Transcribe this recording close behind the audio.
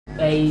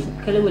by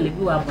Kelly will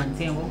be up one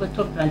thing over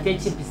top plantain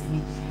chips.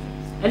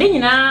 I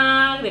didn't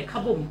know the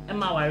cabum and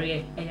my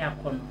warrior a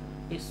yakon.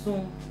 It's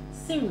soon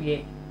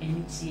serious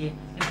and cheer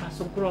and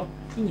pass grow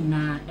in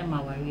my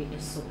warrior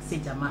is so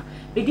sejama.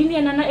 Beginning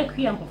another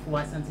equiam for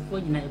us and for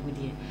you, good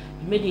year.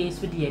 You made the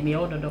with the me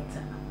order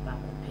doctor.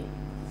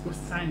 Who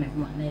sign of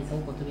one is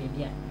over to be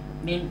there.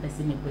 Main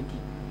person body.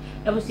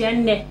 I was your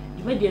neck.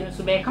 You made the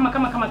so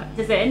come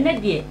to say, and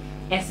that dear,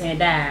 and say,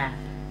 da,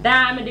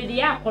 made the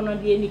yakon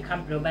on the any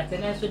camper, but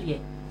an answer dear,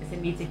 as I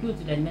may take you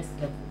to the next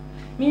level.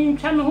 Meaning,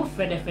 Chama who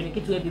Fred for the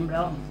kid to have been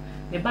brown.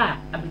 The bar,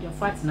 I be your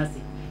fights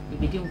nothing.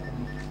 If you don't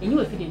come, and you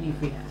will feed any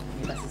free.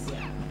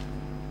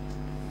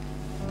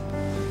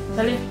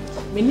 Tell it,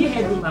 we need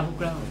headroom above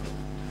ground.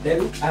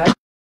 Then I.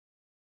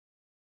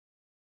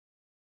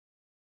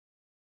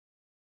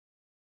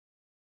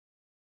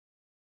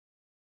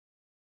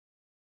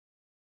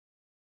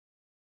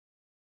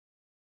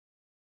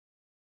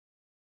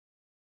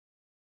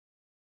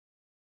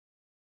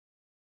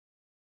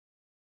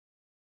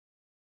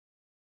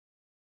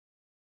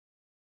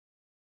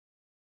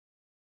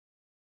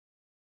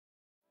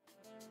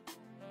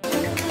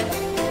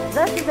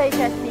 This is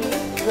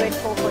HSC,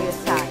 grateful for your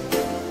time.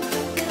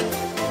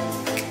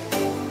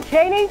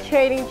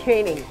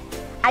 Training.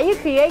 Are you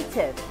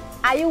creative?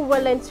 Are you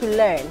willing to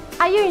learn?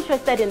 Are you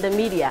interested in the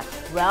media?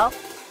 Well,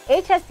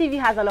 HSTV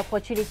has an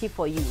opportunity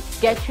for you.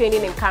 Get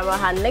training in camera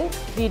handling,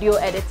 video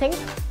editing,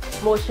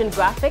 motion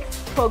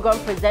graphics, program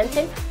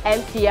presenting,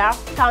 MCR,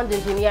 sound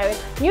engineering,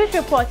 news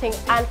reporting,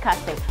 and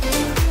casting.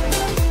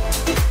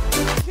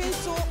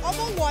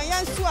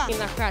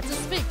 In Accra to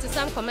speak to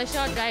some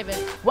commercial drivers.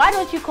 Why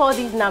don't you call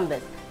these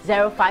numbers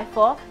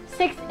 054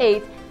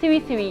 68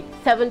 33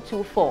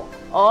 724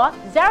 or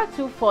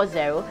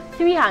 0240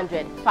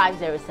 300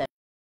 507.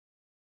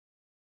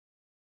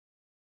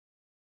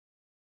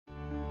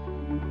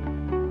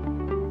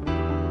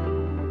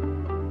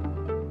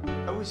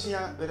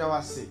 Awusia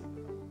bedawase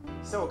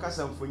se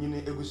okasa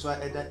mfonyine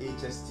egusua eda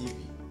HSTV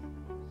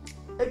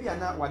ebia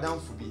na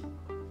wadamfu bi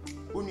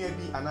unua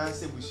bi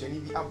ananse busuani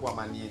bi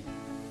aboamane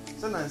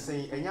sana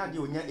nsen enya de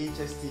onya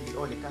HSTV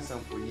o de kasa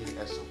mfonyine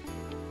eso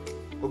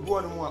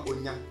obuo no mu a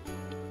onya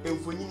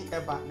mfonyine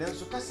eba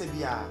nanso kasa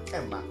bi a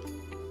emma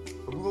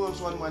obuo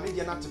nso no ane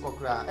de na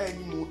tekokra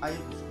anyi mu aye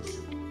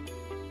kusukusu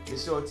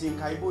ese otin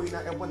kai boy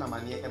na ebo na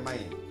mane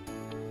emaye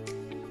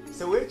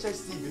se we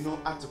HSTV no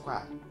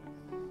atekwa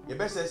ye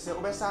bese se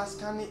obesa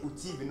scan u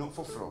TV no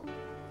foforo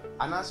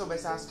anaso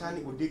obesa scan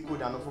u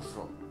decoder no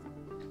foforo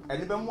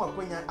ene be mu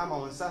akonya ama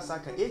wonsa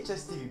saka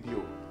HSTV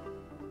bio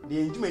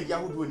de ndwumadi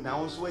ahodo na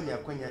wonso anya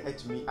akonya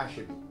atumi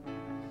ahwebi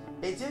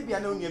enti bia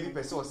na onua bi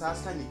pese o sa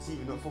scan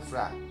TV no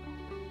foforo a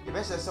ye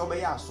bese se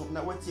obeya aso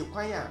na watie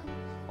kwan a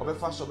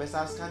obefa so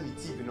obesa scan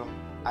TV no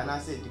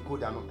anase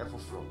decoder no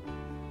efoforo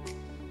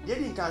ye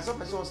din kan so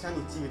pese o scan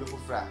TV no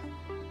foforo a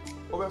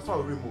obefa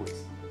remote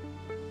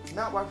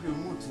na wa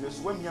remote no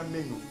so wamia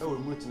menu e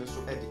remote no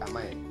so e di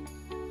amaye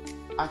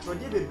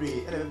atwode bebre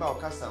e be ba o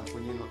kasa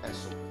mfonyi no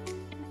eso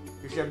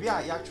hwehwe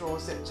bia ya tworo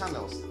se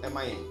channels e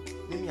maye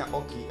nimia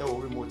okay e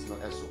o remote no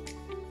eso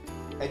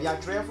e di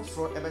atwore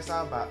foforo e be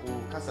sa ba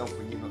o kasa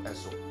mfonyi no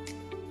eso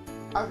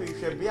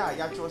ahwehwe bia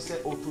ya tworo se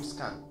auto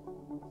scan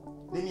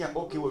nimia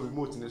okay o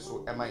remote no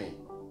so e maye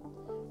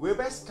we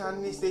be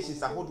scan ni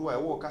stations ahodo e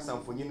wo kasa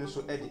mfonyi no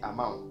so e di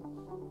amount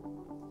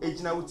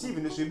ejina wo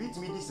TV no so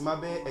ebitimi di sima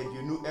be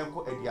aduonu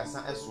enko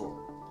aduasa eso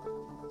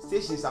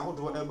stations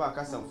ahodo eba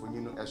akasa mfonyi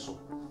no eso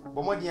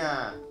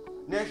bomodia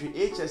na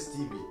hwe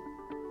HSTV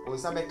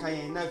onsa be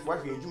kan na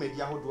hwe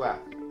edwumadi ahodo a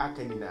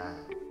akanina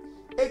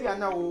ebia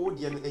na wo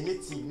de no enye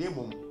TV na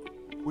emom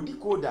odi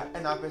coder e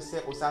na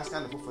apese osaska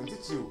na fofo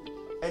ntitiu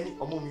eni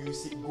omom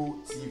use Go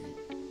TV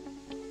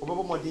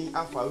obobo modin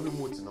afa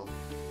remote no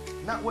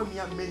na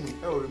wamia menu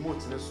e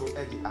remote no so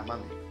e di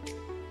amame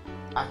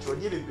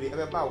atwode bebre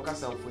ebe ba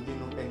okasa mfonyi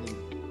no anim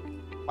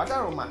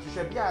wadaroma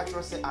hwehwe bia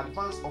atworo se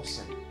advanced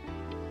option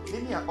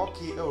nimia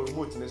okay e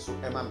remote no so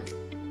emame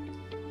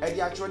e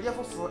di atwode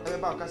foforo ebe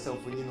ba okasa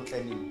mfonyi no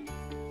anim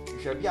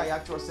hwehwe bia ya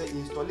atworo se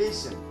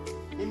installation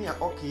nimia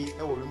okay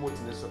e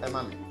remote no so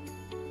emame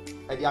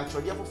e di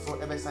atwode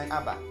foforo ebe san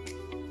aba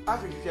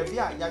hwehwe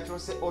bia ya atworo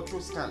se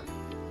auto scan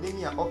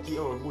nimia okay e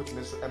remote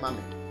no so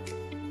emame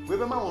we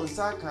be ma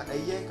wonsa ka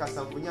eye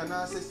kasa mfonyi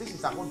na se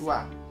stations ahodo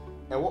a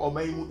ewo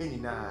omayimu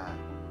enina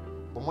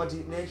bomodi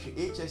na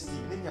hwe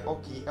HSTV nenya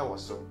okay ewo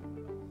so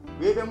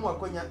we be mu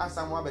akonya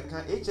asamu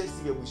abeka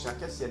HSTV ebusha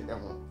kese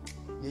ho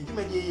ne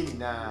dwumadi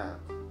enina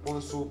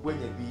onso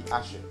gwanya bi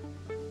ahwe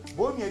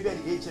bomia bi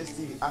ani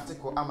HSTV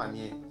article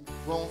amane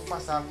won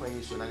fasa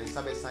kwanyesho na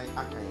sabesan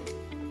akan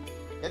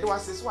yede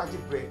wasese waje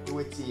bre e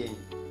wetie yen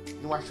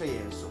ni wahwe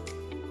yen so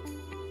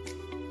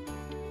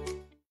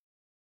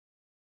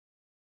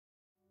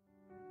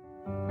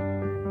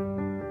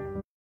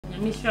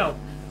Michelle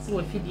so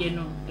we fidie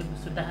no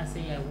ebuso da ha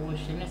say ya wo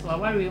hwe ne so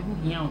aware hu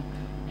hia o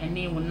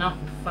ene wo na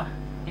fofa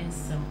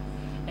ensem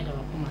e da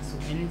wakoma so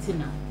enti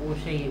na wo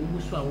hwe ye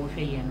ebuso a wo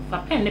hwe ye no fa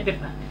pen ne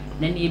paper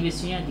na ne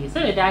ebesua de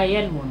say da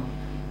ye no no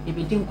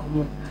ebedi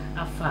nkomo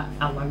afa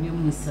aware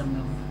mu nsam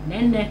no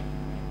nenne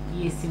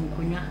yesim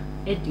konya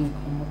edi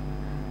nkomo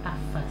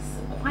afa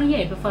kwan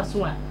ye befa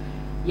so a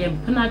ye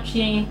mpena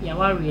twen ya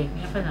ware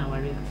ya fa na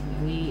ware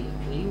we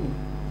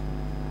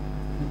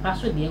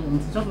paso de wo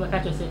nti so ka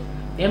cho se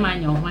be ma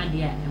nya ho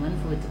ade a e man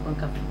fo ti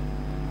konka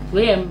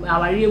we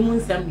aware mu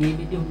nsam ye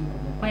ebedi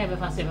nkomo kwan ye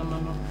befa so be ma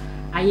no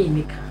aye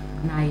mika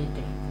na aye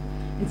de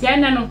nti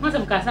ana no ho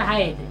se ka sa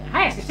haye de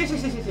haye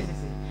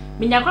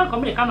minya kwa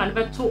komle kama no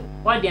beto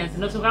audience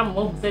no so ka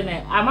mo se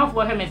na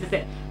amafo he me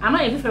se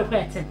ama e fifre kwa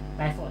 10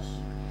 by force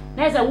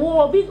na say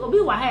wo obi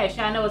wa ha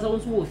ehwa na wo so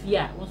wo fi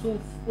a wo so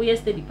wo ye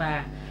steady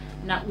pa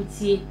na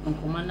utie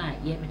nkoma na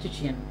ye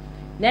betwetwe no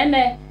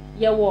nene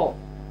ye wo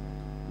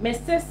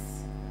Mrs.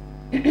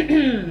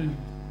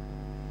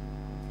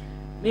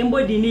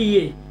 Membo di ni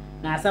ye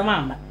na asama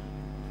amba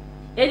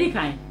edi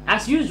kan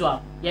as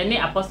usual ye ne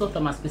Apostle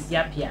Thomas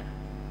Kusi-Appiah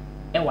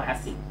e wa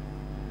hase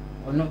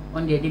ono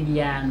on de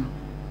bia no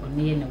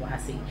oni ne wa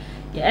hase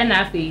ye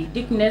na afi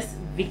Dickness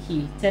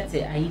Vicky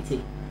Tete Aite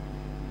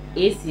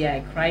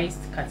ACI Christ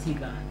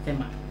Cathedral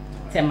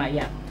tema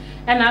ya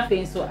and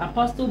afi so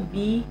Apostle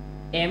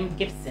B.M.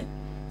 Gibson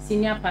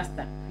Senior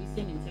Pastor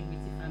Christian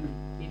Integrity Family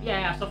baby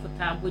I so for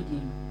tabodi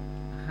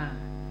aha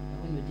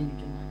on your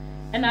dinner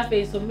and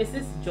afi so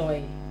Mrs.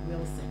 Joy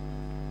Wilson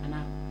and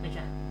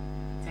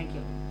thank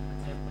you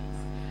for your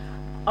place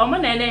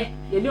omonene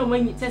ye ni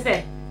omonyi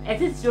tese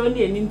etitiro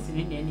ni enim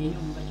tiri ni eni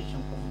omo betwetwe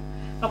nkomo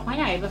akwan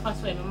ya ebe fa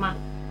so ebe ma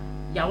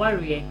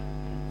yaware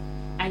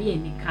aye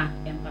nika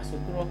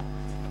empasogro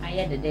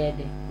aye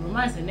de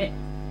romance ne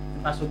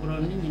empasogro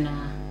ni nyina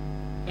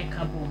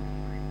ekabo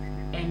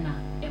ena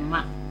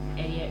ema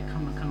eye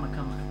kama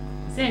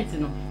senti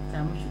no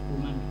tamu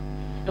shuku mami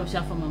e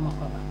bia fa mama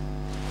kwa ba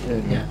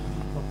yeah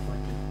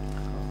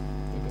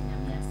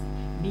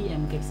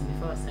BM Gibson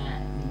before sa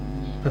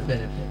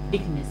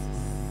Dicknesses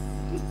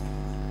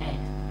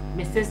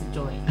Mrs.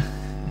 Joy.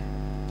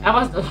 I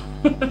was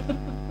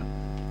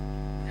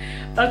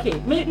okay.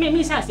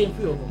 Me shall say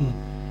for you.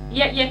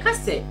 Ye can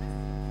say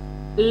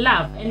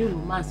love any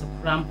romance of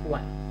crampo.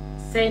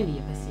 Send me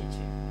a message.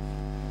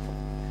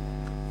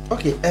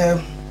 Okay.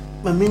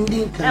 My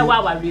minding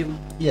can.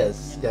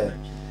 Yes. Yeah.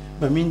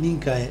 My minding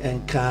can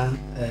and can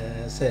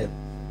say.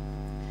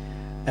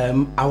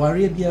 Our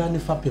Arabia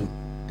and Fapim.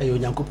 Ayo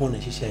Yankopon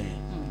and she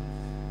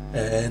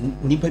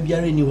nipa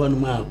biara ni hɔ no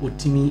ma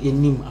otimi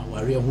enim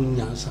aware ho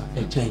nyansa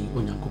ɛkyɛn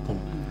onyankopɔn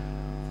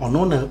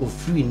ɔno na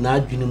ofiri na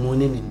adwene mu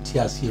ne nti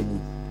ase mu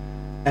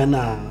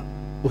ɛna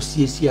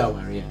osiesie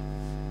aware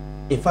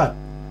in fact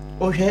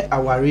ohwɛ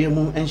aware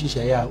mu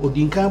enhyehyɛ a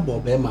odinkan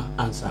bɔ bɛma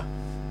ansa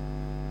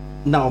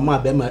na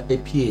ɔma bɛma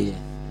epie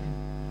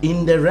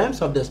in the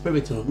realms of the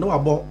spirit no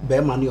wabɔ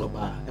bɛma ne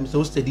ɔba and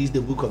so studies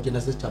the book of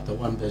Genesis chapter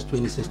 1 verse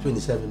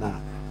 26-27 na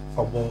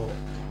ɔbɔ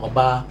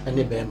ɔba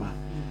ne bɛma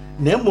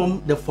Nemum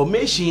the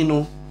formation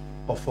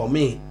of for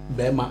me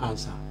Bema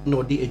answer.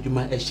 No the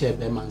ejuma a share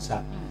Bema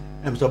answer.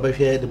 I'm so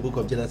share the book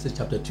of Genesis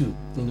chapter 2,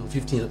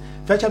 15.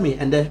 Fetch me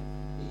and then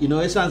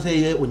it's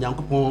say when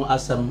Yankopon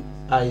as some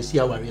I see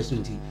our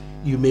reality.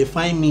 You may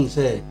find me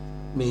say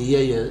may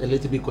hear a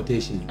little bit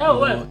quotation. Oh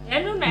well,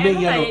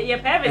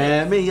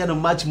 may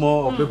much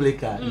more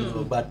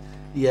biblical, but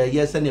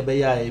yes and a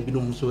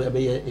binum so a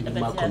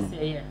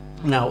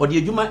now or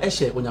the ejuma a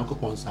share when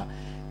Yankopon sir.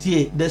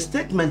 The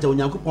statement of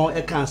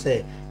Onyankopon can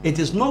say it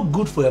is not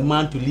good for a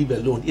man to live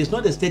alone. It's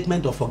not a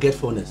statement of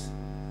forgetfulness.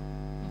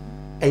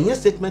 And a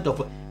statement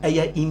of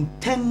a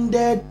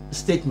intended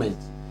statement.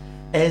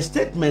 A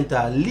statement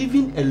that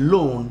living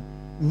alone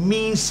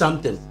means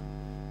something.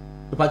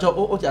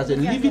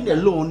 Living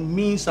alone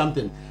means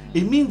something.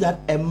 It means that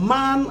a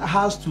man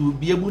has to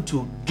be able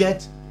to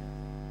get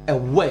a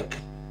work.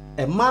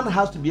 A man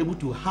has to be able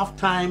to have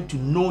time to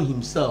know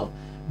himself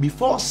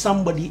before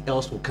somebody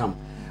else will come.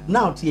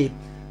 Now,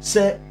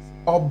 say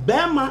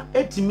obema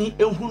etimi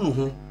ehunu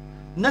ho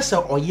na say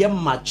oye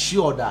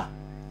matured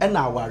and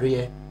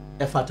aware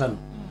efata no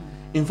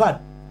in fact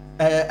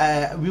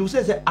we will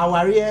say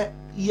aware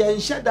yen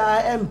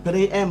sheda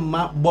empre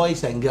emma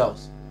boys and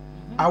girls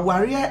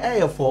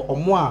aware for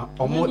omo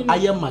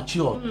aye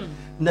matured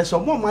na so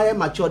omo aye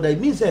matured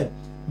it means say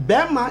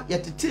bema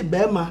yetete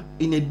bema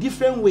in a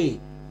different way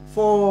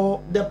for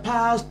the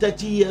past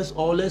 30 years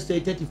or let's say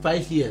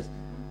 35 years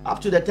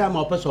up to the time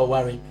of person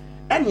worry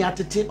any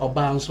attitude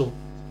or so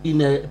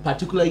in a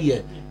particular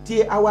year.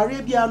 Our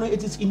Arabia,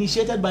 it is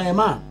initiated by a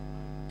man.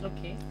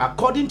 Okay.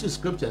 According to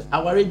scriptures,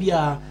 our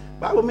Arabia,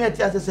 Bible may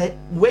say,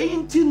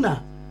 waiting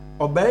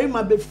or bury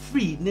my be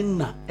free,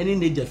 Nina, and in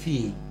the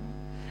fee.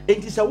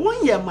 It is a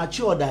 1 year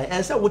mature die,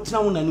 as I would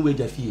now and wage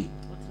a fee.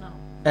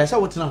 As I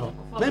would now.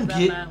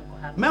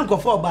 Men go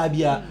for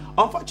Babia.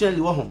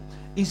 Unfortunately,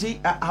 you see,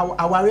 our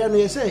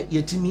Arabia say,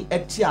 yet me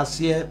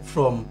here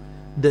from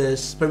the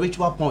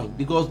spiritual point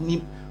because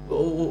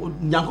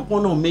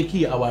Nyankopon no make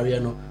he aware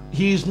no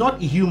he is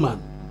not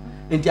human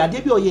enti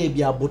ade bi oye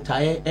bia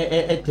botae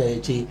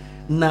eteche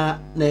na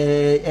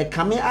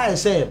kame I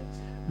say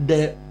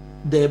the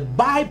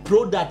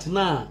byproduct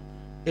na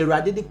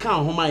erade de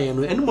kan homa ye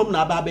no enumom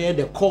na aba be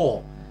the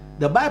core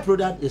The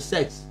byproduct is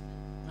sex.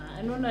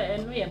 I know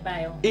your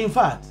bio. In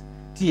fact,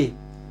 tie,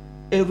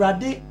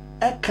 Erade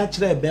e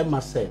kachre bema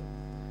se.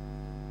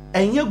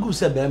 Enye gu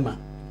se bema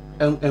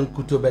en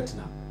kuto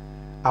betna.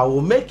 I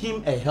will make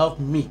him a help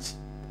meet.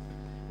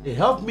 A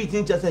help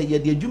meeting just say ye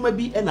de adwuma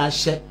bi e na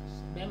hye.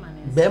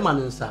 Bema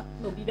nsa.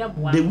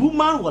 The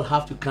woman will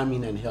have to come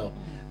in and help.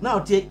 Now,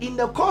 tie, in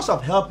the course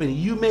of helping,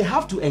 you may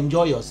have to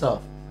enjoy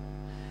yourself.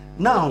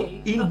 Now,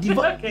 in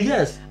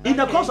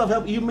the course of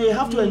help, you may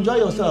have to enjoy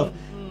yourself.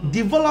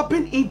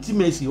 Developing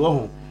intimacy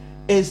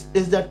is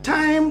the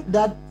time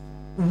that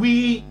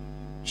we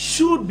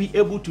should be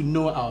able to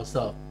know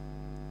ourselves.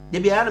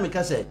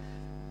 The say,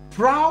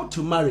 prior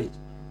to marriage,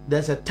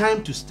 there's a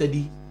time to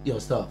study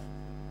yourself.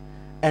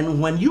 And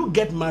when you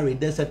get married,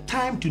 there's a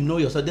time to know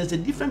yourself. There's a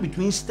difference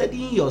between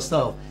studying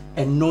yourself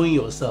and knowing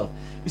yourself.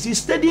 You see,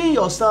 studying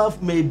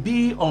yourself may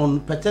be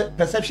on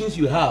perceptions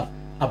you have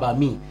about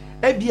me.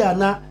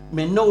 Ebiana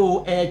me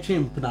no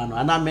chimp nano,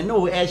 and I me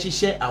no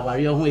share our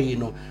young way, you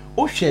know.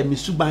 O share me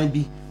suban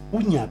bi,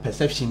 unya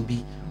perception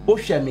bi, o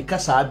share me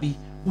kasa bi,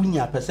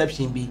 unya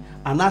perception bi,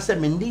 and I say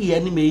me ndi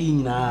enemy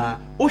na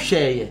o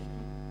share ye.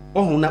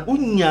 Oh na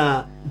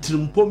unya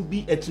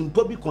trimpombi a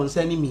trimpombi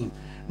concerning me.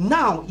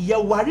 Now ye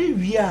worry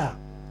we are.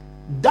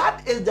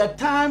 That is the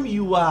time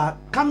you are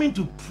coming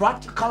to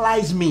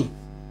practicalize me.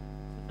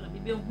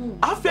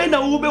 After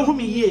na ube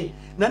humi ye,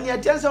 na ni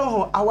atense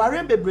ho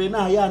aware bebre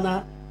na ya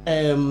na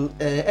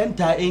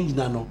enter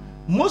engine no.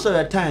 Most of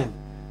the time,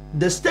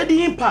 the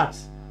studying part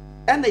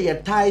and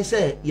the tie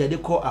say ye de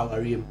call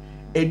aware.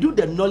 E do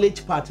the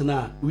knowledge part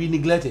na we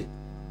neglect it.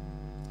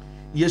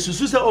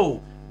 Yesusu say oh,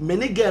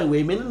 many girl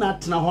we many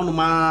not na ho no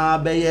ma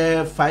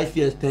be 5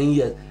 years, 10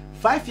 years.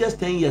 5 years,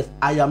 10 years,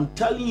 I am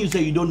telling you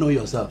say you don't know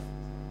yourself.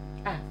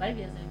 5 years, 10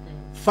 years.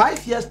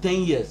 5 years,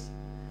 10 years.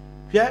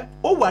 Yeah,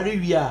 oh worry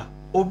we are.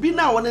 Obi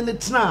na one in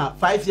it now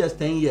 5 years,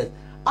 10 years.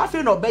 I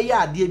feel no be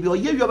ya dear be or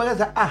ye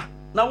ah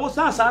na wo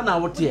sa na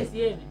what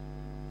here.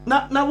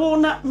 Na wo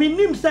na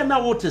minim say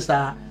na what is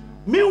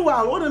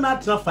meanwhile one na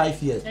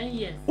 5 years. 10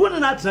 years. One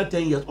na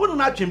 10 years. One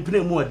na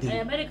chimpene mu adi.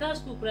 American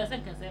school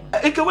present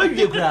e ka we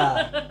wie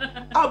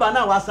kra. Aba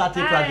na wa start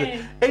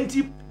practice.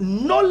 Enti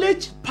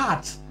knowledge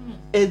part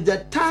is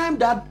the time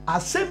that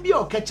assembly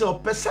or catch or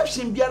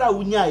perception biara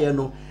unya ye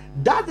no.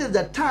 That is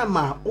the time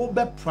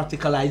obe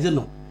practicalize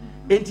no.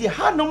 Enti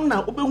hanom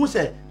na obe hu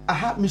say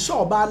aha mi so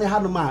oba ne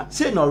hanom a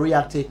say no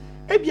react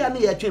ebia ne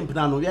ye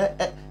twempena no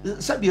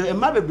ye sabi e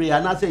ma bebre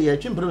na say ye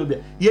twempena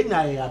bebre ye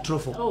nya ye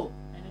atrofo oh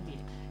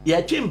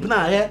ye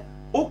twempena ye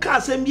o ka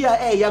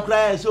asembia ya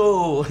kra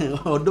so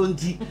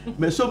odonti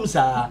mesom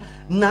sa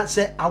na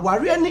say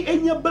aware ne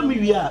enya ba mi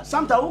wi a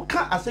sometimes o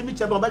ka asembi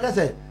che ba ba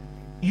say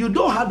you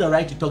don't have the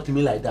right to talk to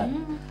me like that.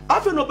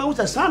 After no be hu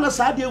say sana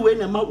sadie we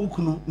na ma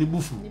ukunu ni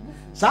bufu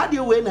sadie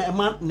we na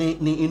ema ne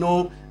you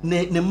know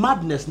ne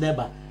madness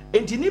never.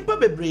 And nipa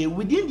bebre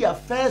within their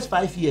first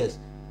 5 years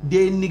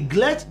they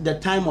neglect the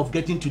time of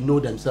getting to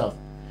know themselves.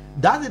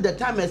 That is the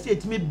time I say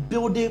it me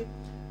building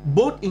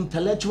both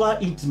intellectual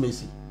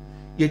intimacy,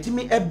 yet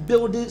me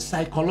building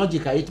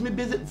psychological, yet me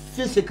building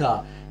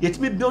physical, yet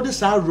me building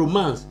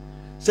romance.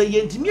 So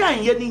yet me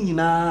and ye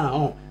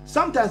na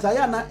sometimes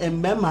I na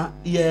remember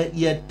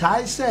ye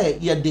tie say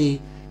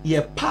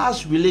ye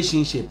past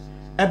relationship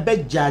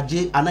ebe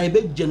judge and I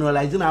be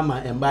generalizing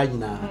ama emba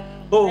nyina.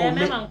 Oh,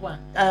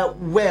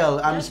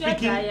 well, I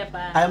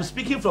am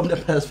speaking from the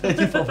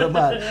perspective of a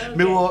man.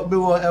 Me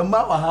wo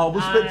emma how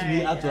speak to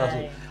me at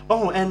us.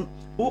 Oh, and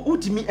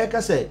utimi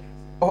eka say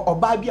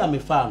oba bia me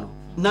fa no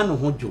na no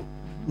hojo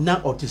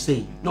na o to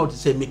say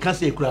me can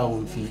say kura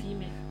on fi.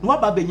 No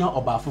ba benya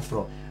oba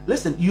foforo.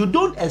 Listen, you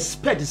don't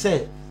expect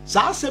say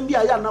sa asem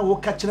bia ya na wo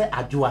ka kire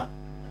adwoa.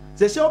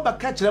 Say oba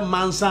ka kire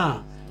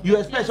mansa. You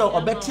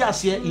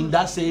expect here in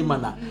that same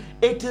manner.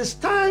 It is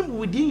time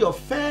within your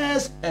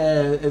first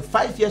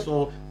 5 years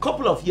or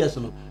couple of years,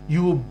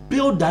 you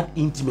build that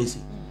intimacy.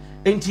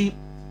 And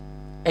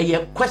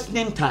a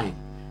questioning time,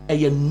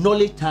 a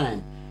knowledge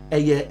time,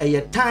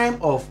 a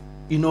time of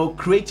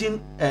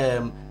creating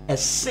a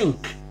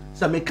sync.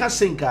 So make a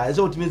sync is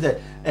what means that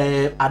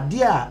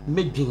idea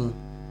making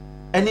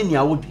any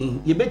nya would be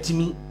you bet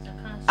me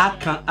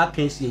I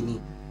can see any.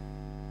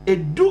 A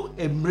do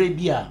a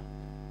mrebia.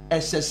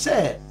 As I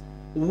said,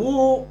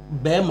 wo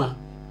bema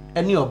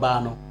any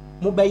obano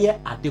mobeye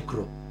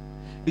adekro.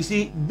 You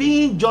see,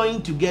 being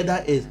joined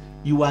together is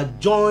you are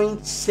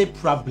joined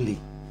separately.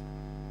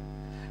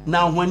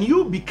 Now, when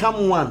you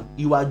become one,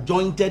 you are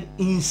jointed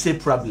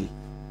inseparably.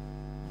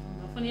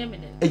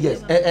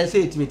 Yes, I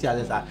say it to me,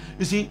 Alice.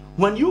 You see,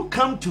 when you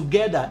come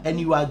together and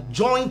you are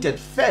jointed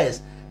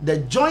first, the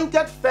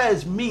jointed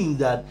first means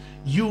that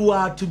you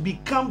are to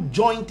become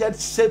jointed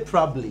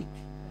separately.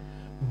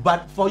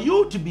 But for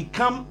you to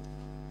become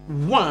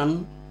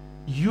one,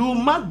 you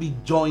must be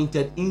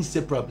jointed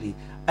inseparably.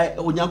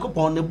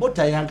 Onyankopon ne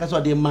bota yanka so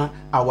de ma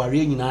aware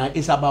nyina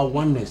is about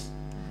oneness.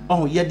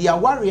 Oh, ye de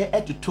aware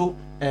etuto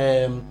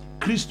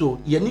Christo,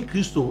 ye ni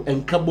Christo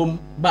enkabom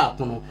ba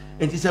kono.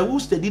 And it's a who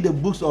study the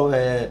books of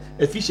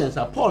Ephesians.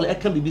 Paul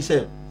can be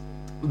said,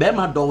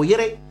 Bema do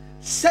yere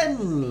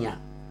senia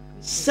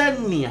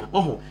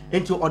oh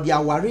enti odi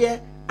aware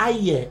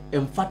aye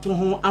emfato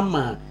ho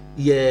ama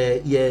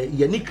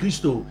ye ni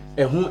Kristo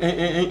ehun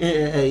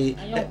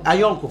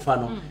ayonkofa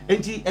no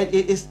enti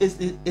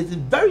it's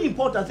very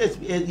important as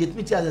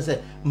I say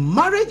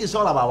marriage is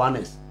all about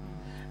oneness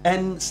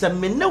and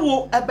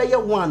semenewo ebeye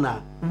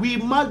one we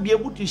must be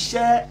able to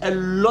share a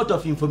lot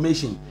of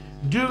information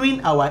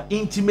during our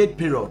intimate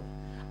period.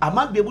 I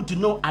must be able to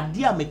know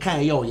adia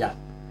mekan ye oya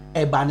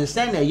e ba ne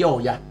sen ye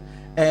oya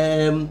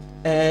in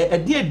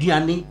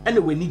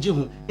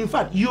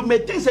fact you may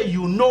think that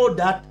you know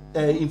that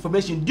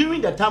information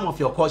during the time of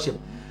your courtship,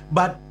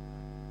 but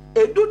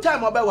a do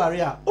time about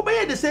warrior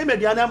obey the same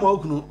mediana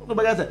mokunu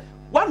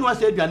one was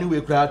said we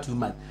cry too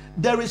much.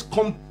 There is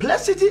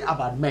complexity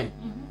about men,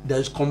 there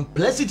is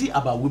complexity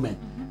about women,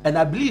 and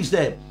I believe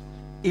that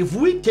if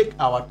we take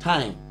our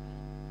time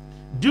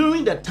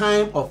during the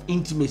time of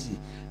intimacy,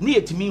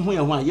 near to me who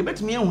you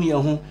bet me who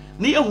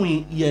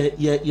near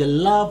your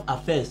love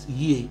affairs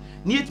ye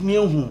near to me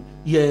who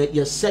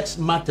your sex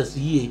matters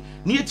ye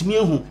near to me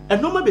who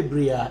and no be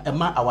brea and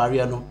my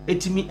awariano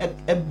it me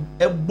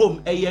a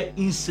boom a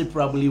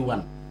inseparably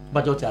one.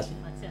 But what you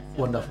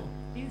wonderful.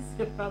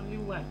 Inseparably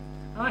one.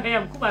 I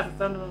am Kuba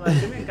son of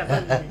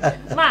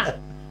Ma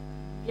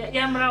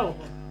Yamrao.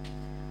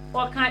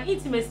 Or can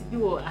intimacy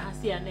do I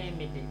see a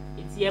name it?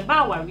 It's your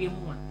bower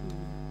room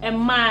and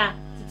ma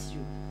teach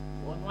you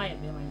or why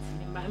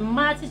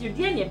ma teach you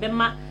dear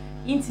Bema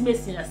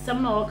intimacy as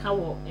some or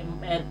cow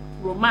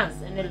romance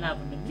and love.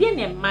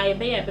 Dear my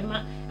bear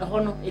Bema a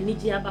honor a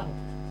niji about.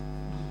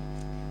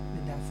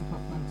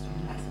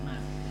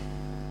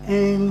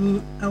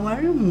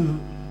 Our room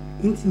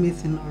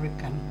intimacy in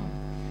Oregon.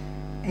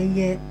 A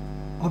year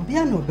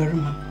Obiano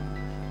Berman.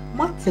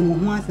 What's a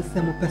woman as a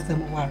same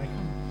person worry?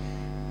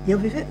 You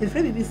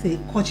will say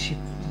courtship.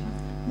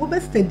 We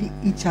best study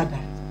each other.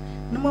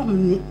 No more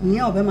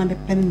near Obama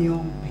depending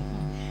on me.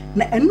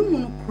 Na enu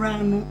mu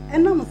kra no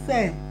enam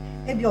say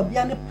e bi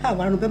obia ne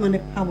power no be ma ne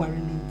power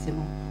ni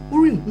ntino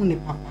uri hu ne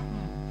papa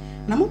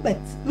na mo bet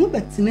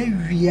na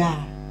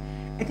wia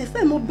e ke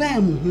say mo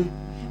ban mu hu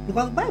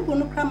because Bible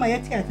no kra ma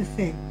yeti ati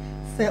say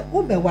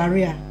wo be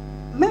ware a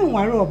men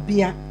ware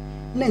obia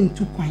na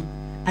ntu kwan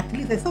at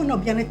least say no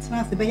obia ne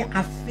tena se be ya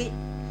afi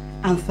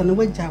ansa na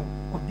wagya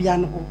obia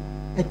no ho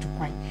etu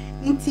kwan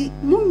nti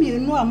mo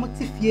mienu a mo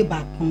ti fie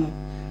ba kono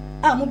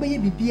a mo be ye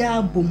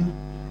bibia bom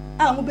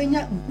mo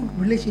benya good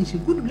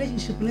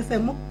relationship ne say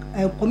mo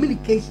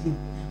communication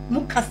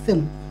mo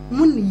kasem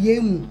mo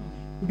niyemu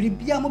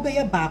bribia mo be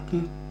ye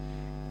baako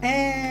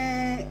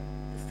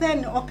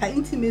say okay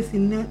intimacy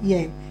no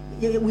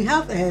we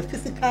have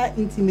physical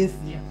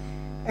intimacy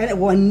and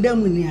one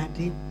dem ni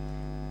ade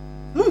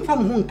mo fa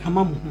mo ho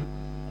nkama mo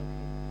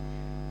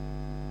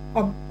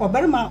ho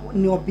obarima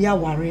ni obia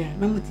ware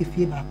na mo ti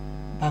fie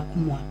baako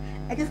mo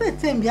a I say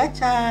tem bia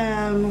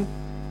cha no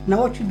na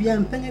wotwe bia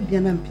mpanya bia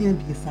na mpia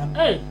bia sam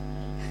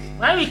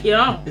why we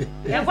here?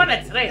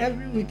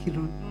 Every week, you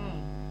know.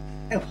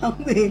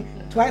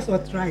 Twice or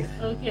thrice.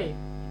 Okay.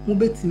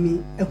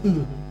 Mubetimi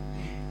ehumu.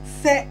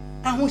 Say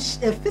a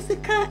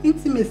physical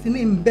intimacy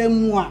in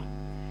Bemwa.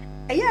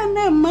 Eya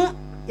na ma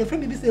your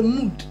friend be say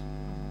mood.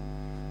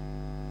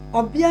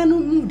 Obiano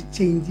mood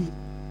change.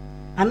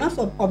 And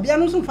also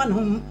Obiano so fan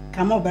home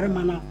come over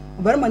man.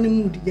 Oberma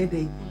mood ye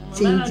dey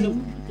change.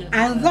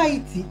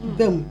 Anxiety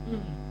them.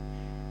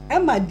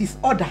 Emma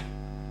disorder.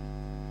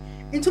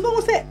 Into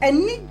we say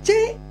any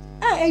J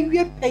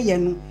a pay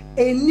no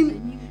any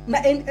na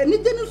any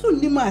no so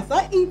nima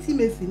sa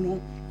intimacy no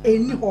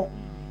any ho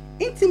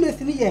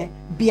intimacy ni ye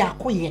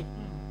biako ye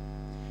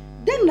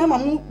den na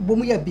mamu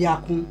bomu ye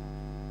biako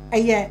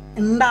eye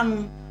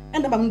ndam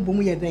enda mamu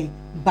bomu ye den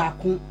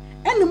baako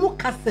ene mu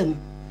kasem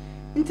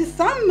nti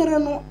samere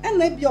no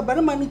ena bi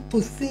obarema no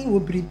tosi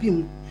wo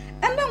bribim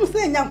ena mu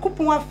say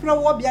nyankopon afra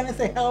wo bia ne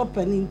say help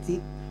ani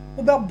nti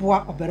wo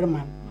beboa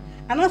obarema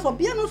ana so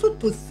bia no so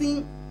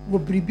tosi wo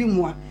bribi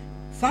mo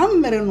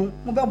samere no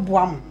mo be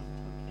boa mo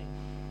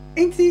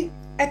enti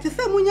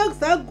etese mo nya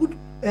za good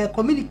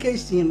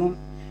communication no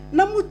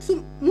na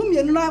mutu mo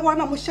mienu na wa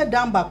na mo hye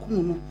dan ba ko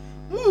no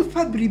mo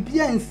fa bribi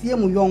ansie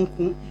mo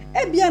yonko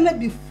e bia na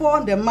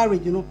before the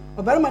marriage no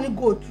obarema ni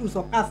go through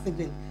some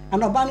accident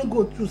and obani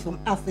go through some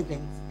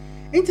accidents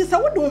enti sa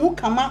wo do ho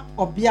kama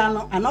obia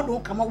no anado ho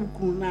kama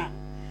wukunu na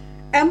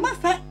e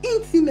masa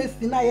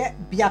intimacy na ye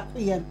bia ko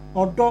ye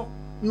odo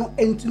no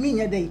entumi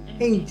nya dai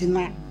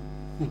engina.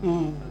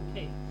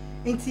 Okay.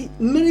 Inti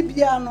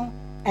meribiano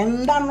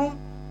and dano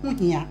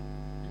hunya.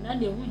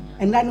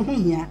 And then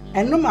hunya.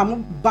 And no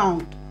mamu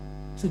bound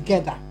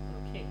together.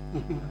 Okay.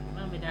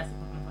 Mamma that's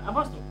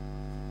Apostle.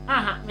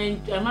 Aha,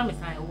 men mamma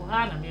say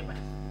Wuhana member.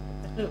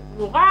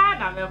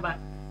 Wuhana member.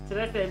 So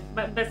that's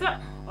but better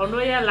on no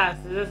year last,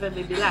 that's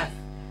baby last.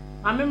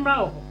 I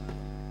remember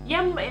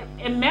yam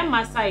a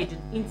member side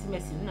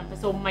intimacy, na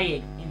so my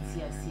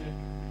intimacy.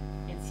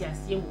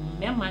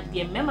 Member,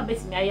 dear member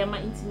best me I am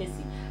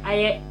intimacy.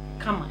 I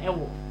come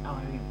ewo our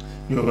room.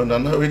 You are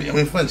not ready. I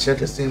mean, fun share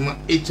the same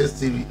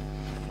HSTV.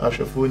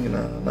 After phone,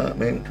 na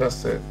main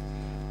cast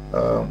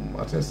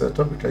I think the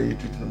topic I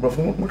treat. But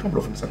from what kind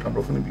of from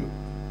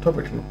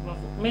topic no.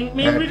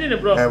 Me reading the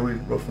bro.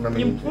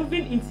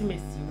 Improving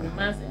intimacy,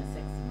 romance and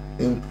sex.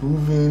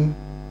 Improving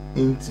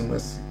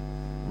intimacy,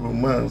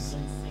 romance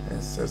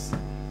and sex.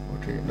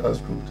 Okay, that's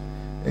good.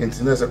 And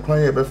there's a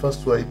crying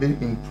first to be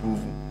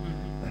improving.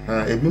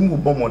 A bit more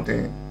bomb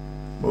then,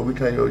 but we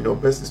can your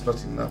best is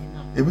not enough.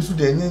 A bit to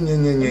the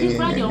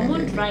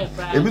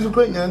a bit to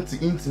crying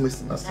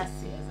intimacy.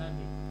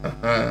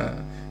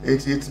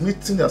 It's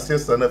meeting a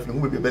sister and who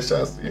will be the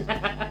chance.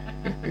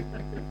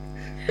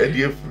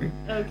 Free.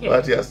 Okay.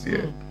 But yes,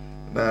 yeah.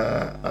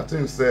 Now I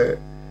think say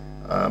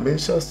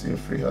mention in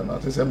free and I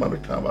think say my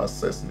can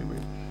access anyway.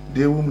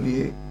 They will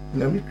need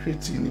me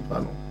creating the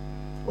panel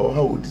or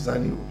how we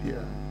design it will be.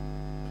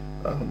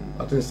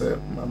 I think say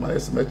my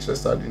estimate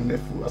studying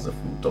nephew as a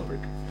full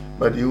topic.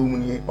 But the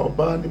woman or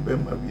Barney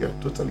Bema we are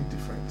totally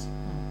different.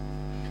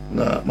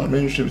 Now my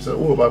mention is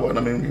oh Bible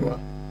na me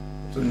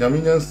so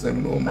Nyamian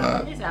sem no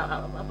ma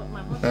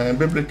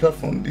biblical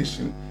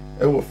foundation.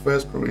 1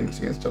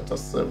 Corinthians chapter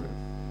 7.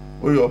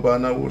 Oyo ba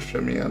na wo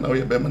hwe me na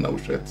oyo be ma na wo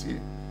hwe tie.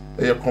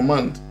 E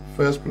command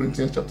 1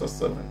 Corinthians chapter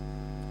 7.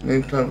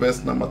 Main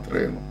verse number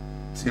 3 no.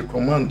 Tie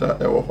commander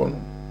e wo ho no.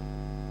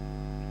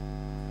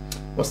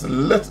 Was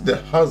let the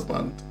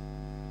husband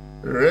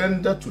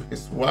render to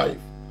his wife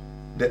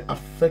the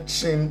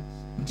affection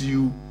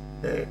due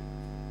her.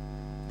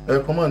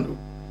 Commando.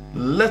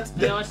 Let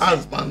the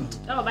husband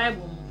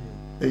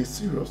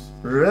serious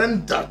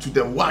render to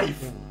the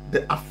wife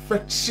the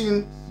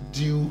affection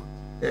due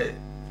her.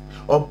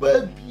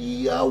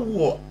 Baby,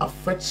 our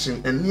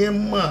affection and near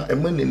ma a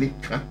man in it,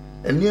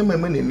 and near my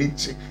money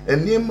niche,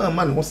 and near my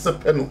man was a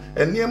penny,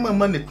 and near my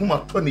money come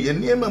out 20, and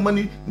near my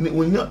money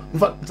when you're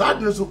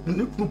sadness of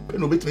no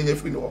penny between your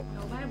free no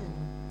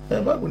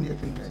Bible. Bible,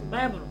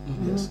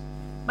 yes.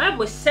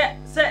 Bible said,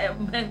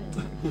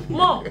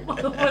 more,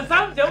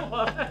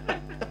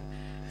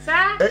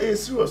 sir.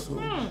 It's serious.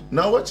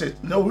 Now watch it.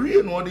 Now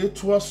we know they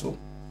to us so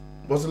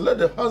was let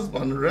the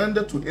husband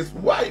render to his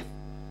wife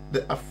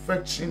the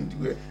affection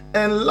due her,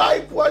 and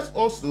likewise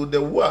also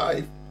the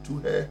wife to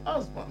her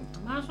husband.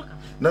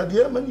 Now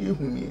the man you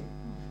who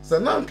so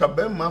now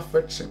can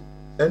affection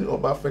and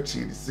over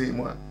affection the same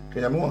one.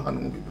 Can you know how to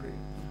be brave?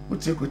 We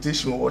take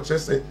quotation or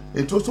just say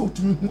it also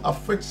to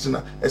affection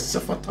a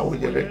sefata we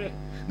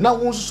now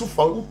won't so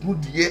far who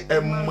dear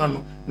a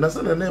man. Now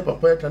send a neighbor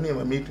papa can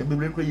never make a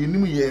biblical you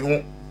knew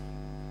ye.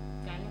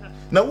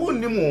 Now won't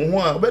name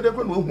one better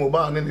than who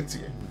mobile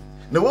anything.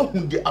 The one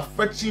who the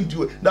affection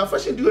due, the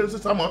affection due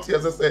is some out here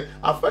as I say,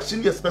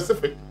 affection is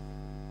specific.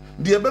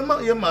 The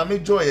Abema Yama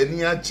joy and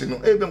Yachino,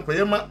 Abem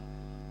Koyama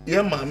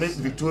Yama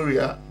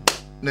Victoria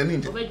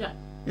Naninja.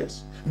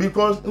 Yes,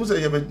 because who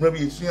say maybe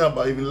it's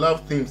about even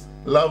love things,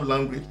 love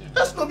language.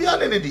 That's not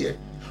beyond any idea.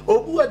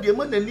 Or who are the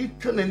man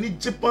and need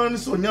Japan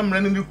so yam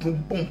running you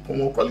can bump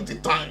or quality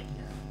time.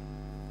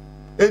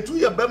 A 2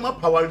 year Bema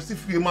power receive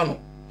free mano,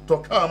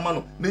 talk our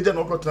mano, Naja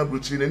no cotton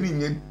bruchin and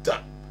in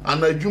that.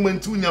 And a human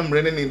two yam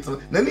running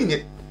into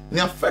Nanin,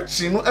 the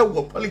affection or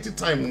our quality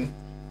time.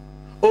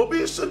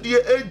 Obi so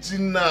dear age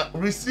in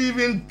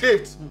receiving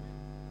gifts.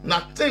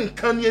 Nothing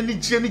can you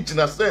need Jenny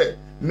say,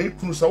 make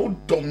Cruise out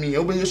dummy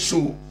over your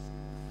show.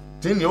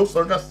 Then you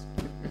also just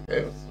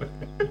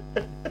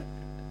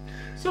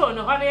so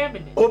no hurry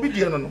evidence. Obi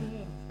dear no.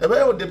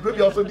 About the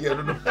baby also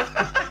dear no.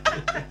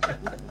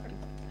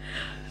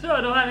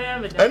 So no hurry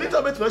evidence. And it's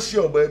a bit not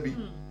sure, baby.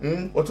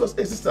 What was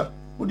a sister?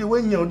 Who the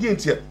when you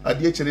didn't hear? I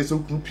dear Cherry so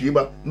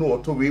Piba, no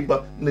auto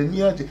weber,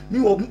 Nania,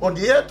 you or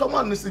the air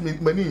Thomas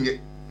missing Manin.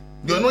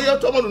 You know your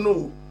Thomas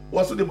no.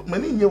 Was the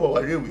Manin you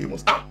are really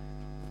must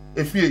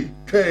if you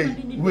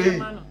can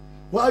wait.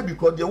 Why?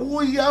 Because the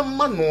young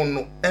man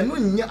no, and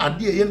when you are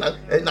dear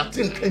and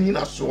nothing can you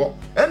not show,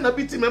 and a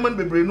bit man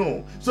be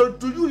no. So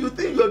to you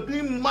think you are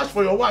doing much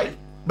for your wife,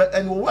 but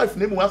and your wife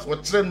name was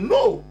what trend.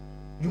 No,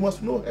 you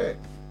must know her.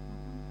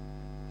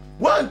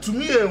 One to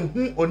me and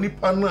whom only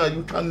partner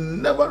you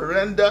can never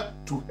render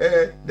to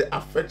her the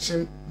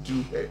affection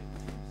due her.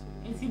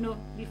 And you know,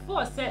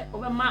 before I said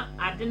over my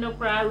I didn't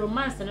cry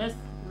romance and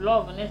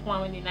love and that's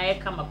one when I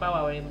come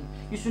about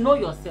you should know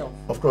yourself.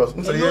 Of course,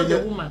 know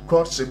the woman.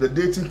 Courtship, the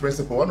dating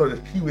principle, one of the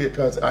key ways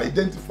to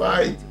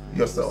identify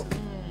yourself.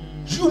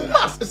 You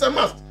must, it's a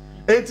must.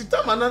 And to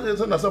time another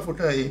time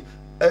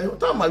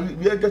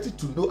we are getting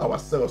to know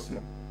ourselves. No?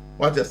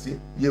 What I say,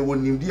 you will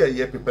need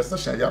the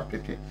perception you are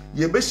picking.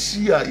 You be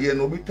share, you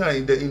know,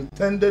 become the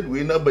intended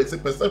way, but it's a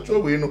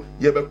perceptual way,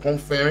 you be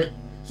confirming.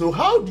 So,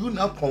 how do you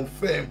now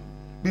confirm?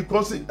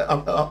 Because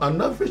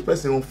an average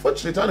person,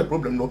 unfortunately, has a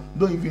problem, no,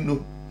 don't even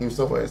know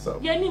himself or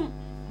herself.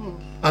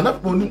 And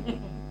that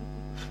one,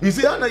 you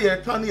see,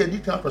 I can't hear you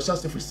can't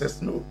process if it says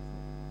no.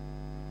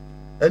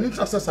 And it's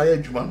as I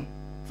had one.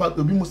 In fact,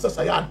 we must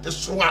say I had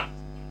this one.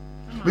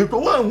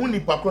 Because one who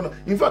need pakona.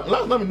 In fact,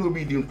 last time we know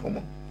we didn't come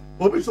on.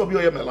 Obi so be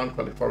your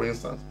melancholy, for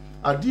instance.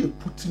 I did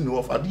putting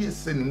off, I did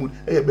send mood,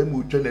 be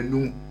mood join a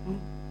noon.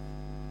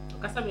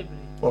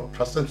 Or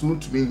present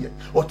to me,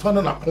 or turn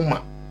on a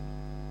coma.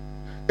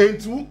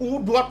 and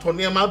who do what on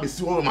your mouth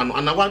is all man,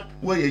 and I want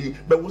way,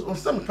 but was on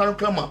some kind of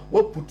come up,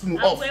 what put you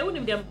off. I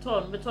wouldn't them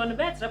torn, but on the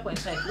better point,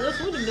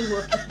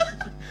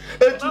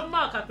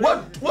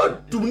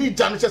 what do we need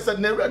Janice said,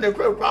 never and a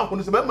crowd when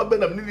it's about my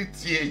bed of nearly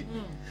tea.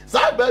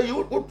 Cyber,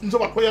 you open to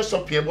acquire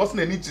shop here, wasn't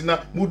any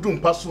China,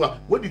 Mudum Passua.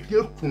 What did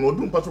you know,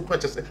 Dum Passu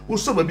Quetches, who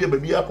so may be a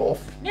baby up off?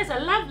 There's a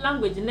love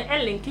language in the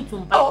Ellen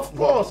Kittum. Of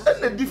course,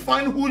 and they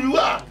define who you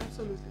are.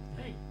 Absolutely.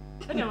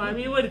 I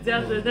mean, what it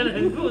tells us,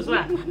 and goes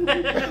what? And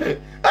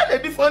they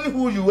define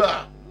who you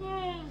are.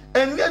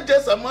 And we are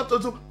just a matter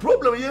of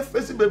problem here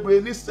facing the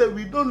brain is that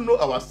we don't know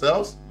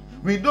ourselves,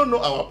 we don't know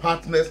our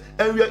partners,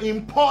 and we are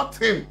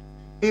importing.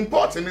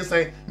 Important is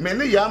saying,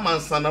 many young man,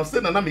 son, I'm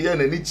saying, and I'm here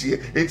in each year.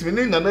 It's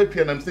meaning an AP,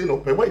 and I'm saying,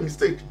 okay, why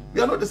mistake?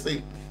 We are not the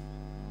same.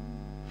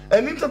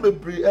 And into the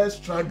pre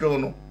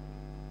struggle,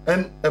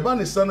 and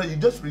about son, you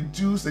just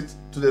reduce it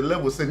to the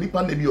level, say,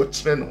 Nipa maybe your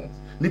channel,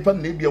 Nipa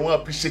maybe I want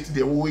to appreciate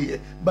the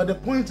way. But the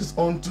point is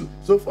on to,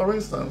 so for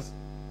instance,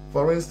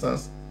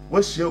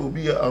 what share will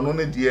be an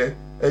only dear,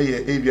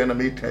 avian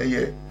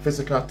American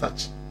physical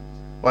touch.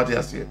 What do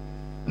you say?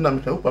 Now,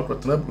 I'm going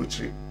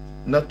to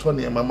not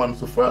 20 mamma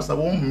so far as I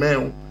won't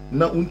mail,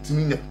 not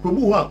untimina,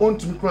 who are on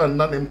to me cry and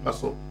none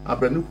impasso, a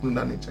brand new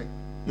none check.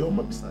 Your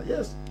mother said,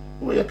 yes,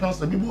 where you can't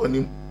be born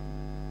him.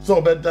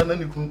 So bad than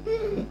any crew,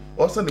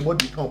 or send the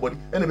body count body,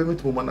 and a baby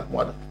to woman at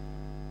water.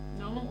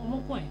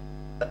 No point.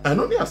 I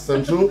know they are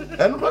central,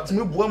 and what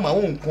me boy my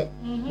own.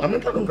 I'm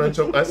not going to French.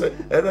 I said,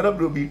 I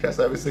rather be as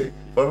I say,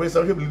 for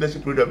research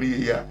leadership program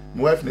here,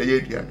 my wife in a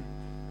year,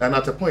 and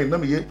at a point,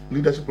 number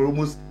leadership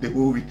almost the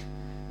whole week.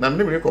 Now, I'm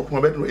never going to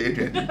come back to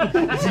agent.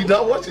 See,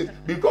 now watch it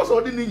because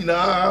all the need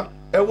now,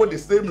 and what the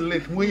same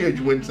link we age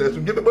when says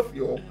to give a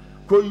feel.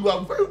 Because you are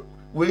very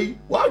way,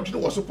 why do you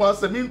was supposed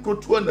to mean go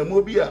to an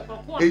mobile?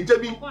 A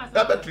jabby,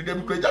 that tree,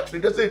 because that tree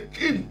does say,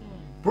 king.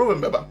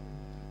 Problem, member.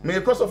 May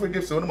a cross of a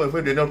gift, so one of my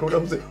friends, they don't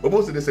come say,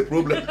 almost there's a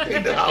problem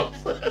in the house.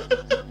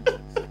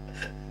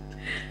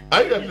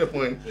 I got the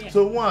point.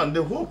 So, one,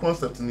 the whole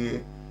concept in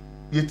here.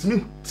 Yet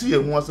me tea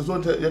once so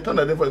you turn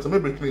that for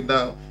some break it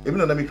down even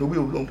though me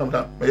will long come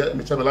down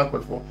me channel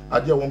language for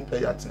I dey won pay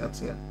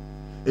atia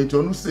enti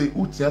onu say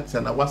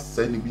utia na was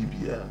say ni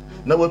bibia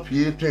na wa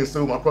pie train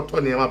say ma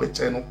koto ne ma be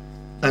che no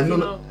and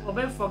no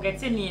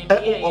forget ni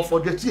or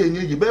forget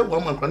enye yi be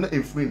one man na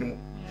efri ni mo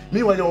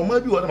me wa your ma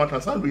bi wa ma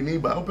transan ni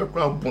ba o pe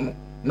kwa bono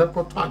na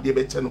koto ade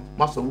be che no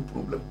ma solve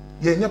problem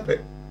ye nya pe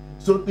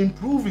so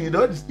improving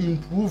that is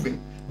improving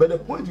but the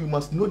point you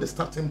must know the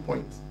starting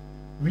point.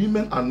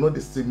 Women are not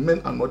the same,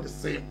 men are not the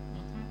same.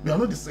 We are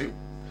not the same.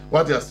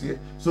 What they are saying.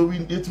 So we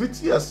it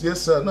with yes,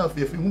 sir. Now if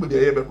you move the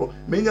air before,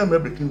 many are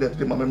breaking that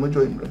today, Mama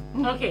Joy.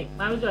 Okay,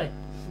 Mama Joy.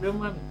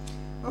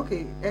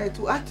 Okay,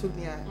 to add to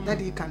that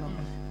you cannot.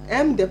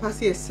 The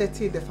person is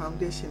setting the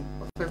foundation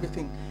of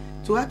everything.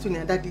 To add to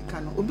that you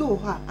cannot. Obi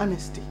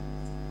honesty.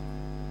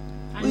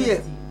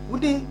 Honesty.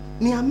 Would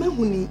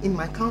in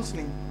my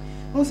counseling.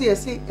 Once you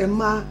say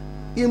Emma,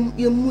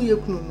 yemu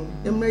yekuno,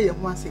 emre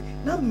yehwase.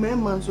 Na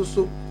man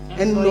so.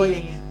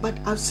 Annoying, but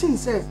I've seen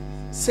say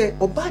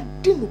oba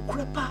dinu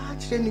krepa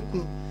chire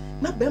kunu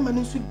na be man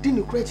nso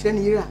dinu kre chire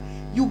ni yira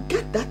you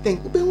get that thing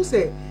obe hu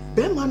say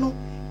be man no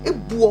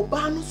ebu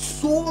oba no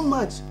so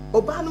much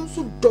oba no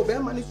nso do be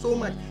man so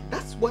much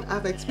that's what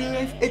I've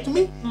experienced it to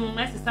me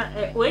my sister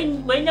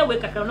when you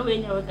wake up no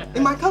when you wake up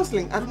in my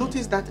counseling I've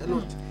noticed that a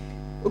lot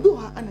obi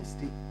wa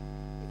honesty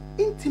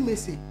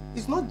intimacy.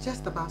 It's not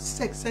just about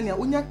sex. I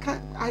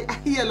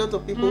hear a lot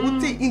of people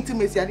who say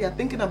intimacy and they are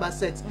thinking about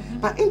sex.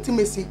 But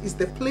intimacy is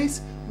the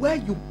place where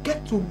you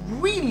get to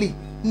really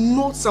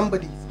know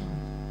somebody.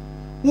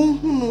 Who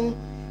knows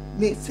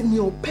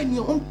your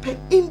opinion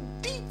in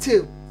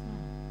detail.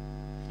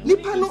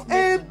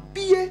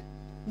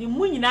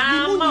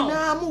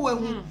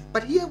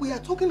 But here we are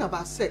talking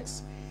about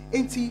sex.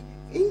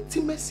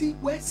 Intimacy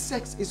where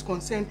sex is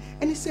concerned.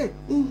 And he said,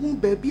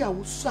 baby, I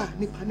will say,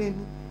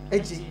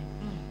 Eji.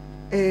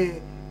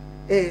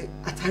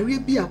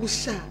 Atari bi a wo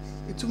sha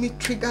etumi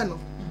trigger no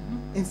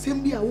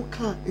ensem bi a wo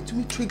ka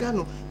etumi trigger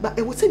no but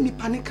e wo se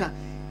nipa ne ka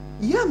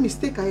ya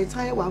mistake a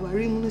yetan wa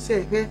ware mu no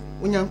se hwe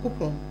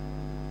onyankopon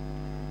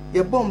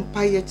ye bom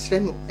pa ye kire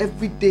no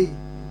every day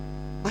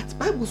but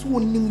bible so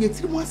wonim ye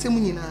tiri mu asem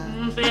nyina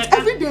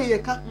every day ye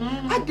ka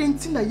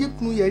adenti na ye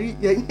kunu yari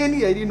ye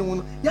ni yari no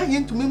no ya ye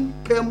ntumi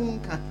pa mu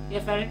nka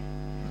ye fere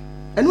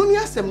eno ni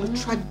asem no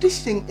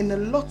tradition in a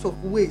lot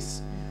of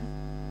ways.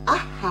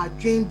 Aha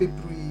dream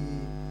bebree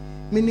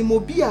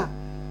minimobia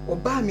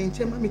oba me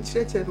nche ma me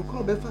chire do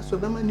ko be fa so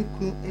be ma ni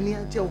kunu eni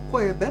age o ko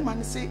e be ma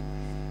ni se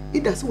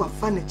ida se wa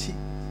fa na chi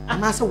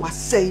ana se wa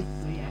sei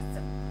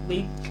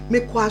me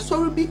kwa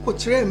so bi ko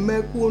chire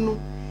mmaku no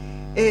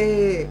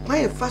kwa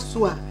e fa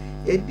so a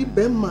Edi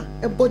Bema,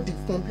 a body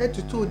from head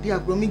to toe, dear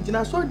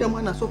Gromijina, saw them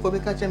when I saw for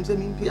catch him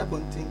saying,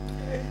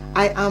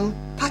 I am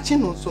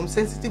touching on some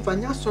sensitive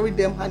and you're sorry,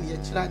 them honey,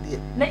 and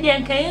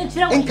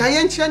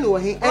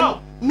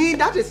me,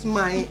 that is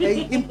my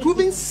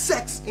improving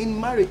sex in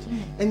marriage.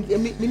 And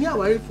me, I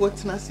worry for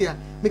Tinasia,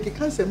 make a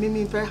cancer,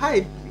 me, if I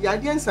hide, your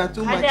answer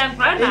too much.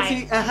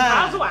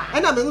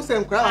 And I'm going to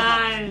say,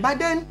 but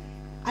then,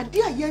 a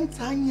dear young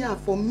Tanya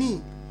for me,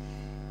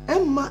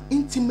 Emma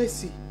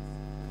intimacy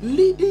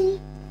leading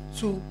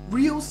to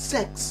real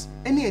sex.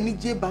 Any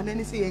ban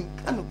any say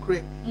cannot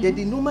create.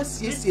 The normal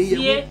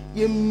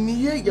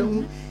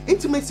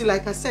intimacy,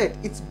 like I said,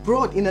 it's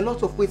broad in a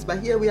lot of ways, but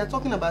here we are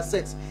talking about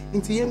sex.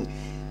 Into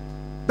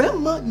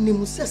Bema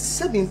Nimusa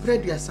 7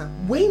 prediasa,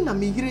 when I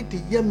me hear the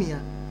Yamia,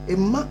 a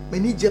ma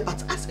many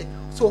but I said,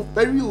 so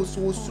very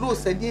so slow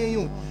said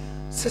you.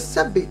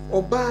 Sesabe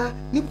oba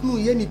nipnu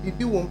ye ni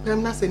bibi won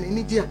pem na se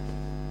ni dia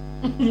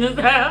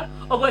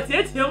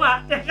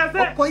okotietioma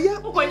yakase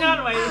okoya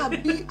no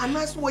abi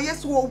anas wo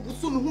yes wo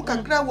busu no hu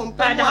kakra won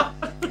pem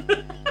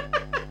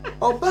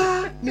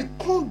oba ni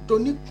kondo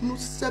nipnu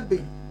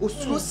sebe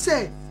osuro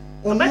se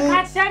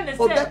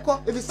obeko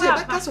if you say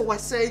beka so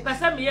was say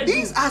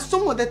these are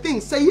some of the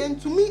things saying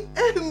to me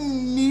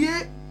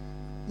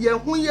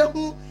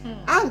yehu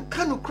an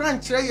kanu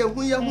crunch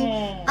yehu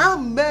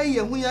am be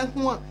yehu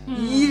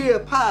yeah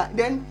pa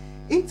then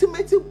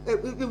intimacy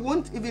it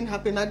won't even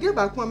happen idea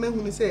ba kwa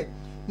mehu ni say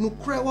no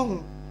kure wo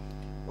ho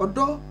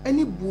odo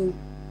ani bu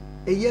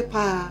eye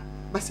pa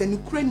ba say no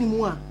kure ni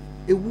mu a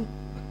ewu.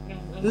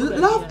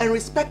 Love and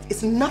respect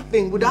is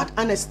nothing without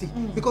honesty,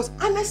 because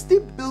honesty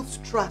builds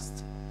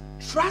trust.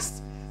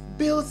 Trust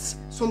builds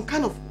some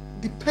kind of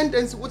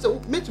dependency. What's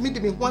meant to me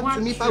to want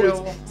to nipa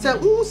with say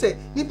who say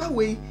nipa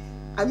way.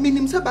 I mean,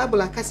 in the Bible,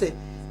 like I said,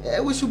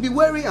 we should be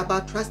wary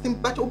about trusting,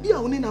 but you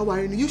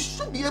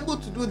should be able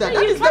to do that.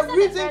 That is the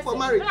reason for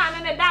marriage.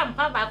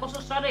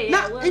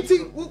 Now, if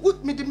you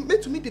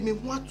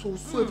want to,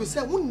 so if you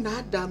say,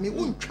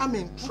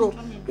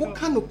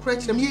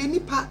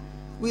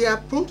 we are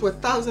prone to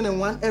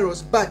 1,001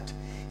 errors, but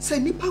say,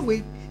 nipa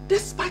way,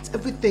 despite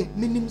everything,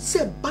 meaning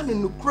say,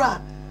 banning no cry.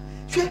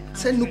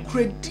 Say no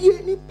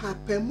credit ni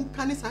papa mu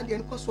kanisa de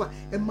en koswa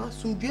e ma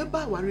sundue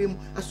ba ware mu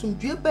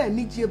asundue ba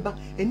enije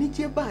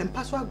ba en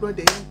paso agro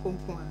de en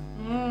konko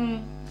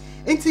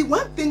Enti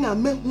one thing I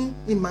met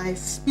in my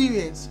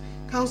experience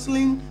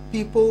counseling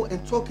people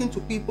and talking to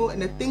people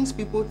and the things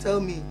people tell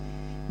me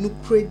no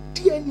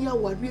credit ni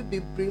aware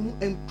bebre mu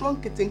en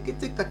drunk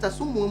ketenkete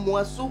kataso mu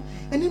aso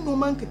eni no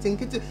man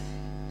ketenkete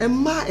and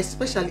ma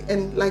especially,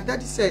 and like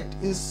Daddy said,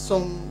 in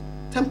some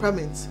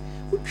temperaments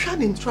we try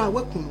and try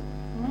work and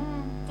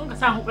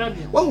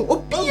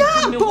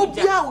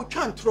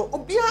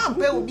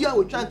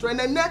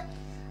then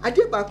I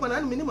did back when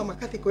I minimum a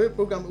category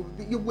program.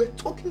 You were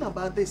talking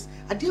about this.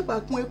 I did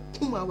back when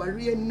Kuma were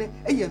real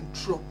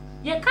tro.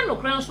 You cannot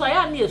crown so I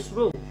am near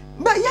slow.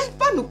 But yeah,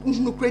 fun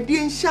no credit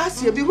and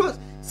chassis because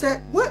say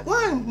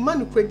why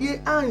man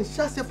credit and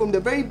chassis from the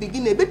very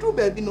beginning. Bedroom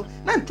baby no,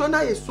 not trying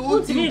to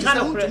so to me.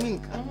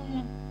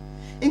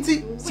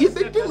 Inti see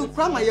bedroom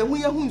prama ya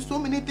so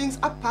many things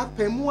apart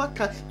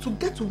to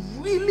get to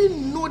really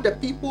know the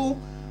people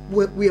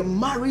we are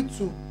married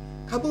to.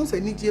 Let's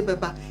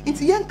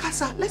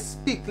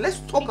speak, let's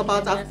talk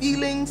about our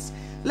feelings,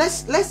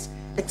 let's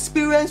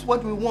experience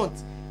what we want.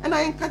 And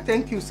I can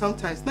thank you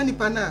sometimes. Nani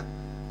pana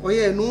or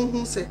yeah, no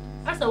who said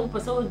as a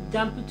person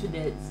jump to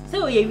the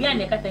so we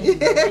are thank you.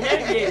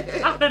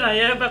 After I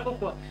ever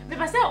cocoa.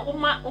 Because I say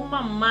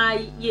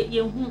my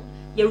ye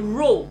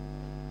role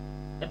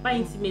the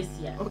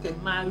intimacy. Okay,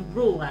 my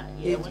role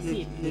you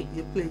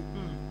play.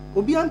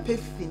 Obi am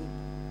pefin.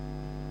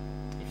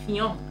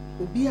 Fion.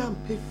 Obi am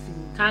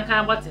pefin.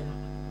 Can't button.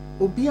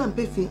 Obi and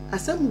Befi,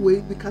 as some way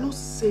we cannot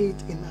say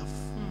it enough.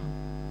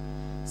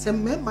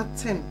 Some member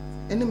 10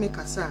 enemy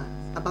kasa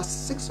about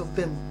 6 of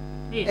them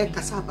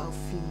kasa about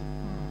fee.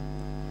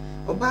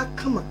 Oba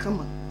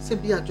kama say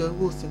be a joy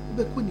roasting,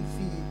 ube kuni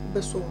fee,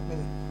 ube so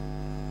many.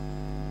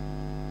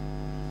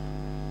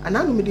 And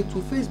I made it to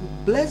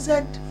Facebook.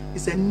 Blessed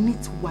is a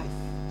neat wife.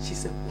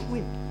 She's a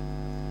queen.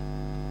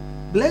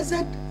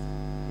 Blessed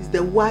is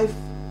the wife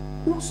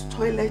whose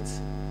toilet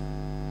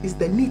is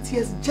the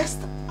neatest just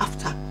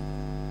after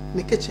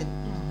the kitchen.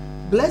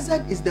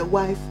 Blessed is the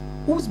wife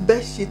whose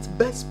bed sheets,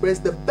 bedspreads,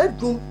 the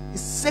bedroom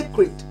is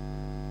sacred.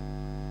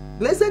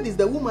 Blessed is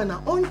the woman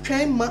on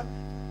train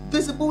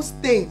visible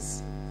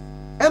stains.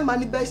 And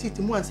money bed sheet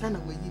once at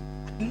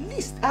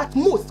least at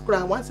most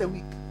cry once a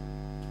week.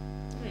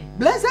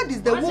 Blessed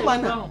is the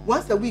woman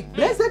once a week.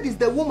 Blessed is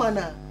the woman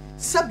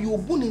sab you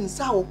bun in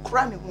sao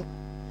crying.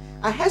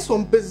 I heard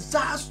some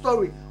bizarre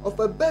story of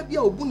a baby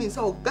or boon in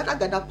sao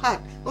gada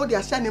part. No, they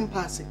are shining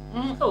passing.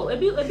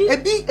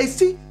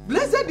 See,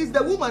 blessed is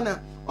the woman.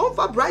 On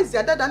for brides, the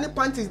other than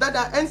panties that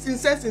are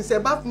incense in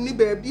Sebaf ni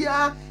baby.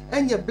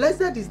 And your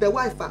blessed is the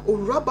wife or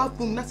rubber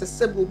from Nasa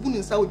Sebo boon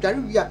in sao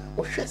Jaria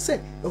or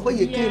Shese, or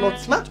you cannot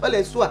snatch well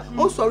as well.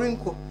 Oh, sorry,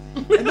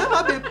 and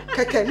now be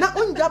keke. Now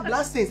on job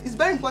blessings is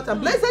very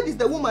important. Blessed is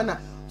the woman.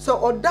 So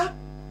or that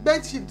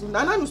bed sheet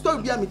nana no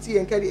story bia meti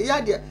en kare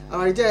ya de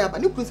awareja ya ba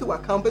ne kun se wa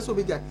kan pe so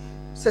be dia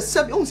se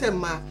sebi on se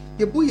ma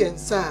ye bu yen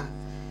sa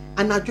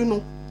anadwo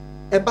no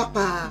e ba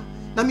pa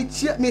na me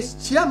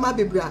chia ma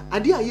bebra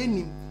ade aye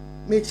nim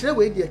me kire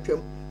we de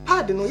atwam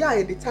pad no ya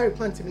ye de tare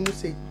plant ni mu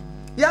sei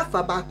ya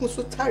fa ba kun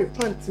so tare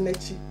plant na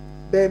chi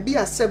baby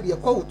asebi ye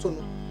kwa woto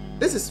no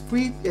this is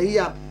free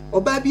here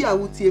oba bi a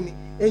wotie mi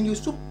and you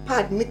so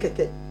pad ni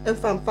keke en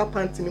fa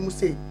pant ni mu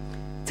sei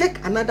take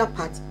another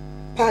pad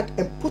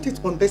and put it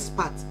on this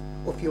part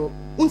of your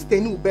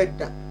unstaining bed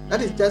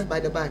that is just by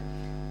the by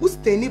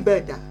unstaining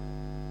bed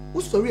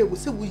sorry we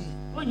say we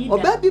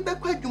oba bi be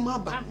kwa dwuma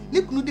ba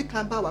ne kunu di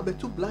kan ba wa be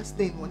to blood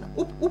stain wona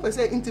wo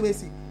pese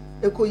intimacy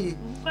ekoye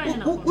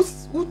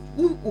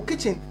u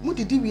kitchen mu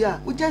didi wi a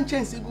u jan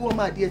chance go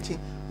ma de achi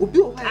obi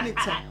o ha ni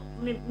ta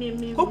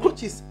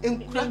cockroaches in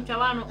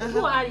Chawano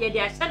who are ye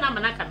dia sha na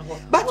manaka no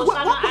but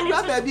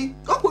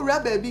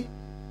what baby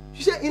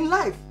she say in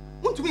life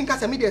want to be in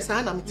casa media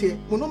san am tie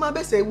mo no ma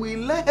be say we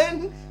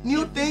learn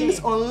new things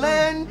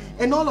unlearn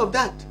and all of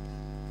that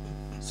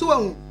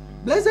so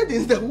blessed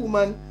is the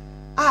woman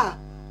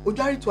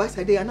ojari twice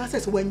a day and I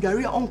says when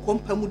jari on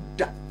compamu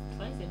da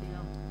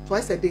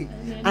twice a day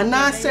and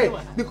I say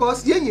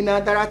because yenina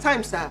there are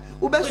times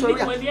ube sorry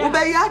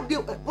ube ya de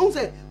on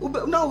say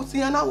now see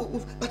now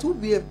but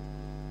ube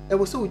e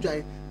was so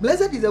jari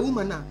blessed is the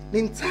woman now the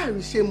entire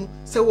shame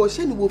say wo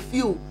she ni wo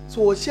feel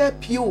so wo share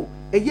pure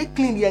ye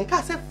clean yen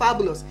ka say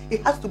fabulous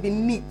it has to be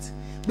neat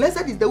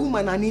blessed is the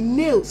woman and in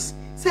nails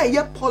say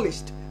ye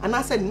polished and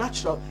I said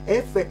natural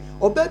efe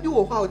oba bi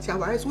wo ho ati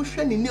aware so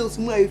hwe ni nails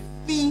mu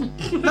afi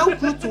na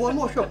wo to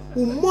one show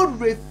wo more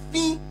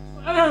refi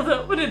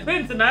what it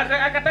means na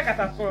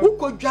akata so wo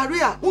ko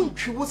dware a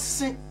untwi wo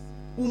se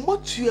wo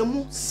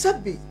motuamu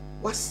sabi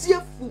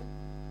wasiefu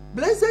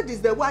blessed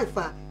is the wife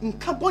in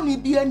carbon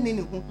bi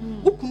anini ho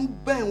wo kunu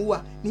ben wo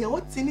a ne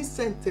wotini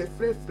center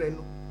frefre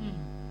no.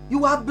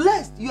 You are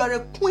blessed. You are a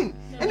queen.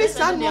 And it's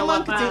not no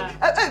marketing.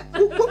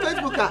 Who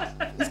Facebook?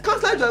 It's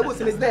Counselor Joy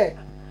Wilson is there.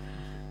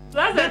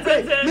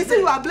 Me say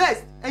you are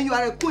blessed and you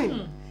are a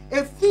queen.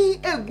 A fee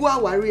a gua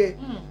warrior.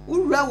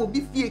 Ura will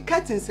be fee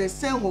curtains a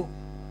sen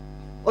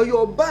or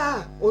your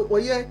bar or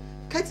your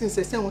curtains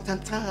a sen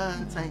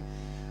time.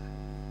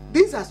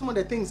 These are some of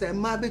the things that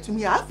matter to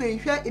me. I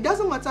think it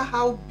doesn't matter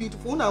how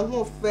beautiful na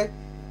who fair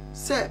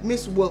say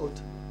Miss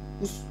World.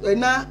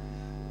 Na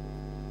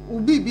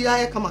ubi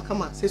biya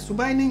kama se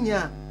suban ni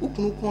nya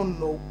ukunu kon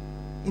no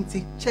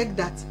nti check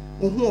that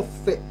ohu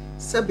ofe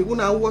se be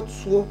una what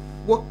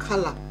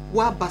color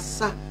wa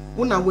basa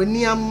una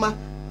wani ama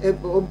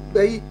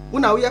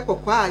una wo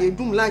yakokwa a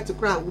edum light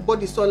kra wo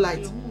body so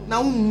light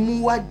na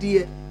mu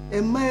wade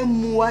e man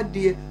mu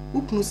wade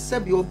ukunu se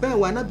be oben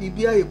wa na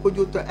bibia ye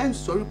kojoto en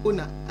sorry po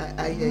na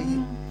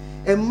ayayi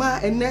e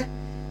ma ene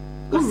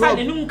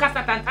usane nu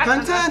nkasa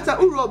tanta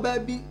uro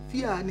baby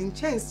fear ni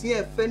chance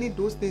here funny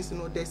those things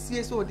no the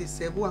CS or the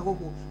servo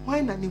ahoho why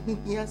na ni hu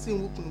hia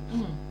sin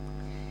wukunu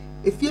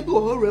if you be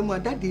ohore mu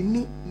that they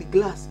need the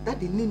glass that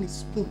they need the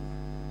spoon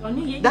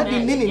that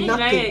they need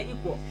nothing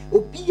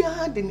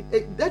obia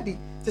that they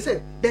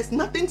say there's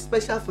nothing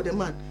special for the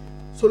man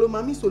solo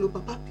mami solo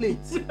papa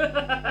plates.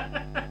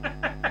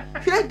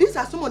 Here these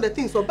are some of the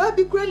things so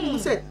baby grand you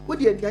say what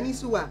the aduani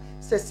so a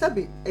say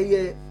sabi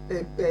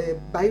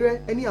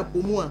bayre any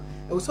abomu a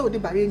e wo say the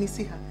bayre ni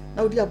si ha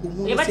na odi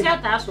abomu ni si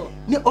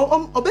ni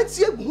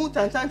obeti egu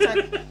tantan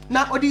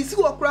na odi si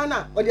wo kra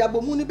na odi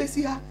abomu ni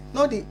besi ha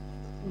na odi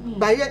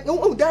bayre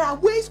there are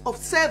ways of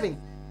serving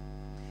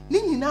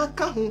ni nyina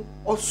ka ho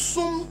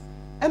osom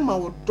e ma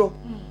wodo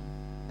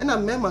e na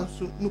mema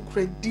so no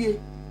kradie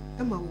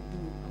e ma wo bu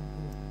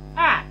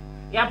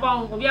ya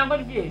bon obi an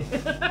body bi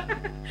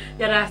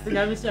ya rasta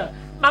na mission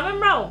mama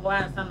mra wo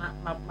ansa na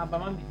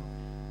mabama bi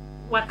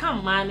wa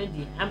kam ma no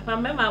di ampa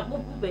mema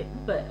bube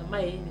ma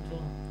ye ni to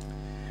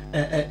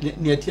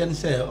ne atian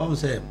say on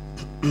say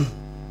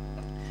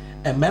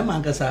mema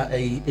ngasa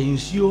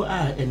ensuo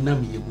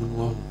enam yebu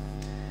no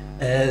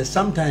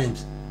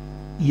sometimes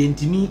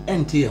yentimi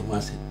ente ye ho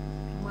ase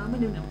mama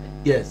ni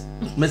yes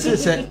me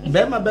say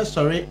mema be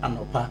sorry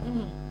anopa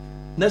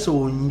na so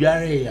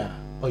onware ya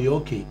oyo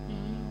okay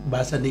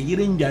but the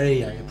yearing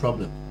jare a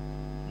problem.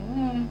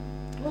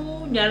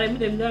 There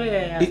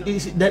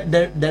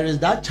is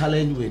that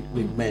challenge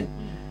with men.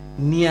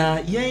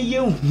 Nia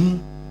yen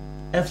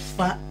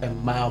efa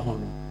ema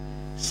hono.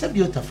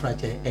 Sebiota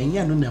frache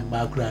enya no na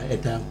makra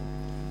etam.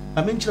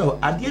 Amenchiro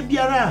ade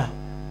biara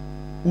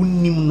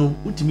unim no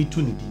utimi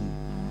tu ni din.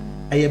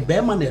 Eye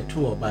bema na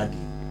eto obadi.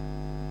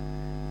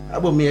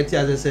 Abo me eti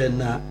as say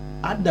na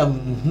Adam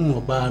hu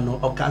oba no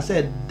oka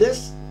said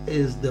this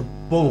is the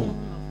bone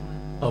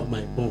of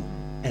my bone,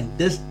 and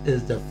this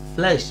is the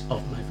flesh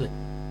of my flesh.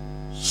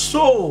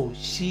 So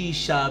she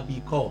shall be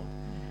called.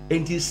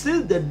 And he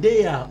says the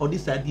day or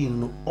this idea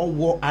or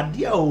what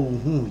idea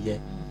who ye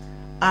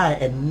I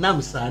and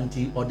nam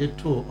santi or the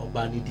two of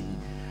vanity.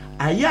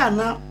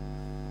 Ayana,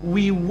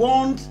 we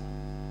want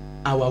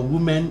our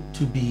women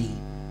to be.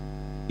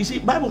 You see,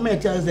 Bible may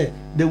tell us that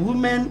the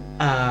women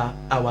are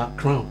our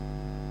crown.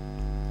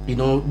 You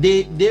know,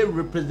 they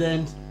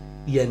represent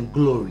yen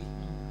glory.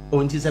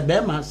 Onti se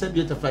bema se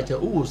bi otafacha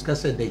wo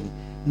skasa den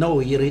na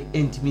wo yere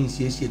entimi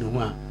nsiesie no ho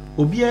a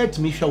obi a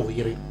timi hwa wo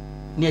yere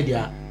ne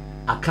dia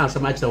aka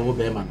sama kira wo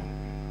bema no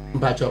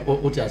mpacha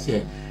oti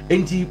ase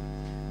enti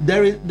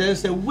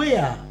there's a way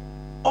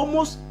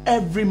almost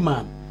every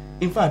man,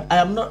 in fact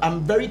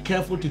I'm very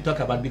careful to talk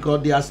about,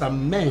 because there are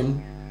some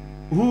men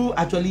who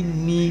actually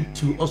need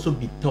to also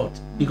be taught,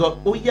 because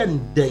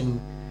oyen den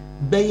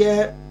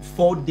beye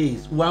 4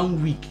 days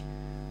 1 week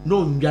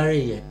no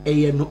ngare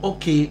ye no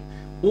okay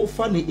o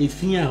fa ne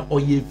efia o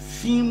ye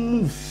fin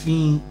mu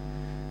fin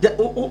de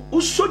o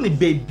so ne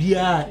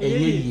bebia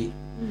eyeye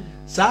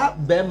sa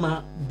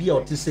bema bia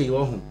o te say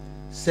wo ho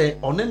se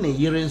one ne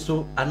yere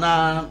nso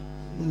ana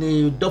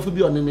ne dofo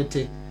bi one ne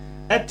te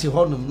ete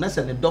honum na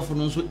se ne dofo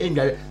no nso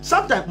engare.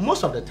 Sometimes,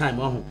 most of the time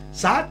wo ho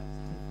sa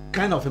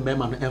kind of a man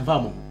no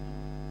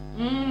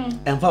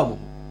enva mo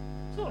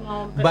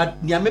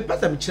but nyame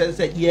pesa me kire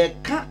say ye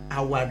ka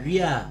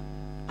aware a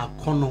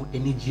akono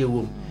enije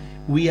wom.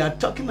 We are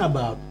talking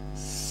about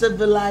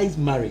civilized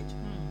marriage.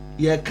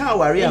 Ye ka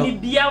warrior.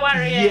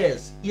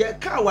 Yes. Ye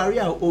ka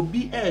warrior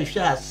obi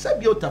ehwa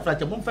sabi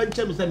otafracha mo fa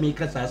nche me se me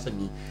kasa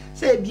asami.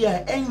 Say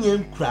bia enye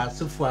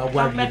nkrasefo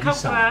awari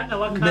bisa.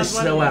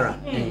 Mesrawara.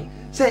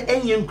 Say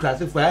enye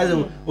nkrasefo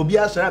ayo obi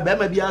asora ba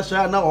ma bi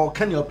asora na o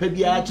ka ne opa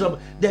bi a kire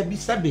da bi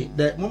sabe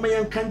da mo me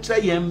kan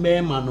kire ye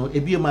mbe ma no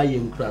ebi ma ye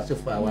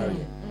nkrasefo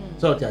awari.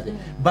 So tiate.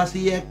 But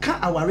ye ka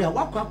awari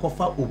wakwa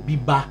kofa obi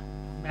ba.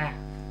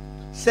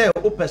 Say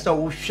o pesa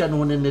wo hwe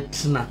no ne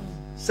tena.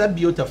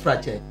 Sabiota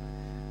fracture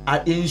a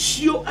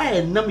ensio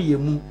a enam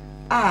yemu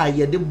a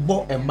ye de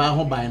bo emba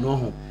ho ban no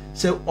ho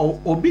say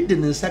obi de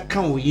nsa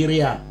kan wo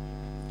yire a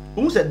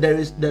who said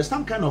there's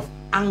some kind of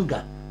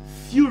anger,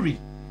 fury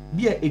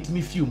be a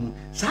etimi few mu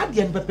sa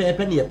de en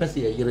pepe ne ye pese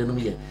ye yire no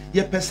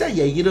ye pese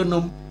ye yire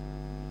no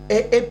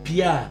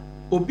pia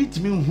obi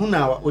timi hu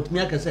na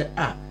otimi aka say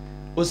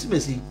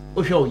osimesi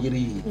o hwe o yire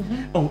yi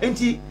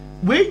enti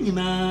we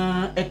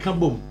nyina eka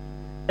bom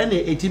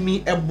ene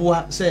etimi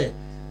eboa say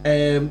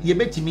ye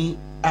betimi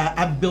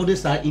a build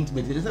this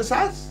intimacy. It's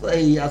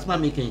as my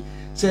making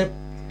say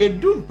a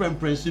doom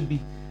preference be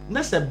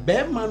na se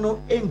be mano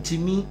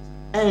entimi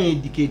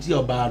indicate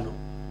your bano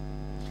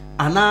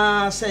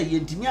ana say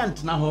yentimi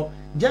antena ho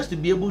just to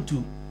be able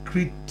to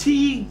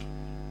critique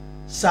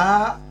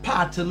sa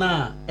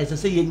partner as I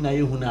say yen na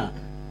yehuna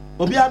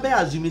obi abe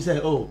assume say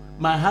oh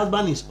my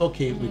husband is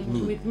okay with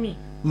me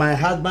my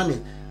husband is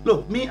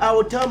look me I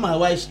will tell my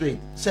wife straight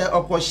say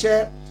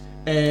okoshe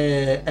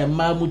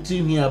ma muti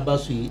hu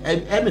abaso yi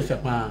me fe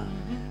pa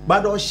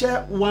but o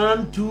share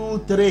 1 2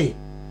 3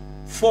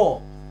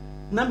 4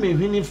 na me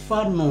hwini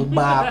fa no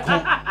ba ko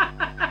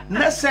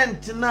na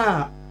sent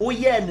na o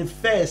ye ne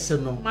first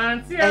no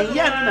en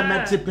ye na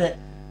metepe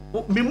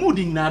me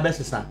mooding na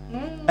besesa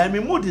me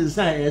mooding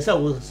say e say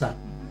wo sa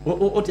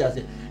o ti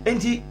ase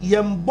enti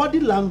yen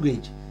body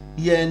language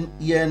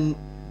yen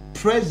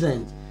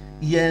present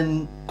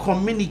yen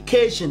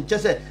communication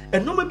just say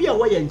no ma bia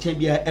wo ye nchen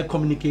bia e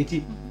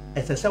communicate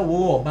as I say,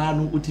 wo oba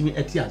no utimi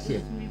eti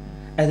ase.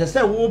 As I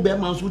say, wo be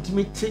man so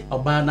utimi ti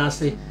oba na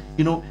ase.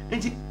 You know,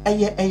 enti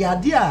eye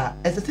a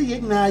as I say ye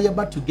na ye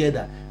ba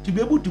together to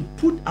be able to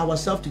put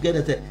ourselves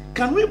together. Say,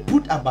 can we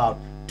put about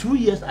 2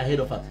 years ahead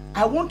of us?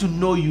 I want to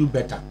know you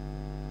better.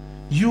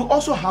 You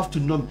also have to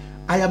know me.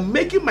 I am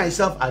making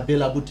myself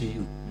available to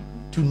you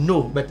to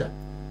know better.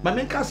 My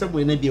main cancer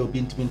we na be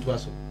obi ntimi nto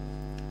aso.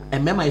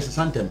 Emema is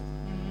santem.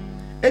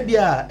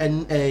 Ebia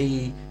and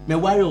me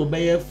worry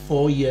obey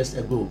 4 years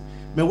ago.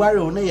 Me worry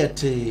on yet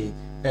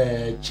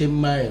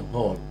Chimay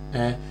Hall.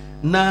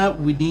 Now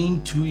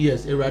within 2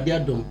 years, a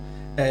radiadom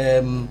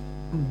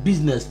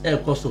business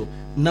koso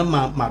na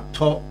ma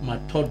top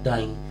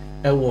dying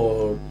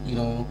you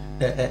know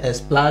a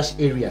splash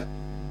area.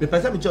 The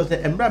person just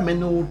the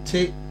environmental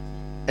take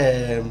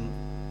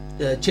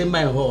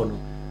Chimay Hall. No.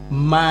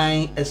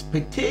 My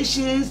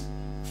expectations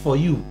for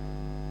you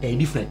are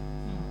different.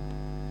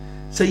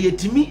 So you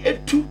to me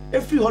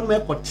every one me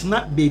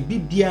kotna baby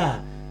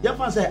bia. You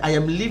can say I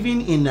am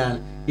living in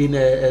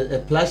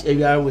a plush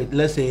area with,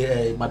 let's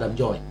say, Madam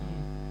Joy.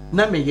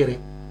 Na me yere.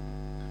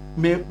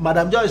 Me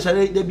Madam Joy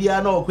say de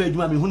bia na okwa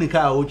adwuma me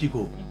hunika o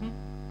chiko.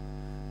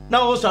 Na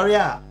o sorry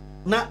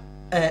na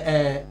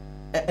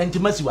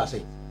intimacy was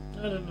say.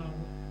 No.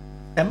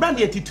 A brand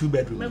 82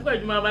 bedroom. Me kwa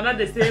adwuma ba na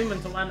the same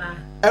ntoma na.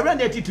 A brand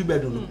 82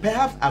 bedroom.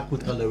 Perhaps I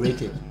could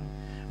tolerate it.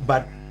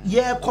 But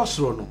yeah,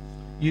 kosro no.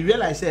 You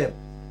realize say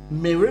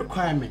my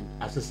requirement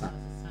as a son.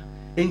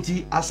 And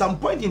at some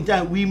point in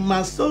time, we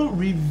must so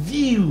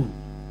review.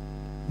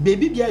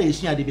 Baby,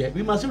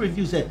 we must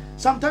review. Say,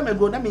 some time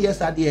ago, let me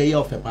yesterday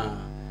of a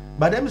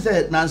but let me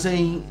say, now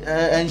saying,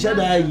 and shall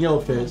I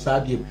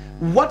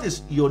what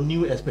is your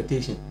new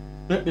expectation?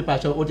 Let me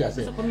patch what I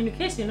said. So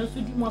communication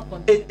also do more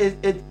content.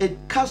 It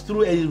cuts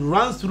through and it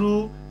runs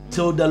through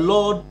till the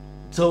Lord,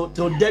 till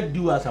death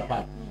do us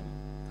apart.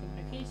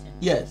 Communication.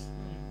 Yes.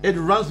 It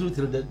runs through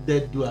till the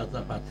death do us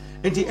apart.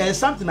 And it's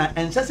something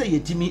and say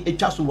to me, it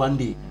just one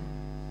day.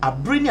 I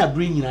bring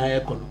in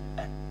a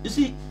you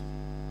see,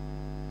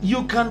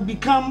 you can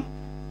become.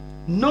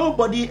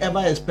 Nobody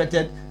ever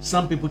expected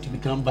some people to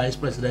become vice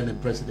president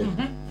and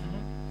president.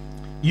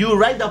 You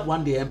rise up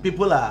one day and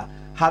people are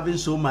having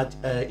so much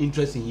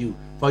interest in you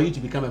for you to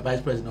become a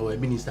vice president or a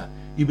minister.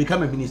 You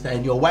become a minister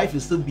and your wife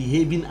is still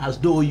behaving as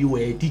though you were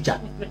a teacher.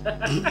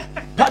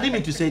 Pardon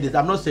me to say this.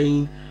 I'm not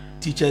saying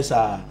teachers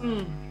are,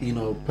 you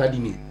know,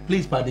 pardon me.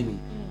 Please pardon me.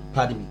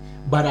 Pardon me.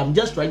 But I'm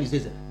just trying to say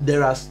that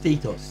there are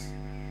status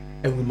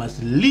and we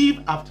must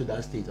live up to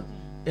that status.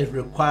 It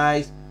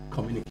requires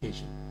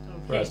communication.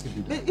 For us to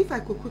do that. If I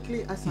could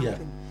quickly ask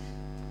something.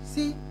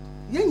 See,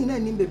 you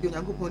know, baby,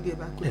 I'm going to go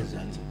exactly.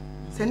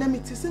 Send me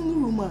to single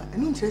room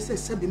and don't just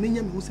say,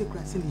 Menya Musa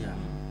Crasini.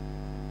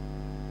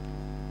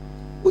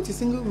 What is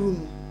single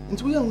room?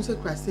 Into we are Musa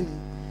Crasini.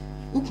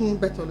 Who can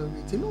better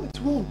tolerate? No, it's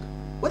wrong.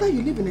 Whether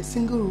you live in a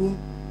single room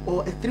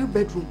or a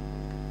 3-bedroom,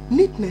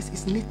 neatness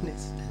is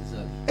neatness.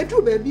 A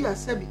true baby has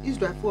said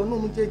Israel for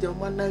no judge of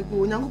one night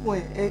go, young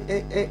boy,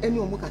 any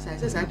one more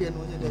says I didn't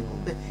know.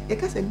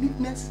 Because a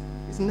neatness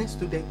is next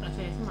to them.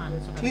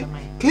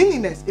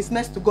 Cleanliness is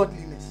next to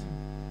godliness.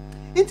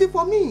 It's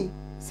for me,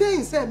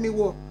 saying said me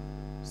walk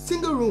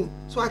single room,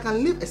 so I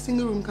can live a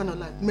single room kind of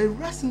life. May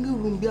rest single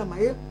room be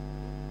my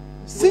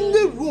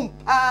single room.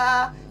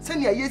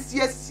 Send ya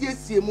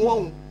yes,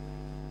 more.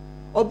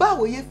 Oba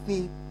wo ye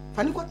fi,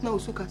 fani kwat na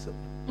usuka so.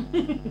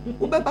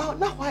 Ubeba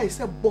na why I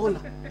say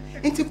baller.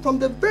 Until from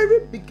the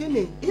very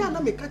beginning, na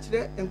me catch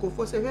there and go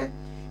for say,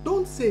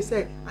 don't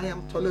say I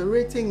am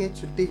tolerating it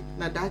today.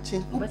 Na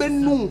dachi.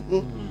 Ubenu.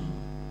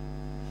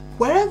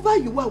 Wherever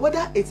you are,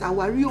 whether it's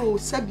Awario,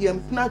 Sebium,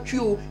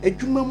 Fnatrio,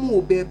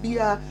 Ejumamu,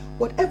 Bebia,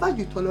 whatever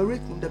you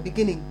tolerate from the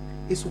beginning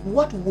is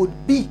what would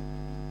be.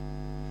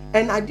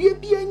 And idea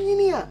be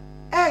engineer,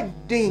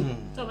 adding.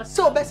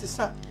 So best is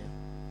son.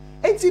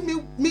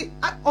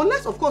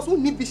 Unless of course we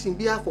need vision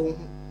be for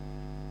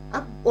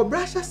or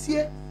brasha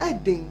see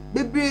adding,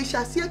 baby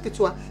shall see a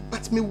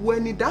but me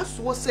when it does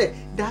was say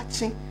that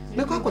ching,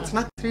 make I got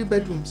not 3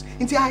 bedrooms.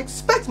 Until I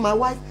expect my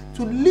wife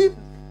to live,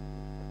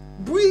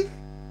 breathe,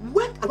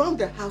 work around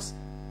the house,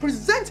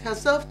 present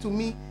herself to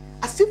me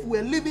as if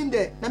we're living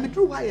there. Now me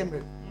do why am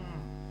as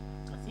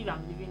if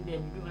I'm living there,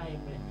 me do why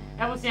am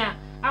I was saying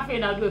after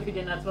I do a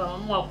feeding at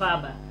more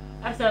father.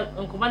 I said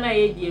Uncle Mana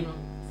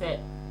said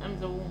I'm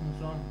the woman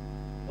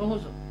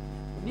wrong.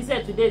 We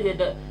said today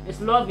that there's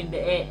love in the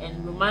air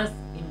and romance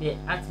in the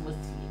atmosphere.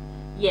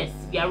 Yes,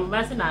 we are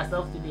romancing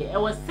ourselves today. I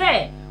was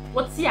say,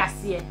 what's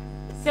here?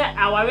 Say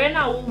our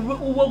arena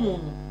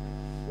woman.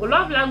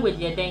 Love language,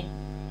 yeah, then.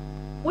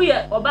 We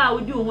are about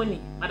we do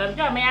money. Madam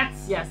Jamaiat,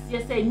 yes,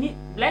 say neat,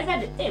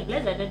 blessed,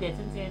 blessed, and the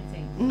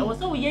thing. I was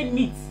so we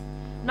neat.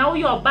 Now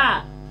you're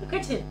bar, the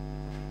kitchen.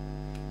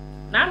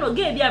 Now no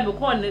gay be able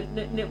to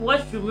the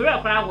washroom, we're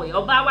a crowd way,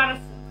 or bar.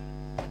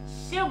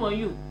 Shame on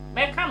you.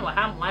 Make come or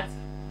ham what?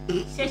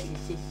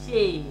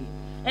 She.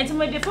 And to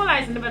my default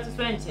eyes in the better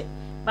French.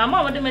 But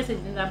more of the message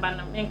in the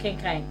banner and can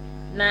kind.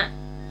 Now,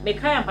 make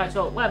kind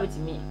patrol, what to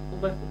me?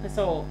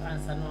 So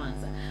answer no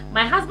answer.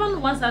 My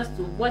husband wants us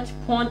to watch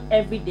porn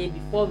every day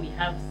before we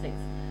have sex.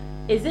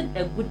 Is it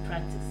a good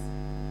practice?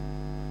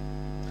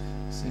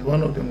 See,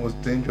 one of the most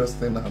dangerous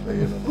things out there,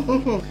 you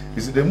know.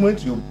 You see, the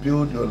moment you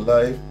build your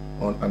life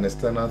on an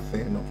external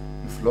thing, you know,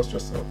 you've lost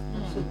yourself.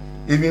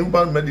 Even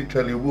one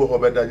medically who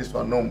have that just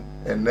one norm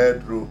and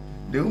nerd rule.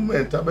 The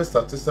woman tabe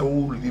statistics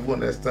who live on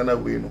the external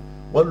way, you know,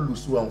 what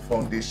lose one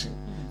foundation.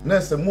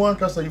 Next, the more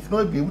interest you've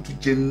not be able to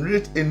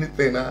generate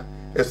anything a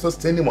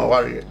sustaining my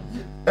warrior.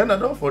 And I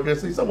don't forget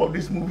say some of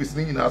these movies,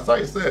 you know, as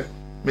I said,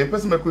 my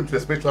person may go into the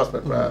spiritual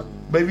aspect, but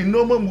if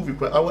normal movie,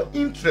 our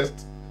interest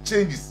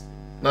changes.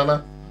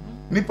 Nana,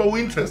 nipa we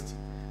interest.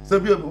 So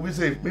we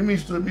say, maybe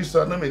should be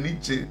so. I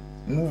need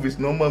movies,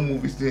 normal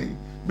movies.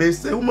 But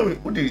say, woman,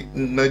 who the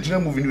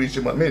Nigerian movie which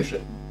you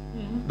mention,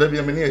 there be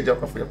a many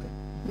geography.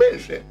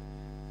 Mention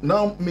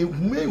now, me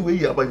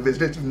way about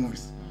investigative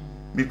movies.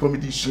 Me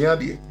comedy share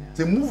there.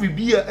 The movie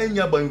be any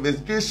about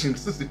investigation,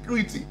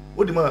 security.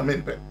 What the man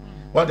meant.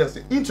 What they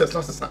say, interest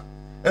necessary.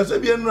 And so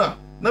be na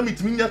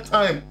meet me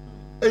time.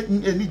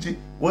 Any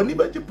when you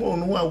bet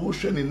upon who are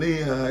washing in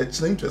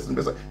it's interesting.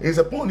 It's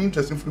a porn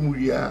interesting film.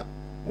 We are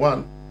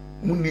 1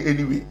 money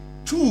anyway.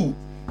 2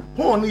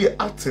 porn here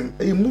acting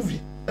a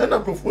movie. And I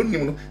prefer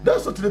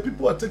that's what the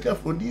people are taking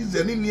for this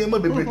and in the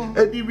baby.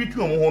 Every week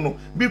you want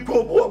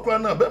because walk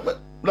around now.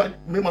 Like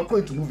me, I'm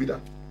going to movie that.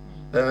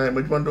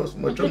 My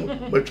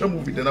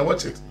movie. Then I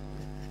watch it.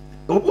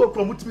 Obo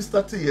from what we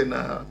started here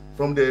now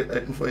from the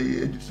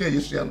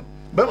education.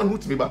 But man, who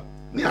to me back?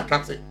 Near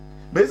classic.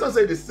 But it's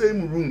say the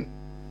same room,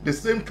 the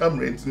same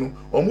camera, you know.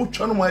 Or more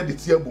channel why the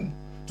tear boom.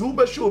 2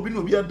 be show be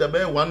no be at the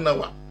bear 1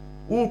 hour.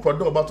 Who could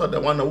do about the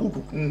 1 hour? Who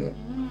could?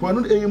 For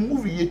a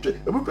movie,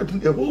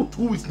 a whole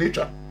 2 weeks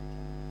nature.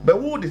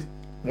 But what is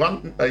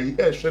one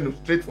year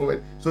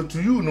straightforward? So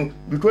to you, know,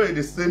 because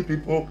the same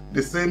people,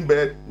 the same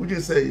bed, we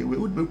just say we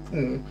would be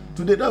cool.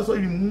 Today, that's why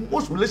in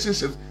most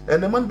relationships,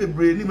 and the man be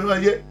brainy,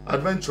 maybe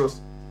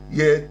adventurous,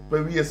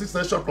 but we see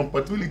sexual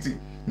compatibility.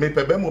 me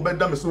pebe mo be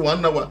dam so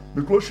 1 hour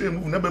because she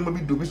move never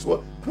be do be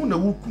so who na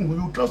who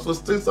you can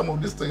sustain some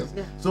of these things.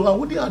 So I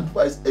wouldn't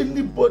advise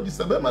anybody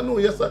say man no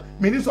yes sir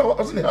me need so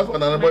also the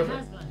husband and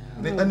boyfriend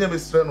the name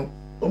is strano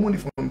omuni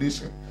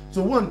foundation.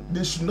 So one,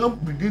 they should now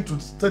begin to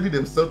study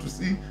themselves to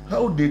see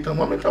how they can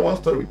make one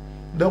story.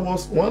 There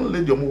was one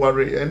lady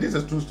Omuware, and this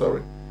is a true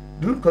story.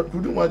 Could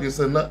you imagine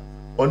saying that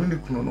on any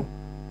chrono?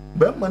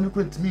 But man, you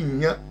couldn't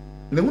mean ya.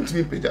 They won't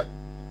mean Peja.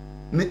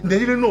 They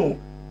didn't know,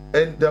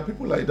 and there are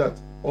people like that.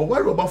 Or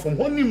worry about from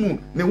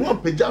honeymoon. They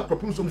want Peja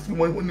cropping some few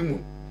money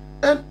honeymoon,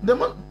 and the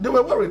man they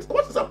were worried.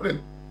 What is happening?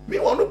 Me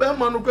want to be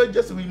man who can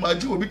just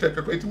imagine will be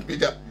creating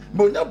Peja,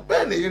 but not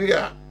ban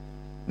area.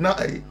 Now,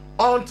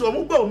 until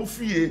Muba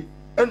Mufie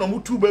and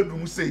Omu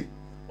 2-bedroom say,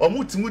 or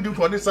Mutimudi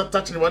for this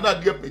touching one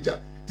idea Peja.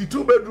 The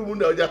 2-bedroom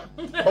now, yeah.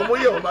 Omo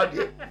ye o ma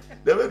de.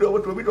 The way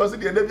what we was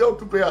the never out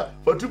to prayer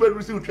for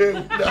 2-bedroom still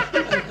train.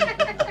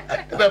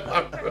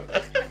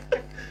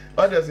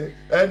 What I say?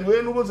 And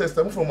when was a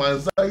stem from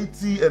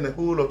anxiety and a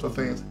whole lot of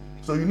things.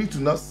 So you need to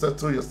now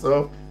settle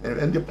yourself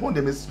and the point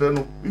them is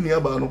no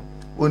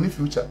only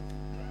future.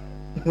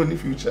 Only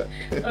future.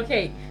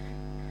 Okay.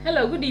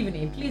 Hello, good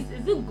evening. Please,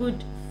 is it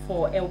good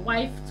for a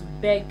wife to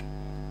beg?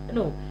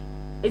 No.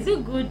 Is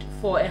it good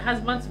for a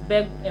husband to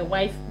beg a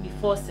wife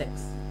before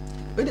sex?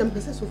 But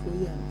I'm so for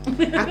you.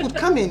 I could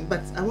come in,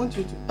 but I want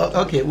you to.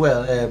 Okay,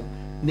 well,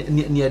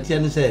 near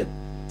Tian said,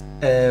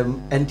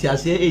 and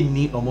Tiasia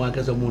any or more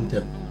as a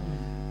mountain.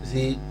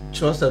 See,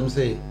 Chosam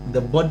say the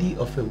body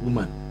of a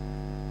woman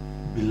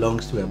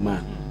belongs to a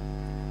man,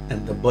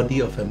 and the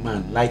body of a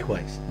man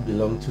likewise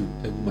belongs to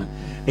a woman.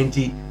 And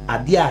the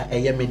adia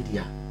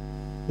media.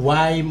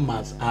 Why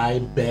must I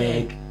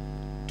beg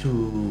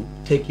to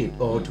take it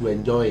or to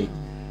enjoy it?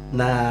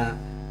 Now,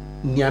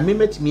 I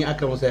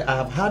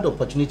have had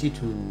opportunity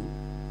to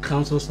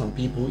counsel some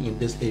people in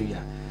this area,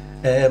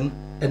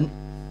 and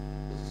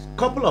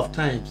couple of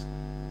times,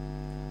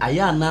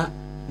 Ayana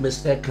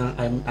mistaken.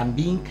 I'm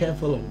being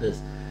careful on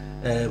this.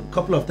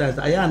 Couple of times,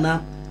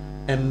 Ayana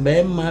and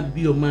Mema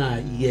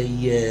Bioma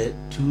ye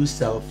too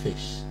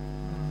selfish.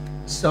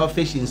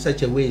 Selfish in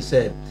such a way,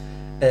 say,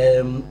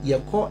 ye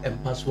call and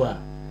paswa,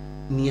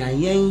 ni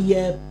ayen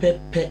ye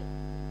pepe,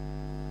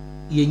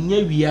 ye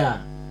nye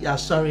wia, ya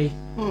sorry.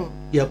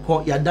 Ya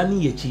ko ya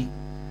dani yechi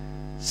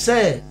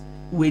say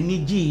we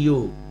ni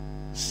giyo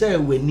say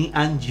we ni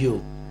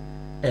angio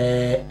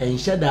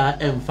enshada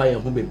emfa ye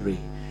ho bebre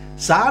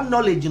sa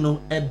knowledge no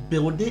e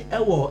build e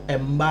wo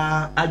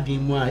emba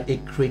adwemu a e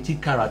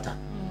create character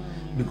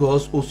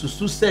because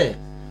osusu say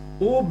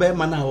o be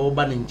man a o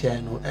ba ne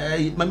nchen no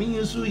mami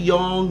use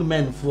young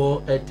men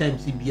for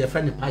times be a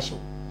friend passion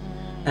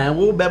and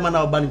o be man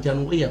a o ba ne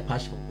nchen no o ye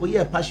passion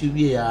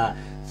we ya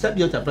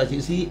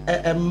you see,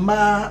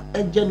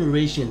 a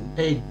generation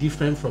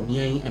different from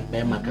yen and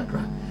bear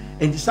macadra.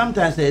 And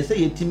sometimes they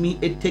say to me,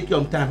 it take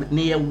your time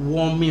near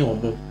warm me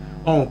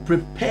or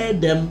prepare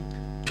them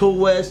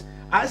towards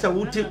as a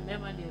would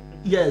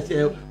yes,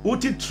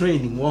 would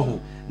training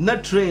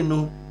not train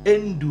no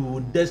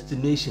end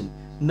destination.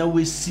 Now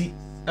we see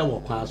our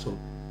castle.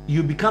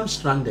 You become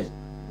stranded.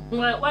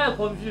 Why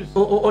confused?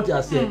 Oh,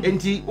 I say, and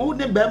the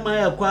only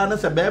Bema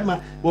acquires a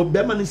Bema or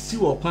Bema is see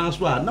or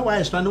password. Now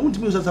I stand won't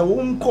use as a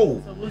won't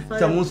call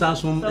someone's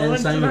home and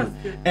sign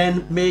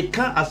and make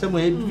a some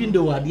way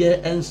window idea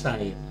and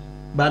sign.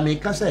 But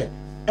make us say,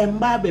 and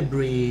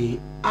Baby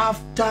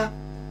after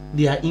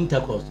their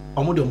intercourse,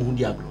 Omodo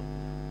Mundiagro.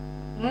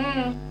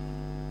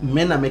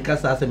 Men are make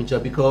us ask them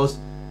because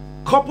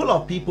couple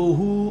of people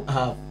who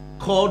have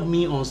called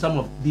me on some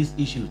of these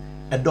issues,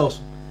 a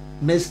dozen.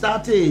 Me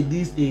started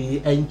this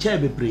and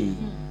Chebbre.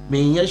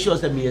 Me yes sure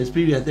me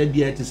experience that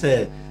there to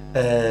say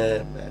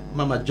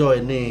Mama Joy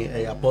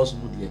and Apostle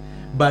Mudia.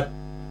 But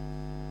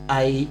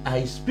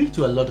I speak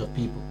to a lot of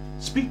people.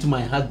 Speak to my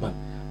husband.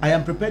 I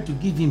am prepared to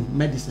give him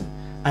medicine.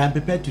 I am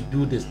prepared to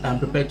do this. I am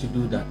prepared to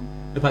do that.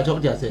 The pastor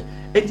just said,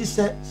 "It is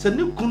se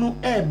nu kunu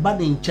bad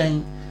in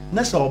chain.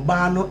 Na so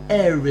oba no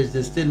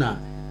resistina.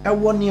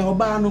 Woni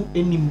oba no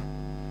enim.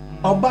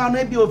 Oba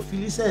no bi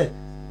ofili say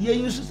ye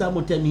use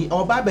some temi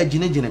oba ba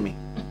gine me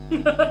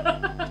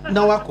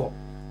na wako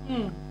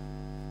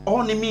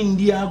oni mi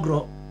ndi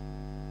agro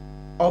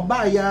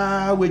oba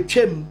ya we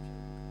twem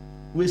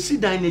we si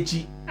dan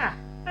nechi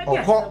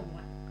okọ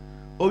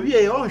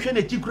owie o hwe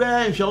nechi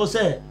kura nhwe o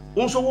se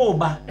wonso wo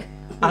oba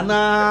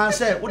ana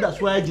se wo da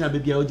so agina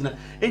bebia o gina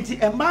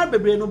enti e ma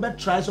bebre no be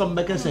try some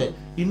make say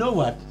you know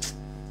what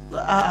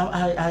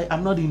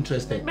I'm not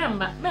interested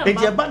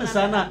enti e ba ne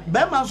sana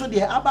be ma so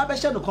de aba be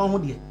hye no kon ho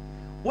de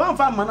one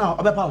fan man now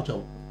obe pouch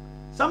o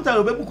sometimes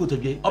obe buku to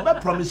gbe obe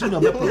promise you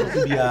obe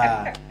promise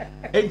bia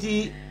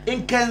enti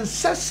in can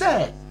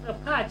say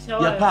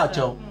ya pouch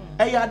o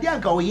e ya de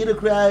anka o yire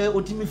kra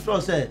otimi flow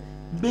say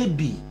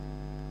baby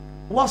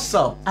what's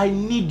up I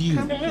need you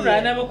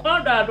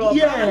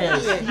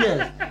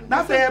yes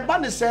na say ba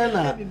ne say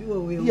na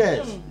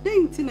yes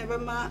den ti na be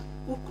ma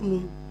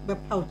okunu be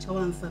pouch o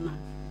ansa na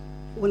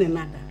one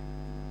nada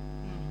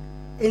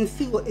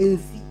ensi o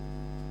ensi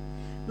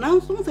now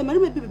some say mary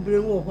be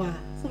bebre wo ho a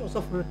so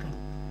Africa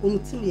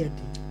omutimi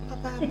yedi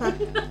papa.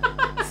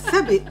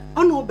 Sabi,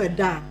 ono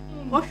beda.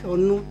 Osho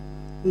no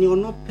ni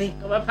ono pe.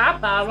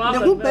 Papa, na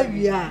ho ba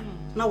wia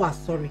na wa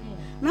sorry.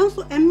 Na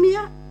so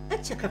emia e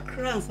check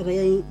akra ansa na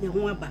ye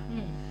ho aba.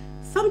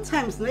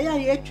 Sometimes na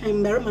ye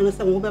twan merima na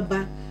se wo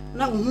beba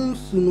na ho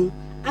nsu no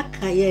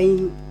aka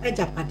ye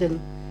ejapaden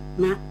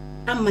na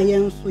ama ye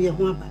nso ye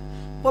ho aba.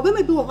 Obe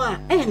me bi wo ho a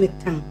e ne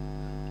tan.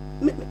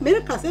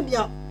 Me ka se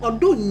bia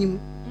odo nyim.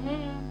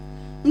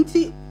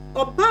 Nti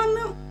oba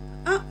na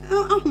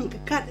ahun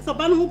keka so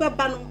oba no ho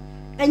beba no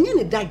enye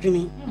ne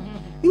dadwene.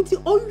 Nti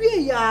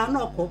owie ya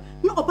na okọ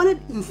na oba na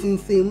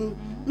nsinsemu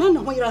na na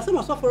ho yira se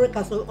na so for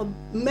ka so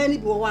many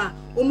bi wo a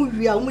omu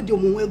wia omu de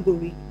omu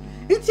egori.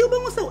 Nti oba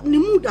mo se ne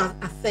mood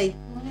asai.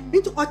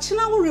 Nti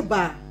ochina wo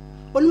reba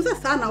onu se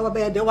sa na wa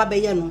be de wa be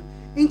ye no.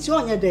 Nti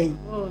onye den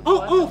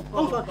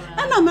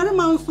ana mere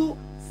man so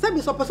se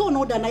bi so person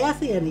no da na ya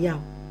se ye ne ya.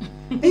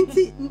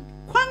 Nti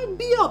kwan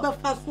bi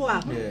obefa so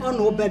a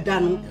ono obeda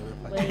no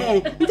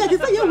nti ati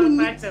se ye hu ni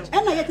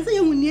na ye ti se ye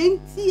hu ni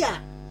nti a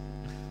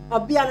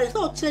obia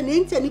so chere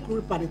ni nti ani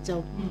kuru pa de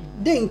chel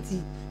denti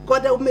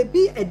god there may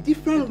be a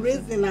different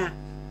reason a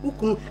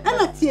ukunu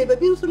na tie be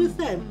bi nso ni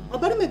se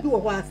obere me bi wo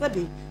ho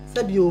asabi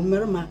o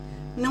merma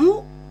na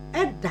ho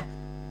eda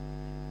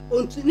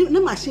ontu ni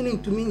machine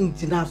ntumi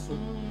ngina so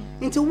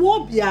nti wo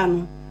bia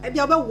no e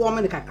bia obe wo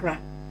me kakra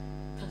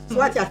so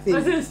what you say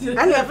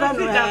and your friend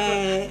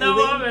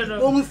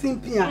o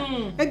musimpia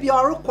e bia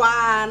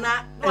orokwa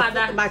na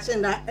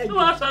machine na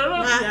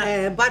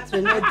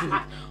battery na du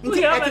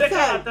nti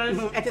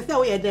etese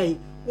wo ye den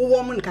wo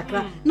wo me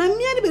kakra na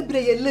mia ni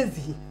bebre ye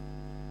lazy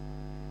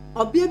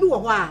obia bi wo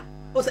ho a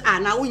o say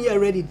na wo ye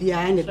ready bia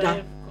and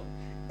da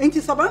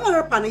nti so ba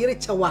na repa na yere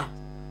chewa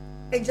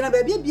e gina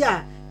ba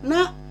bia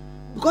na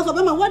because of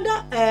my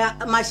whether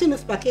machine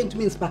is packing to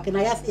me is packing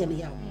I ask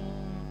any how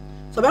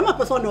so be my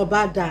person no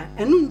bad da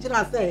enu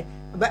ngina say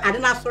I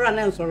didn't ask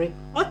na sorry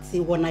oti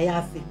won I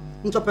ask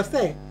nto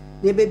pese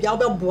na be bia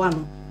obeboa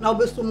no na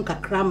obesum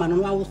kakra ma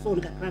no wa wo so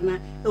kakra na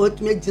e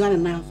otumi gina ne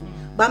nan so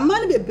ba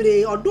man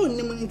bebre odo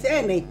nim nti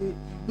e na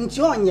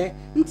nti onye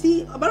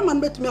nti obarma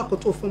no betumi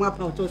akoto fom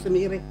apa oto so me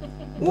yire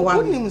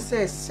wo nim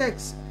say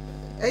sex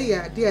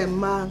eya de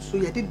ma so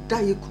ye de da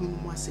ye kunu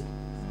mu ase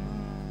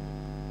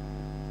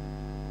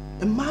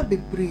Emma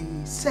bebre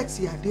sex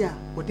yadea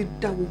what did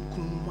that would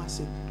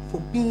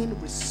for being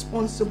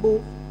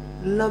responsible,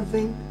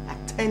 loving,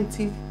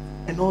 attentive,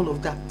 and all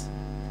of that.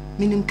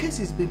 Meaning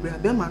cases bebre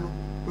abemano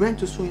rent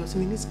to soon your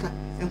miniska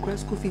and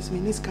crash school fees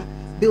miniska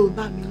bill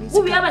ba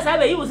miniska. We ever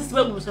say you was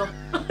this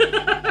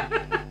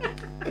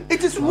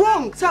It is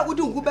wrong. So we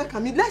don't go back. I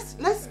mean,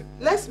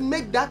 let's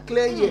make that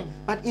clear here.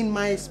 But in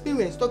my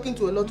experience, talking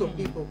to a lot of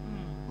people,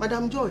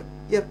 Madam Joy,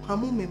 ye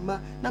pamu memba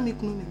na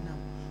mikunu memna.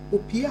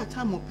 Opia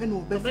time open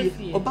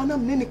obefi obana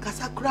mne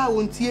kasa kra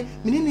wontie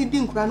mne di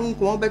nkra no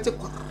nko obete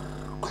kwa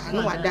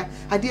no wada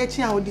ade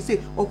achi a odi say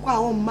okwa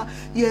wo mma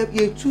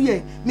ye tu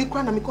ye mi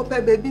kra na mi kopa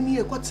baby mi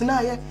ye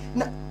kotena ye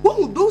na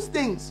won those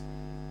things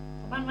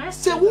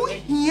say wo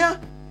hia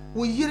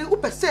wo yire wo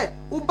pese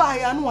wo ba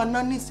ya no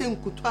wanani se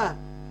nkuto a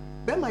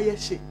be ma ye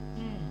she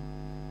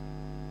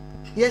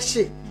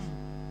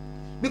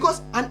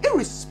because an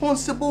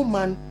irresponsible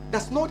man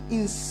does not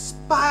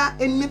inspire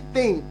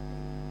anything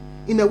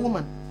in a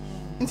woman.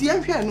 See,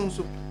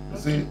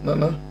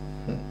 Nana,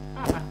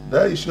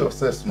 that issue of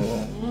sex, no.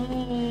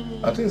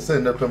 I think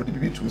saying that can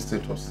be two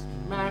status.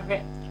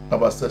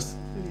 About sex,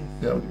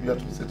 yeah, we have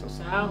two status.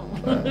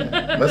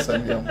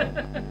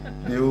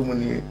 The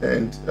woman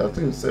and I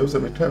think say also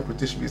me try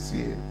British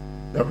BCA.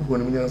 That people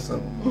when answer.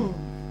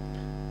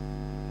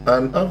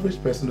 An average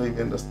person don't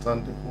even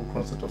understand the whole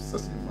concept of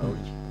sex in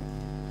marriage.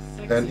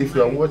 And if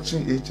you are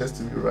watching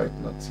HSTV right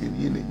now,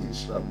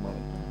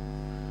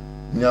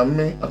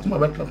 nyame atuma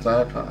betra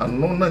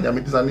ano na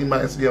nyame design ma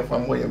SDF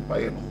famo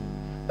empire no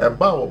e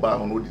ba oba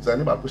ho no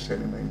design ba ko share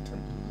ni 19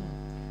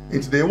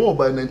 into the war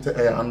by 19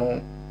 ano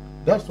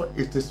that's why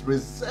it is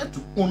reserved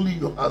to only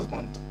your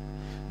husband.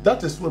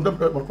 That is what the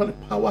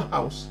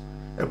powerhouse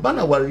e ba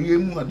na wariye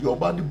mu ade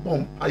oba de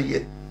bomb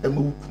aye e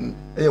ma wukun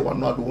e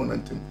wano ado won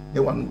 19 e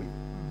one way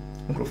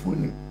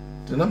microphone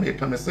ni na me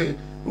can say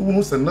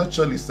who say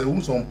naturally say who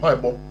some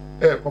pipe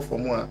e ko for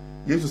mu a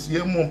Jesus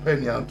ye mo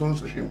pen ya anton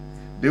so hwem.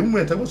 The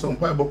moment I was on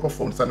Bible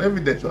conference and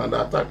evidence you're under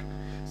attack.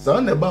 So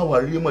on the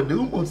bar, the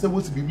woman said,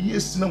 "What's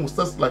BBS? Sinner was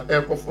just like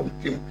air from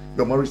him.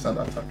 Your marriage is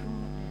under attack."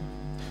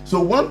 So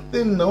one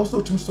thing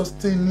also to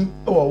sustain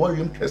our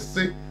worry interest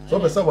say, so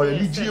that's our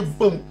religious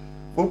boom.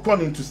 We're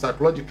going into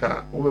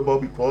psychological overall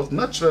because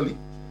naturally,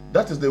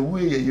 that is the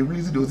way you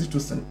release those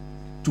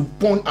to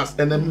born as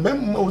an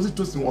member of it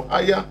or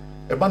higher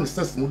a band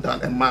says more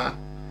than a man.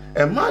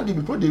 And Madi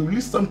because they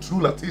release some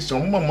true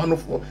latation, man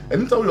for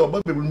and it's all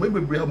about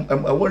maybe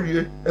a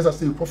warrior as I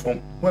say perform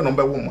when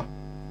number woman.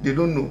 They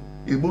don't know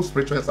it's both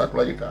spiritual and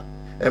psychological.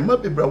 And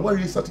maybe a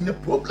warrior is certainly a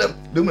problem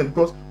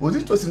because was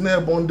it was in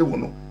their bond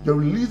you're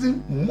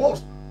releasing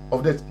most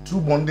of that true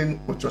bonding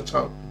with your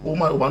child. Oh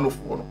my one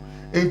of one.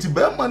 And to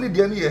bear money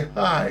the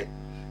high.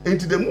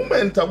 And to the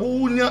moment I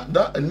will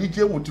that and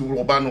Niger would to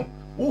Robano,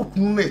 who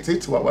knit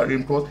it to our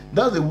because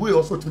that's the way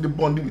also to the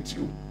bonding with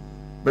you.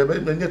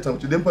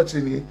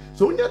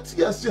 So when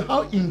you see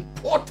how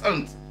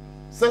important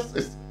sex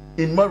is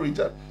in marriage,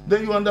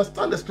 then you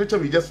understand the scripture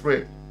we just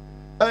read.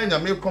 And I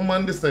may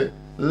command say,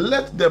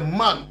 let the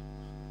man.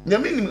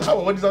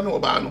 What is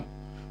that?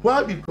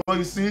 Why? Because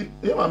you see,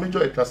 you know, I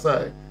enjoy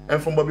Kasai,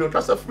 and from Bobby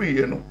Kasa free,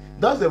 you know,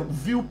 that's the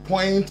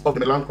viewpoint of the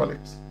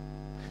melancholics.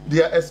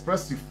 They are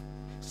expressive.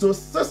 So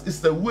sex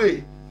is the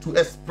way to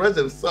express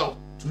themselves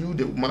to you,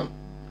 the woman.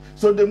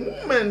 So the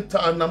moment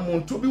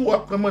to be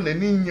welcome and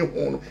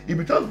it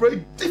becomes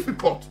very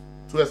difficult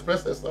to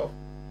express herself.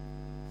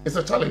 It's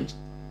a challenge.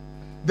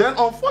 Then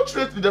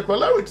unfortunately, the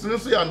polarities in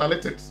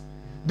analytics,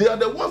 they are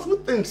the ones who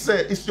think,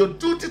 say, it's your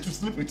duty to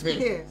sleep with me.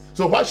 Yes.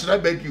 So why should I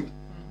beg you?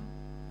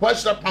 Why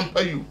should I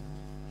pamper you?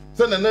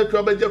 Send a neck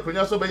rubber jack when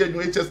you're so bad,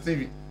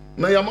 HSTV.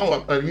 Now,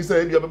 you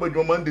say you're about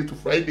your Monday to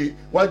Friday.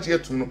 Why do you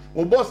to know?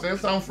 Well, boss, and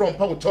some from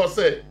Power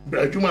say,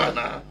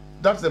 Brajumana.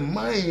 That's the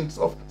minds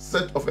of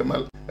set of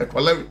a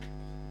choleric.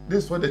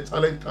 This is where the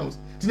challenge comes.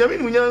 I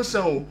mean, when you're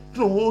so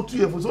to hold 2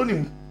 years,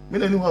 only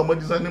men knew how much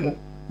design anymore.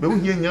 But we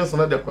hear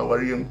another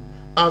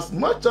as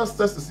much as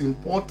sex is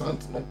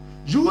important,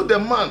 you, the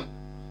man,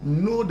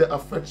 know the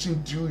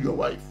affection due your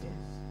wife.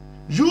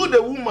 You,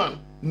 the woman,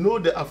 know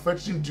the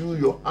affection due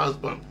your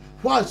husband.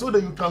 Why? So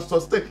that you can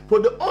sustain. For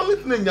the only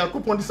thing in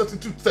Yakupon the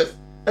substitute says,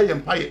 hey,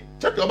 empire.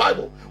 Check your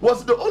Bible.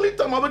 Was the only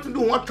time I went to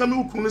do what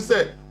Camille Kunu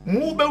said,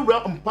 move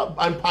around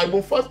and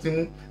Bible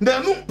fasting. There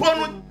are no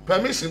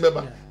permission,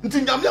 member.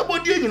 Until your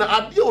body in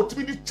a to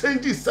be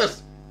changes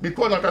sex.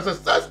 Because like I said,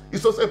 sex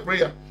is also a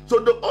prayer. So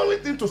the only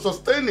thing to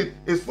sustain it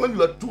is when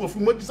you are two of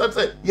you. When you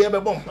say, yeah,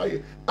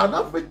 baby, an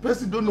average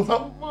person don't know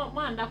how.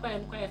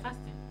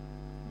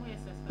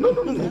 No.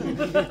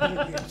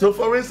 So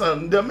for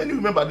instance, there are many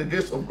women by the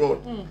grace of God.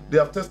 They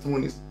have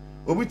testimonies.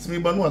 With me,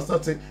 but no one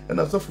started,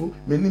 and I suffer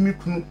many me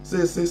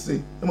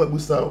say, I'm a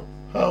busa.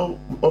 How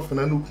often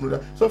I know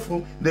that. So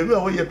for the way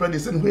away your credit,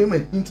 send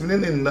women into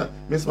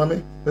Miss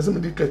Mammy,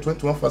 person declare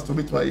 21 fast to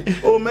beat my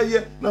oh, my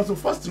now so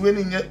fast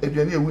winning yet if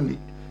you're winning.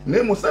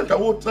 Name was sent a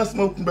word trust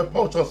smoke by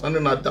pouches and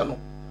then I done.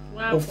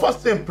 Oh,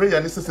 fasting and prayer,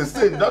 and it's the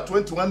same that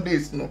 21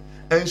 days, no.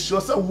 And she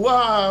was a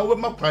wow, what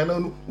my pine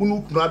on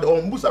Unuknad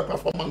or Musa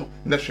performance.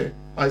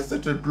 I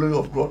said to the glory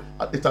of God,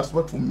 it has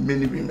worked for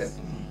many women.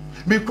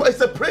 Because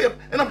it's a prayer,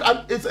 and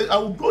I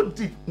will go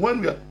deep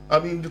when we are. I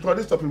mean, the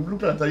traditional topic we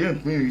look at the young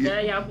community.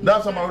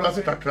 That's how I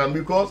say Kakran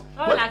because.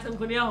 What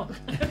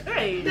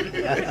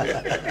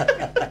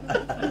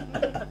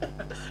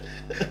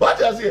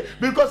I say?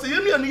 Because the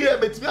union here,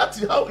 but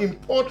that's how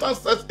important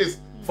sex is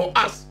for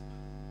us.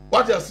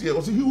 What I say?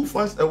 Also, he who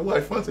finds a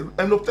wife finds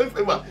and obtain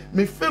favor.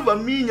 Me favor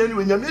me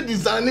anyway. You may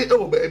design it,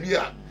 oh baby.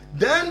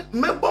 Then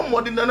member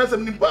more than us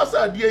and the past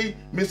idea.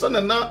 Me son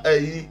and now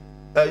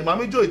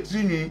Mammy Joy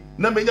Trini,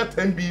 na menya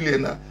 10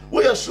 billion.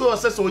 We are sure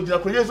says so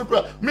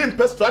mean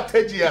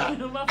strategy.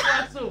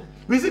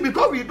 We see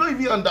because we don't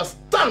even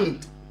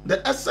understand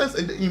the essence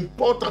and the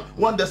important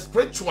one, the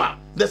spiritual,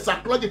 the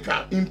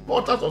psychological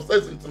importance of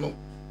sex.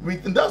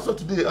 That's what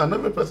today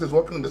another person is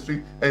walking on the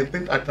street and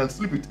think I can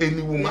sleep with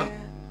any woman. Yeah.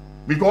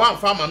 Because I'm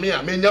farmer me,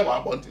 I mean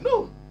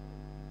no.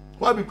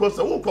 Why? Because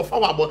the work of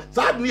our body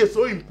that is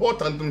so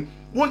important.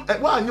 One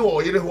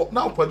you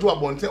now for you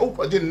about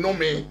oh didn't know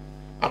me.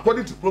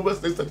 According to Proverbs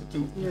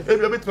 32, if you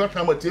bit not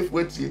come at if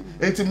wait here.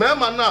 And to my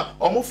man now,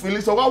 almost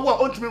feeling so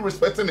what me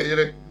respecting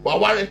it.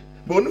 Why?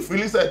 But only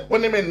feeling said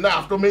when they mean now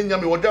after me,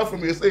 yammy, what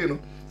from you say,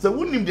 so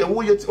wouldn't be a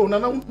way yet. Oh,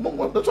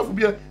 no, that's what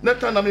be a net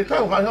time. I mean,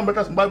 kind of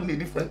because Bible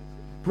different.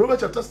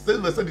 Proverbs chapter 6,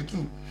 verse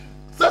 32.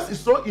 Sex is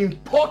so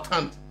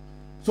important.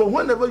 So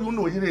whenever you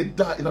know you're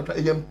die in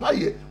an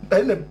empire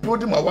and a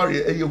building my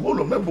warrior and you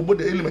hold a member of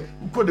the element,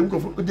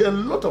 there are a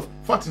lot of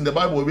facts in the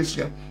Bible this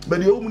year.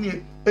 But the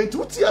only and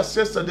to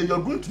assess that you're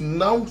going to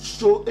now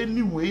show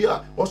anyway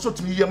also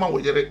to me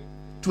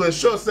to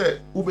ensure say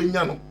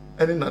Ubenyano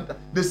and another.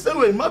 The same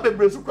way my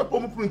baby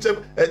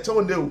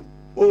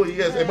oh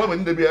yes, a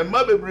moment to be a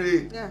my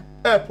baby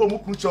a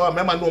pomukucha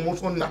mema no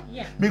mosona.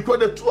 Because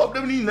the two of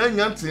them in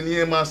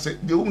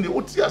the only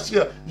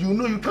here, you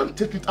know you can't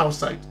take it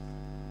outside.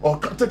 Or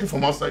can't take it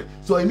from outside.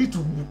 So I need to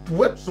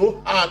work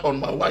so hard on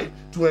my wife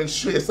to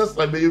ensure sex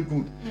like very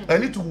good. I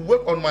need to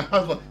work on my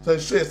husband to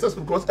ensure sex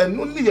because and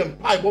only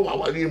empire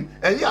what him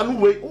and ya no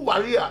way who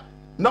are here.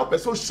 Now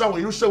person shower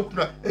you show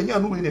and ya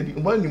no way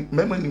when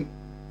you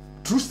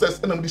true sex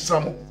and I'm this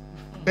shamo.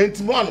 And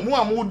tomorrow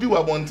more do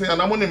about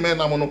and I'm only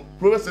man I'm on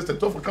Proverbs says to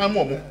for come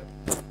more.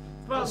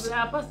 Probably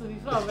I passed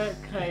before very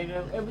kind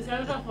of every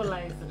time for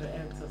life to the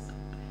answers.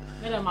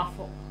 Then I'm a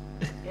fault.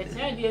 Yes,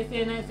 I did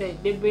say, and I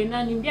said, the brain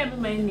and the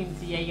my name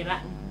to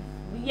Yara.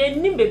 Ye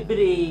nimbe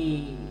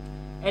brave.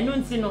 And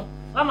no,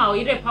 Mamma,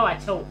 we read power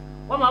chow.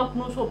 One out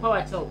no so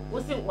power chow.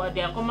 Was it what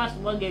they are commerce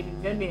one gave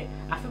them a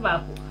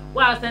fever?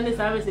 While Sunday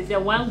services say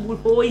 1 good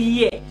whole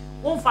year.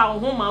 Won't found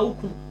home out.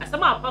 As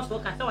some apostle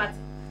can say what?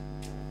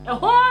 A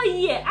whole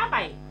year, I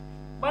buy.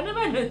 But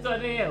never knows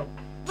what they are.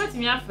 What's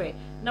me afraid?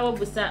 Now,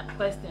 we start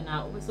question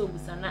out. We saw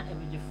Busana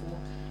every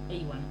 4.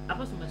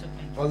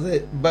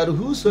 But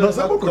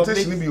whosoever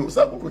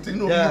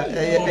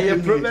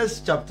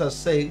Proverbs chapter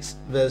 6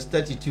 verse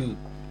 32.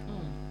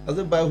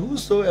 But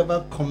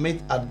whosoever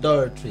commit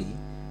adultery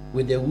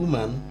with a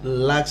woman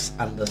lacks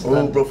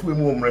understanding.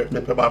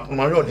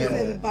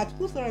 But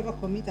whosoever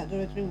commit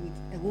adultery with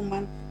a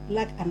woman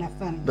lacks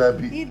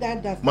understanding. He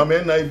that does. Mama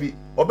NIV,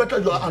 or better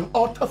you are an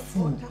utter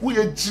fool. We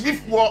a Jimmy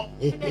for.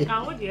 And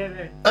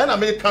I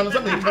make cans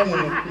of me.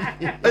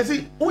 I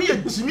see, we a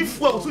Jimmy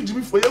for, so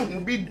Jimmy for you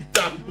will be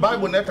that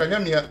Bible net and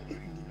Yamia.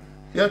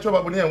 You are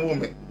trouble with a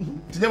woman.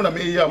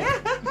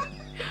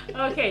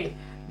 Okay.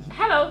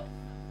 Hello.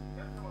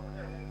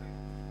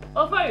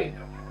 Over.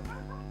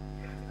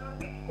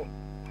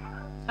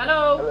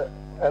 Hello.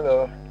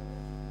 Hello.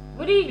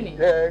 Good evening.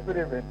 Yeah, good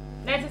evening.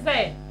 Let's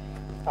say.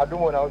 I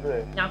don't want to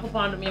say.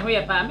 Yankupon me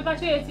here, pa. Me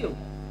bache you.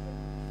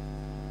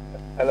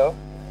 Hello.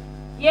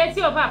 Yes,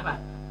 your papa.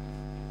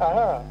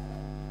 Aha.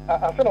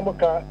 I said I'm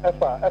okay.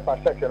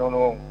 F section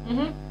no.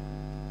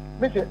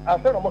 Michi,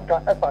 I said I'm okay.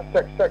 F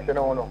section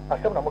no. I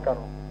said I'm okay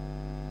no.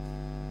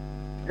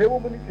 You will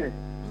be say.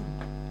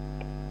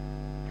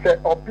 Say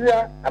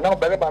Appiah and now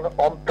better man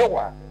on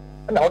power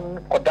and on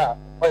Koda.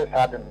 What is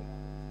happening?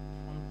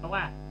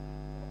 What?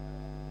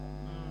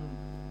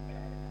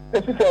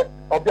 She said,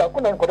 Appiah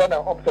couldn't go down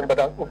option, but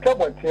I'll come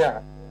one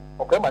here.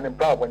 Okay, man, in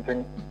power one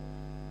thing.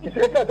 He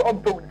said, that's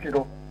on to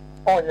you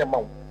on your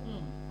mouth.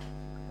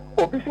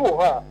 Obisi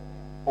her,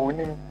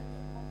 only.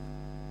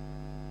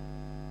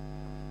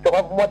 So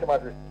I'm what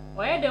about it?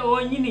 Where the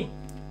only?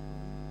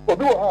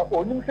 Odu her,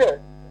 only say,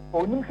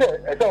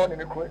 as I want in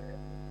the quick.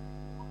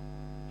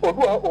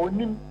 Odu her,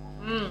 only.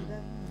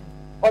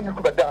 On the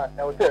Kubata,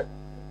 I was there.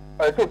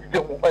 I saw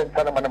Jim and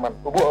Tanamanaman,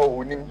 Odu her,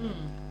 only.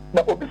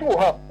 Now, Obisi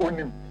her,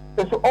 only.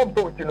 And so on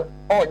to you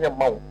on your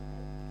mouth.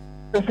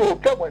 And so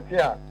come one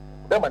here,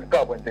 them and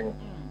go one thing.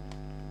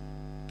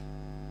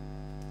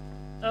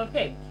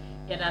 Okay.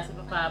 Yeah, that's it,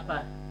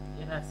 Papa.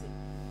 Yeah, that's it.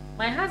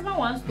 My husband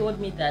once told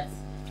me that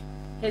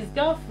his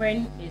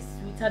girlfriend is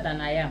sweeter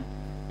than I am,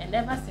 and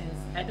ever since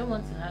I don't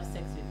want to have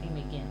sex with him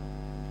again.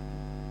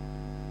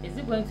 Is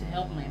it going to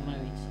help my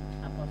marriage,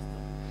 Apostle?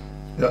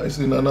 Yeah, you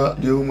see, Nana,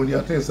 the woman, I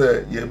think,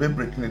 say, you're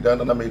breaking it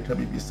down and I make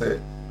me say,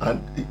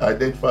 and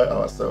identify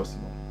ourselves.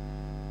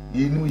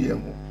 You knew you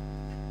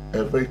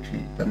very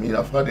key. I mean,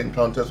 I've had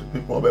encounters with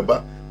people,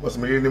 but was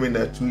married in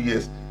there 2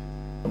 years.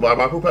 But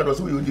my papa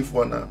was we would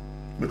for now.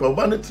 Because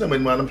one time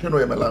when I'm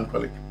sure I'm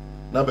melancholic,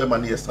 now by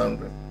money is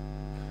sanguine.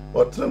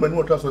 But time when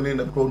what was on in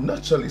because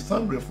naturally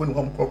sanguine when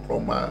home call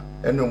from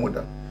and no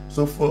mother.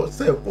 So for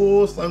say,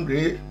 oh,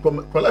 sanguine,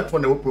 collect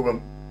from the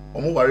program,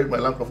 or more worried my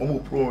lamp from more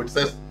program, it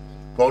says,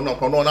 Corner,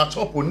 not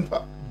chop on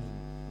pa.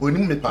 We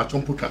need me patch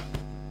on puka.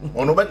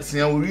 Or nobody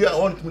saying we are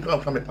on to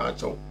come a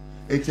patch.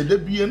 It's a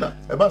debiana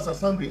about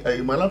something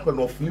a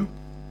melancholy of you.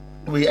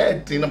 We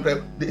had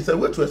it's a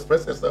way to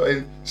express herself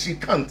and she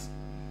can't.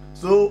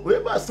 So we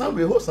about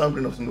something whole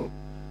something of no.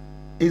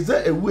 Is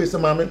there a way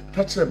some man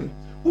touch me?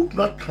 Who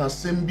not can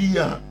send be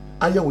a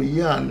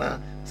ayawayana,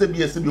 say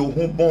be a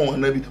home born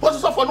and everything.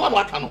 What's up for no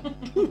one can?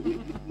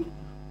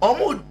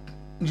 Almost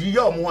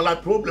more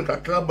like problem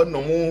that carbon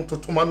no more to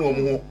tomorrow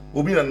more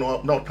will be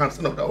no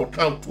cancer or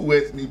count 2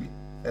 words maybe.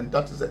 And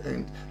that is the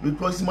end.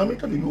 Because my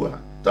mental you are.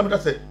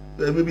 Somebody said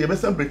maybe a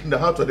person breaking the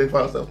heart to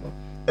identify ourselves now.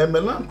 A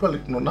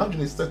melancholic no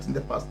naturally is set in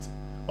the past.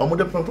 Or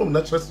more from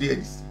natural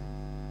stages.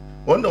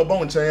 One day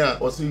about China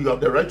or say you have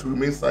the right to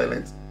remain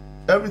silent.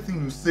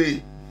 Everything you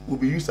say will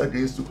be used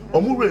against you.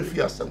 Or more rain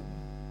fear some.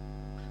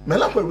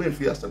 Melancholy rain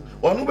fear some.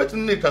 Or no better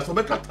make us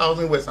better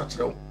 1,000 words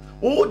actually.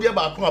 Oh dear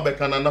Bakuma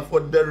Bekanana for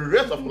the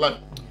rest of life.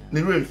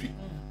 Ni rain fee.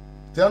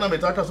 Tiana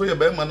metaka so your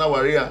bear man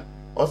warrior.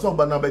 Also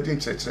banabedin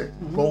church.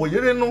 For we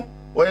didn't know.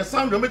 Or a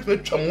sound of me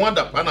to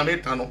wonder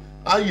Panametano.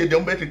 I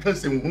don't bet it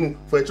tells him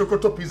for a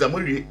chocolate pizza,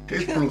 Marie,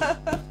 case close.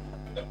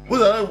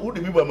 Who the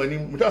people money,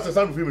 without a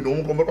sound of him,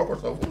 don't come back or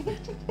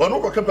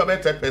no kept a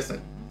better person.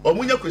 Or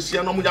Munya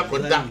Christian, or Munya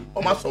Koda,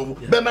 or Maso,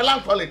 but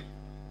melancholy.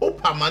 Oh,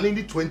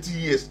 Pamanini 20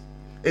 years.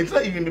 It's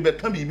not even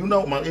become you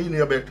know my in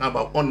your back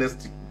about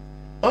honesty.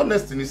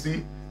 Honesty, you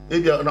see,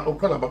 if you're not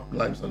call about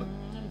lives.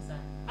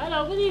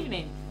 Hello, good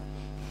evening.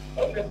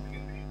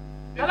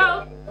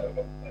 Hello.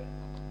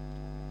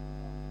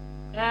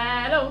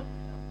 Hello.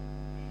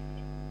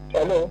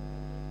 Hello.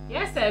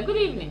 Yes, sir. Good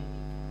evening.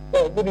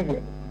 Oh, good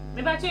evening.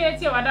 Me bache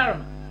yeti o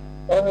wadaroma.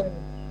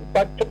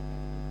 But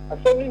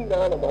I saw him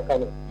now on my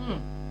camera.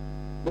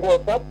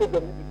 Because that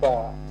program is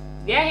bad.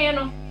 Yeah, here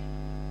no.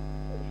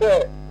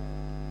 Sir.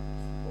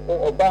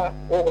 Oba,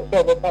 so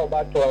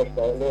about 12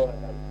 no.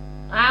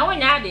 Ah,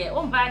 when you there,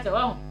 bache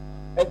o.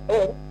 But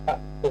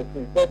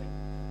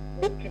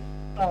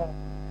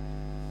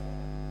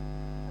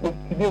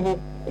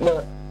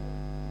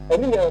I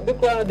mean, the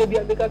crowd they be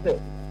at the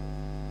castle.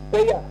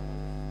 Say yeah.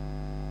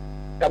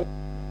 Come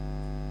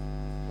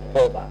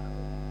over.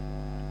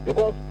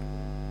 Because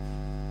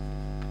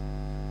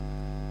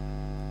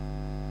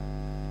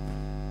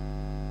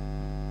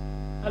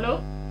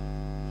hello?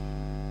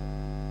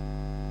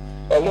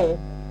 Hello?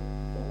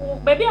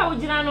 baby I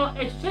would know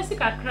a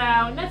Jessica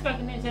crown, network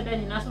nature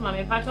then in Asuma,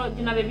 my patch,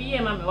 dinner baby,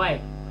 and my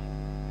wife.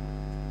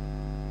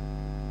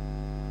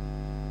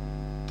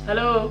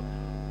 Hello.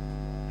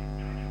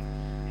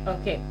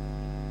 Okay.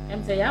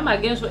 I'm saying, I'm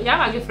against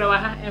Yama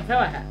Gifrawaha and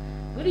Frawaha.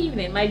 Good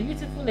evening, my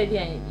beautiful lady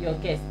and your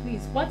guest.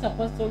 Please, what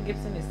Apostle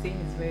Gibson is saying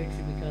is very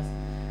true because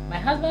my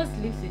husband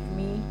sleeps with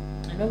me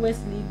and always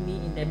leave me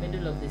in the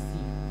middle of the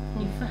sea.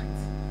 In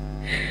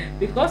fact,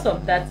 because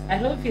of that, I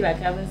don't feel like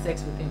having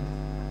sex with him.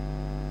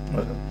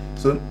 Okay.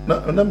 So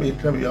now let me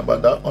tell you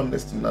about that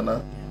honesty,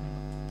 Nana.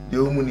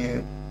 The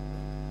woman,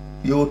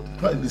 you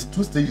these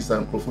 2 stages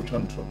are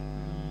control.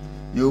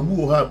 You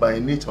who are by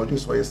nature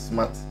just so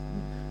smart.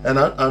 And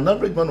an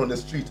average man on the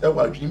street,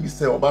 ever dream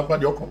say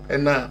about your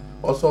company,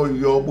 also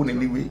your bone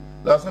anyway.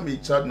 Last time he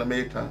charged in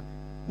America,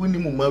 we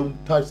need more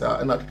types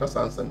and actors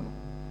answer.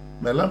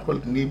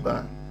 Melancholic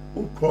neighbor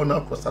who corner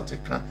across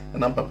Attica,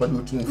 and I'm Papa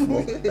do 2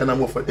 4, and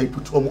I'm offered a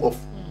put home off.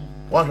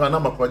 One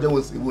number project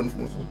was a wound,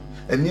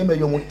 and near me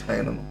your more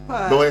time.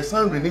 Though I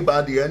sound really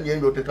bad, the end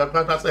you take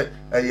a say,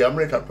 a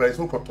American price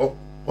who could talk,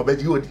 or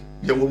bed you would.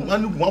 You will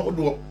one who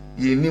do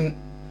ye name.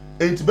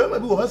 And to be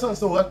able to answer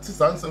so what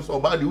answers or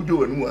bad you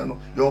do and one,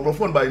 you're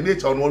performed by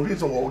nature or no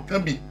reason or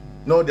can be.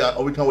 No, they are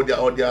or we can or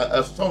they are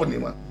a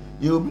strong.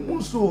 You'll be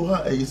also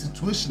a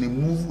situation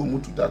in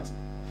move to that.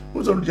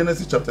 Who's on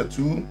Genesis chapter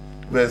 2,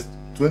 verse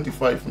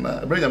 25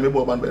 now. Bring a member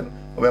of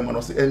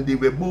and they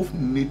were both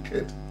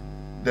naked,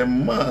 the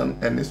man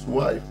and his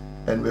wife,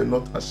 and were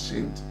not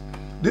ashamed.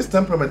 This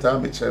temperament I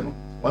am a channel.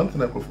 One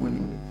thing I prefer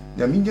you.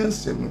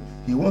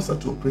 He wants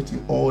us to operate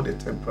in all the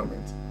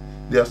temperament.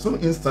 There are some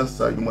instances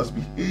you must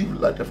behave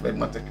like a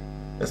phlegmatic,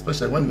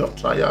 especially when you have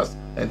trials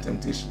and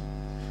temptation.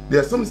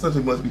 There are some instances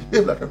you must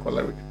behave like a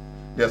choleric.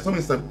 There are some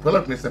instances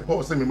choleric is a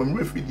power saying, "I'm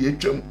refugee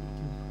HM,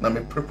 na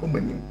me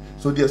prepomenim."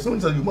 So there are some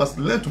instances you must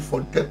learn to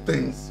forget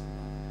things,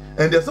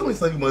 and there are some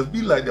instances you must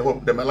be like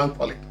the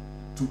melancholic,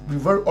 to be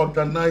very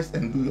organized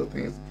and do your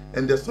things.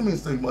 And there are some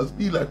instances you must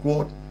be like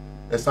what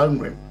a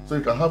sanguine, so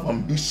you can have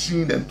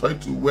ambition and try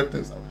to work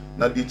things out.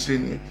 Now the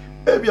training.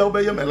 Maybe I'll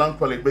be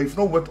melancholic, but if you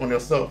don't work on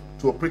yourself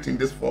to operate in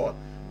this forward,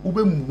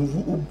 ube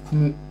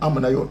move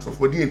amana your truth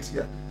for the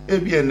entire.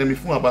 Maybe and me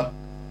fun aba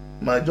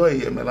my joy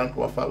is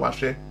melancholy for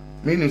washe.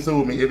 Meaning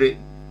so me ere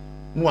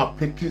no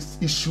pick this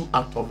issue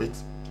out of it.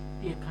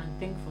 They can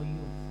think for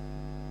you.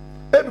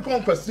 Every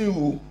person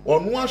who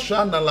or no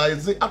shall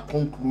analyze it and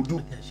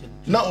conclude.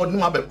 Now on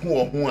no be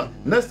pon ho.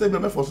 Next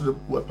time me force the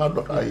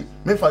padlock I.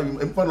 Me for you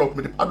padlock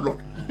me the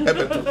padlock.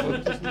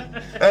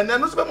 And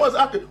then no must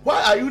ask,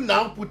 why are you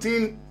now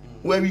putting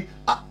where we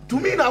to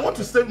me I want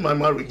to save my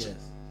marriage. Yes.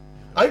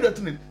 Are you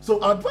getting it?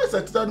 So advice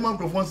at that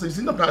microphone says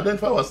you not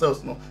identify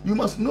ourselves. No, you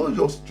must know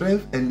your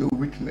strength and your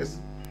weakness,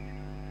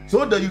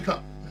 so that you can.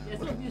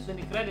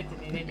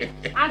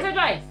 Answer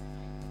Joyce.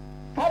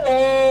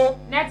 Hello.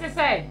 Next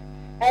say.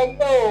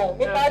 Hello.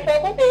 Good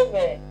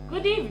evening.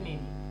 Good evening.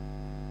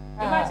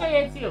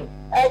 You.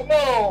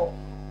 Hello.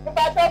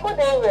 Good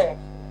evening.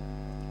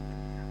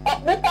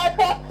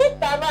 Mr.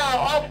 Sister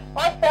now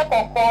on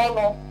second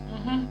call.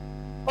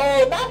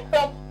 Oh, that's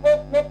from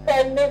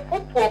Mr.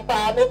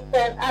 Football,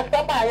 Mr.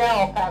 Kusi-Appiah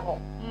or Kano.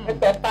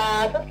 Mr.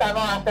 Sister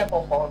now on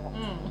second call.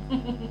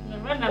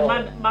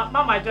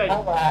 Mama Joy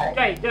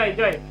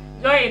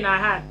in her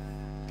hand.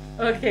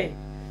 Okay.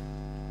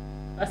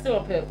 I still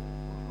up here.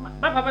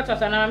 My papa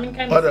trust and I mean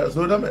kind of.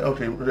 So that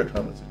okay,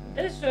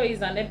 this show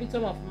is an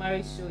epitome of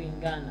marriage show in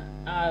Ghana.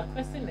 Our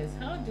question is,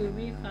 how do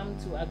we come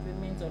to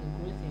agreement on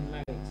growth in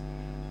marriage?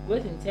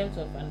 Both in terms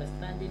of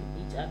understanding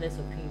each other's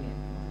opinion.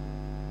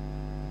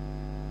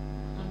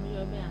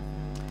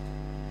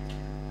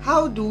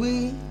 How do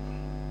we?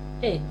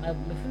 Hey, how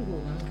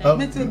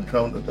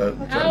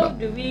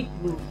do we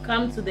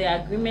come to the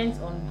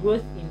agreement on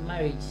growth in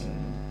marriage?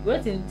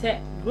 Growth in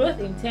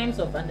terms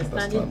of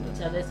understanding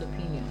each other's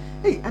opinion.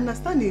 Hey,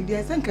 understanding.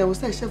 I think I was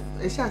say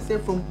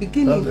from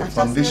beginning. The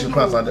foundation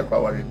class and the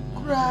power.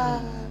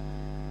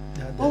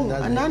 Oh,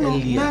 and I know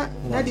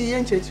that the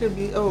young church will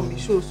be me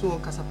show so on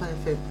Kusi-Appiah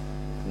FM.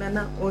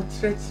 Nana or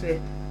tre.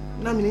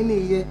 Na me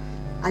ne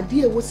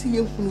idea was see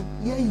you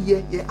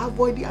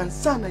avoid the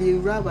answer na you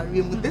rubber.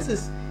 This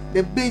is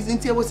the base in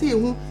tia was see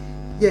who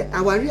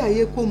our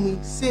area come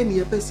say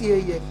me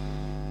person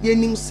ye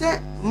nim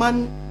say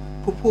man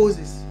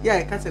proposes.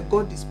 I can say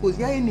God dispose.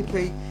 Any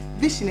pay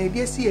vision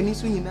idea see any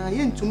so nyina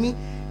ye ntumi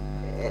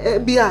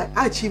be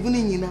achieve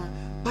ni nyina.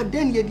 But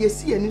then you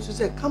see and you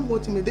say, come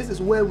what me, this is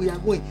where we are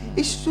going.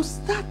 It should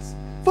start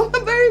from the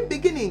very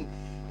beginning.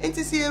 And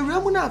to see a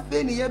Ramuna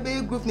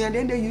Feni group and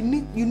then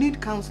you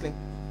need counseling.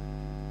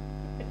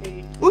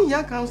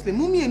 Counseling,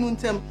 Mumi and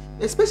Untem,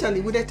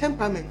 especially with the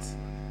temperament.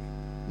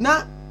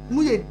 Now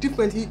we are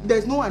different,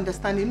 there's no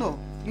understanding. No,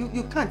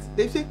 you can't.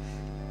 They say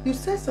you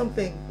said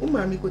something,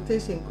 Umami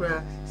quotation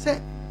cry, say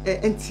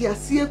and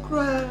Tiasia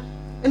cry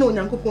and on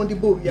Yanko Pondi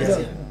Bo.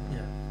 Yes.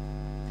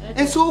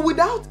 And so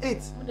without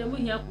it,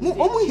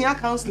 we hear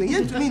counseling.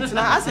 You to me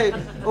now. I said,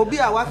 "Obi,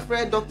 our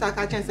friend Doctor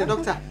Kachen said,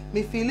 Doctor,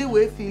 me feel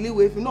away, if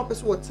you know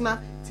person what's na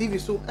TV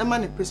so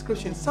a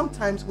prescription.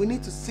 Sometimes we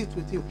need to sit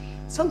with you.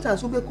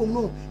 Sometimes we come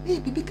no, hey,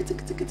 bibi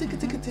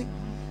kiti.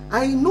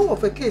 I know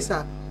of a case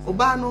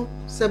Obano,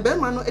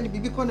 Sebemano edi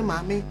bibi kon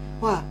mame,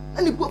 wa,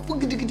 and the book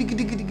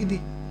gidi.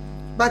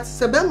 But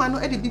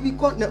Sebemano edi bibi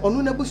kon ne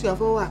onu na busu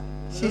afo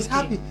she's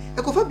happy.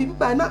 E ko fa bibi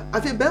ba na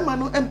afi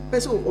Bemano em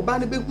person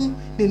Obano be hu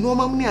ne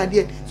normal mu ne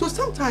ade. So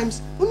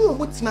sometimes when you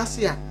want to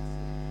see a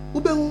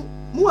ube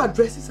mu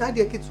addresses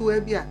ade ketu e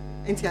bia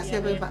enti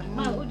ase be ba.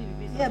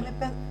 Yeah,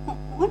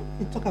 when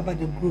you talk about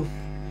the growth,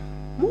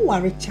 mu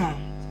worry child.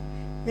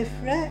 The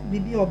friend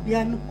bibi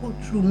obia no go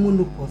through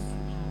menopause.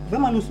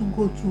 Bemano also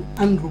go through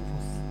andropause.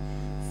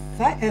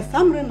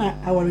 Some rena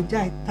our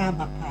reject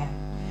tabapa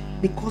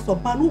because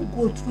Obano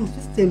go through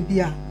system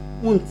bia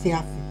won't see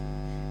us.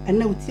 And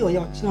now see or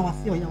your china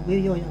see or your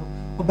way or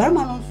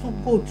Obama also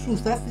go through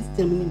that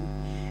system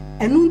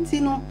and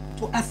untino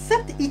to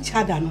accept each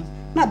other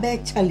no be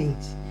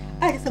challenge.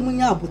 I say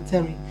munya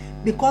aboteri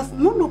because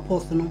no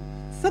person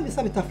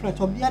sabi ta frat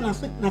obia na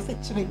se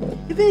chire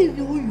even if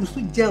you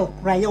use gel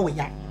cry o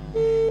ya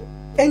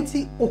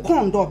enti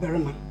okon do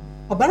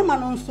oberma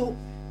no so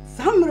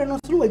samre no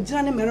so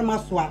wajira ne merema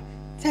so a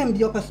tem bi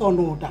opeso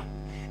no da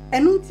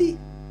enunti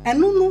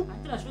enu no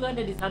sugar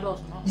daddy sados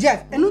no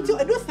yes enunti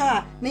edo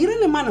sa na yire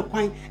ne ma no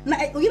kwan na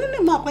yire ne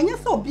ma kwanya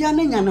se obia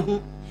na nya ne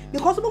ho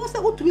because bo se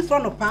otumi so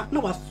no pa na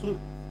waso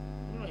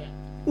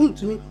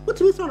utumi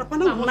so no pa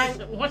na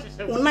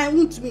unai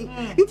utumi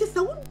nti se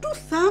wodu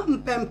sa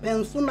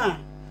mpempen so na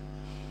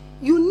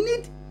you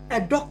need a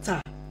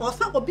doctor or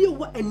some obi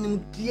wo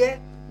animdie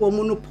wo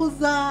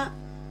monoposa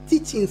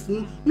teachings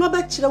no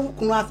ba kire wo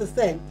kunu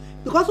asese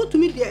because what to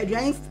me the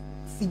aduan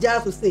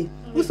sija so say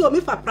we so me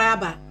fa prayer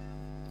ba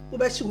wo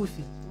ba shi wo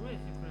fi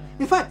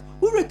in fact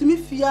wo rate me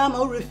fia ma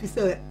wo refi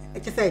say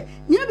e say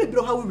nya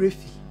bebro ha wo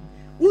refi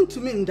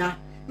untumi nda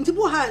nti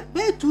bo ha be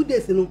 2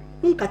 days no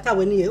nkata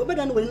wani ye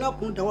obeda no wani na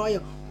kun da wo ye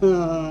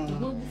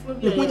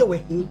wo ye we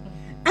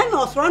and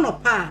osro no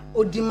pa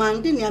o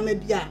demand ne ama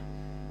bia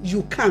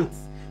you can't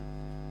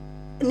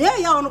near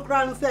ya on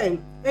crown say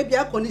e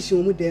bia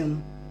condition mu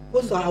dem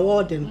wo so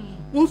award dem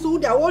nso wo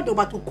da award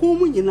but ko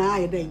mu nyina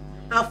aye den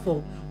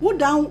afọ wo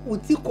down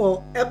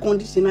utiko air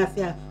condition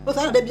asia wo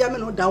so da bia me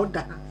no da wo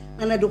da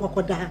na do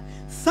kokoda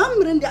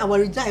some rende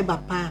our jai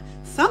bapa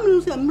some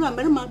nso mra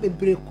merema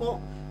bebre ko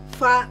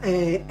fa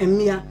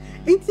emia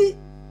nti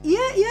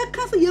ye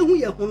kasa ye hu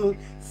ye ho no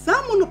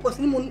some no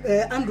person mu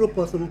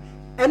andropause no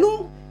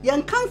eno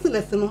ye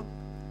counselors no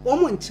wo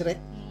mo nkyere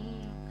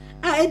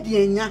a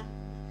edianya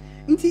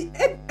nti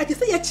ati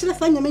say ye kyere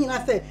sa nyame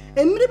nyina say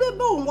emire bebe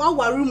wo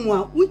aware mu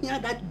a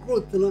unya that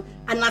growth no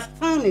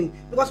understanding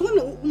because when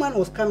the woman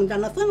was coming the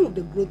understanding of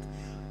the growth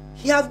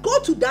he has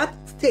got to that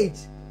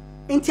stage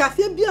nti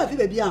afia bia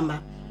fi bia ama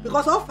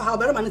because of how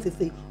better man is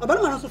say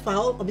obetter man so for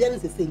how obia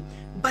is say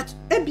but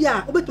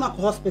ebia obetuma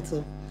ko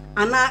hospital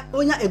and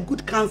onya a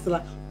good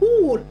counselor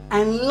who will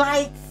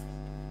enlighten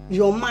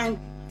your mind,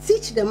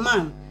 teach the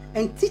man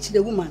and teach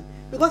the woman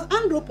because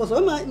andropause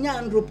nya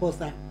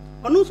andropause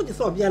ono so ke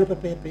so obia no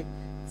pepepe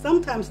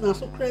sometimes na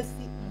so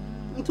crazy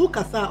nto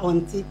kasa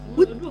onti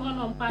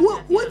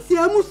what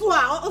tie mu so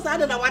a o sa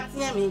da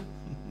watie me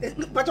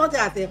but what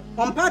I say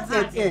on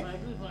party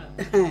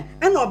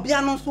and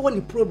obia no so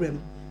any problem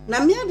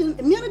na me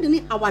de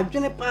ni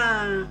awadwene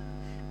pa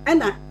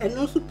and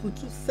also put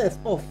two sets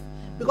off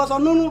because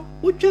no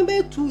we twen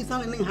be 2 is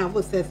and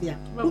have sex here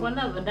but when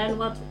never done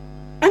what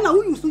and now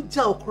we use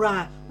gel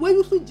cry when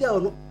you use gel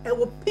no e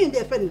will pain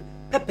the fen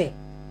pepper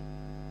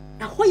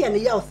ahoya ne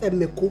ya o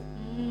meko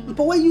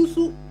mpo we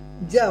use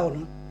gel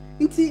no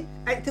nti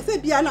I say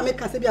bia na make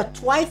say bia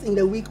twice in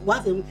the week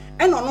once a week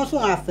and no so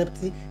accept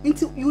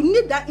nti you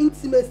need that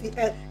intimacy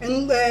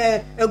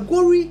a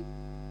gory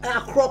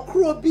a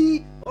crocro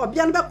bi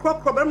obia no be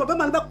crocro be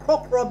man be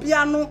crocro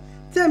bia no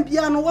tem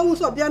bia no wo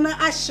so bia na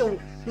ahyew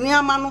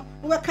niama no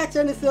we ka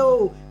kire ni say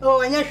oh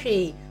anya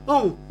hwe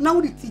oh na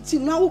wo teach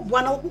na wo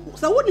boa na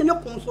so wo ne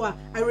kon so I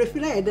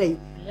refi na ye den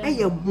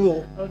eye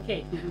mo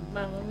okay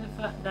mama me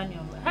fa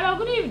Daniel hello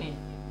good evening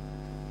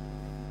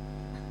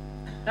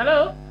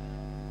hello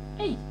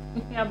hey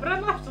ya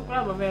brother so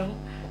crab me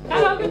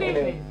hello good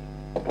evening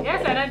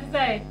yes I like to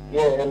say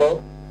yeah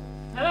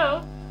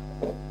hello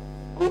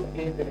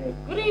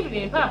good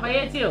evening papa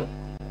yes you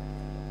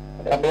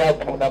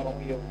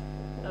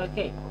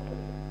okay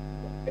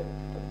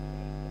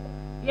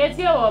yes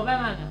you o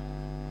bana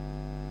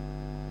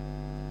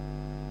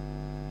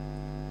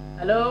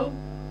hello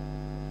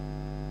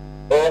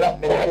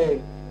me say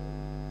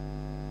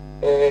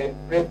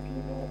break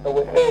you know I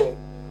will say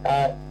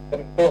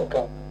I'm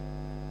broken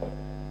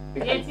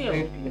because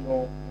you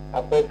know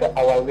about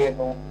our way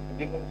no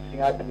didn't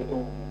sing at the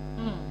do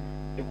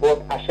because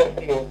I should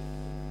say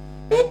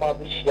they might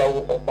be share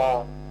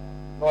about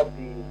not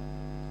the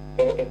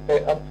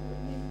up to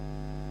me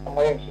I'm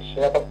going to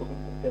share up to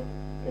them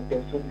and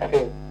then so they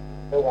say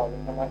they want to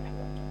know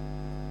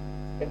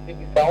and see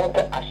if I want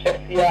to share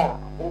here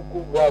who go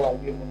well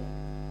you know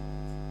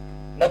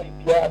not be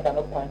here at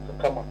no point to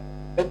come on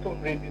let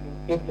them read it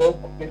if they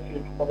could be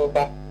feel to mother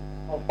back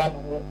of fun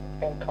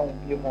and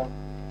count be more.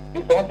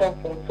 It's also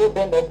from so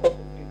then the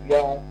possibility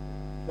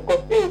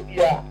because they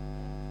are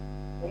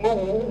who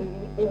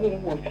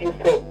feel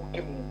so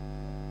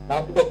now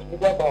because we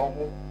have our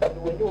home, but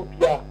when you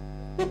appear,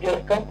 they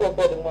just come to the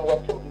one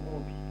what told the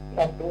movie,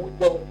 not the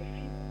wood of the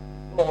sea.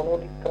 No,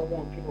 this can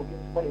move people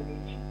against money.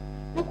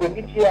 You could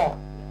meet here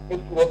if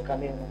you work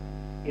on it.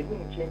 It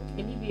wouldn't change.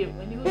 If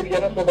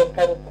you're not so that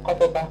kind of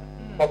cut back,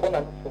 but one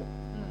and so.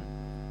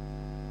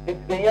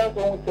 It's the young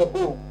one with the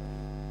bow.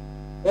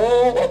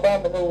 Oh,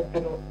 about the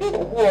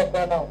who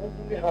are now, who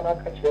we have a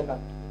catcher now.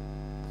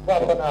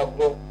 Not an hour,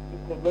 you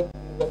could look in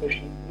the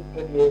machine, you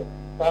could be a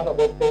about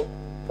that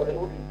for the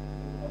wood.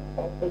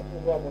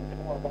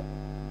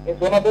 It's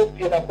one of those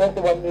people that first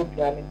one new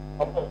piano.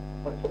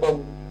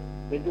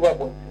 We do a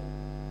bunch.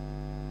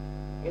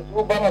 It's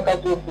Obama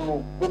Cato,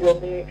 so good your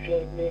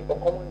make a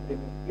common thing.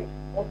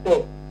 What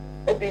day?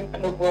 I think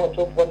no more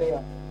so funny.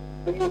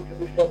 The new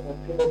division of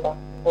Timber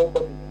over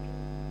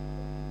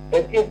the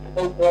it is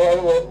no more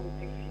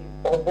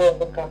or boy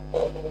the cat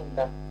or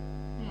that.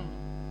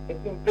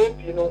 It's in bed,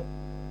 you know,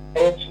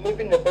 and it's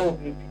living about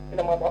it in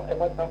a matter of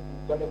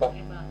something.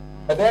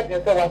 But then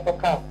there's a lot of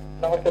car.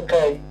 Now it's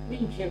okay. We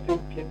can't do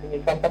it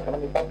in some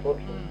economic factor.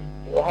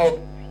 How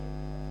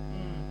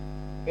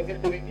it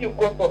is the review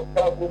course of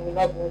car women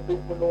not going to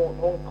know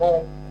Hong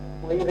Kong,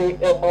 where they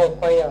are more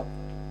fire.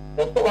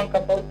 There's so one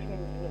about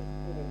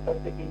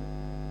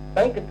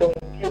thank you to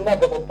you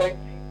never point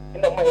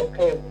in a my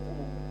care.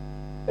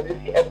 But you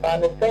see, a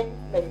man is saying,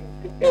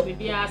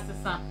 maybe ask the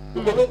son.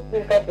 You don't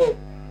think that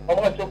I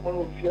want to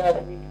know if you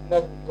have me,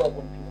 not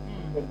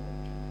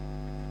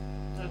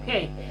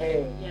okay.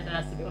 Yeah,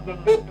 that's it.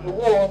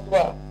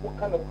 What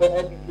kind of good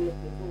have you do?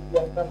 You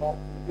have done off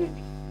the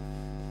baby.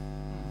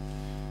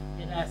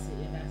 Yeah, that's it.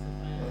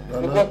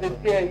 Because they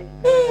say,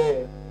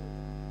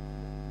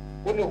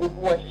 when you would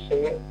want to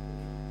say it,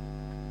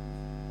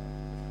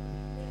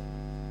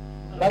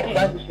 not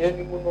like to share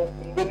anyone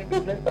in the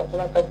business of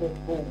one couple of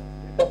schools.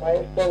 It's a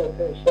maestro with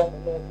a shop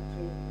and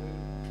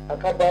a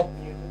couple of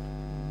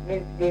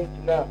years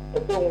now.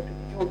 But don't want to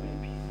do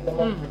baby in a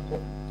month.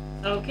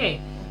 Okay.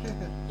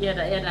 Yeah,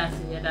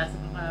 that's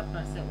my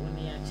person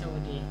only a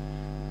child.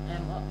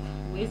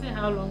 We say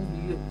how long do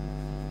you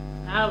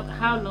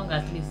how long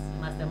at least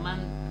must a man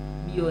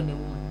be on a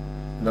woman?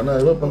 No,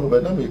 I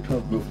remember now we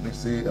can't go and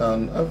say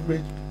an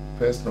average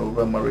person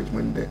over marriage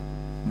when they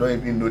don't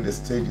even know the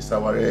stages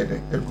our head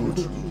they go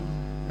through.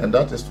 And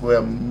that is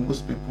where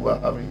most people are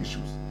having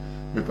issues.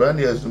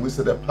 Because we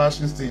say the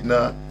passion stage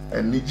now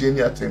and Nigerian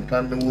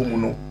attempting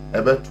woman no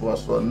ever to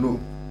us or no.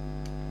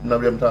 Now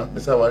we have to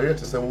say our head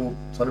to say oh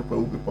sorry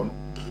for people.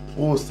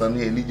 Oh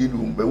Sunny and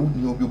Nigerian but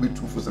would be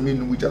too for some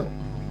in Wijan.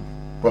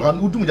 But how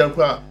would you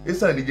cry?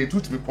 It's a Nigerian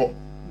to be pop.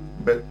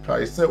 But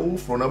I say, oh,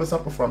 for another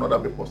sample for another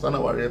people, so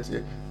now I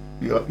here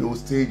your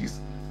stages,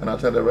 and I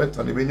tell the right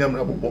and the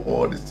Benjamin about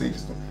all the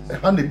stages. I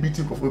hand the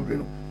beating of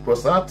Obrino,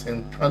 cross that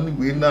and can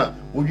we now,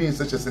 would you in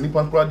such a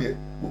Sinipan Pradia?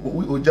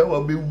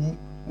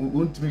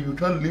 You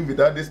can't live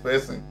without this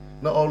person.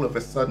 Not all of a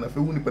sudden, I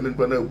feel independent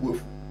brother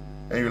wolf,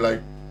 and you're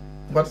like,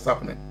 what's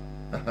happening?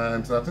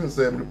 And so I think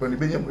the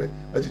Benjamin,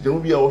 that you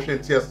will be our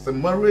tears. The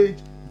marriage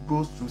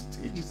goes through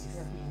stages.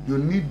 You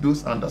need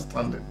those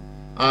understanding.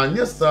 And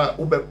yes, sir,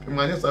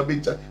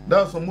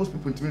 that's what most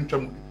people in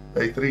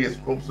 3 years.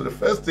 So the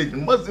first stage,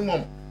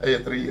 maximum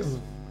 3 years.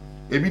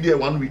 Maybe there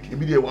 1 week,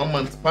 maybe there 1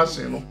 month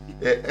passion,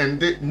 and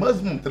the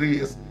maximum 3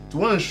 years. To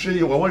one show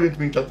you what it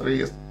means 3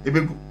 years. If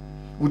you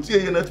would see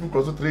a net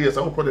cross 3 years,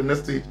 I will call the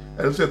next stage,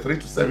 and say 3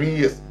 to 7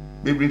 years.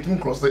 Maybe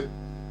it cross it.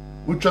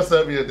 We trust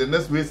serving the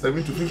next way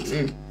 7 to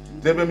 15.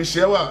 They may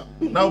share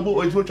now,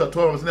 boy, it's what you're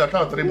 12 hours, and I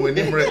can't tell you when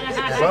you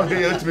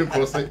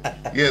cross it.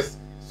 Yes.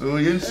 So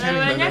you no,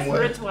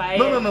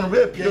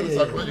 very pure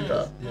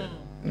psychological.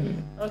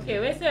 Okay,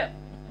 we say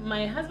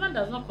my husband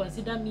does not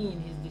consider me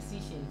in his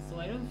decisions, so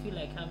I don't feel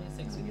like having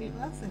sex with him.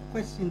 That's a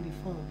question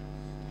before.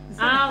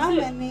 How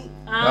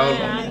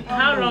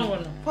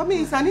long? For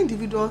me, it's an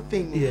individual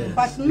thing. Yes.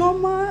 But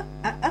normal,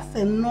 as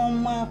a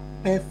normal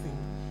person,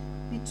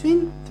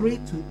 between 3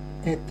 to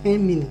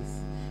 10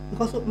 minutes,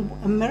 because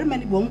very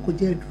many won't go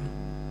there.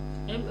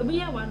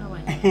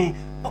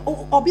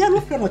 Obia no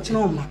friend or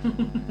chinoma.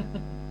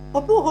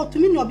 Opo to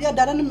me no obia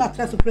dada no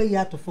mattress pray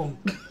here to phone.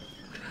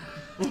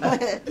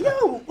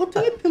 Yo, o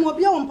to me pim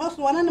obia on pass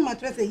one na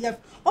mattress here.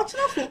 O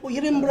china so o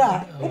yire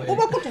mbra. O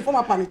ba put form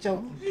upon each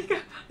other.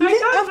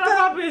 After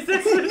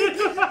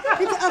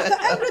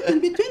everything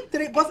between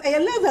 3 because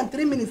less than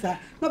 3 minutes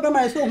no be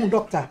my so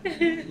doctor.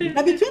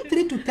 Now between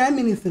 3 to 10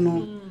 minutes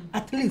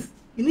at least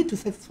you need to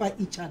satisfy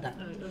each other.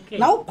 Okay.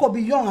 Now ko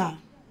be young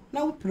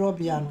now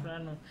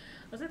probiano.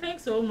 Also,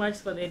 thanks so much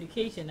for the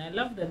education. I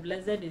love the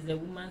blessed is a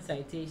woman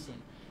citation.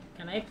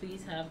 Can I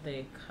please have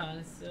the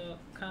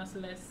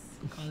counselor's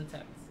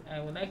contacts? I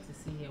would like to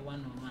see her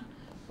one-on-one.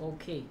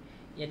 Okay.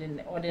 Yeah,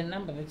 then or the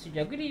number.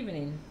 Good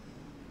evening.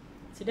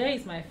 Today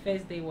is my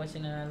first day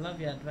watching and I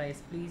love your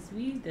advice. Please,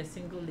 we the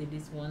single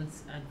ladies want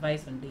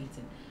advice on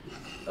dating.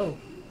 Oh,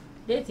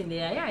 dating.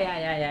 Yeah.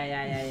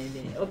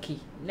 Okay.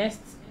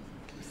 Next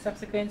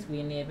subsequent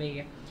we never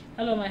hear.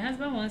 Hello, my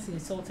husband once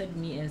insulted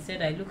me and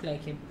said I look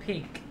like a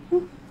pig.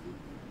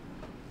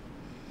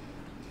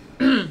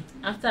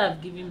 After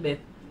I've given birth.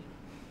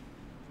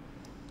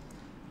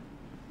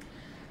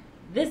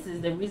 This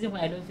is the reason why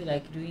I don't feel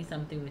like doing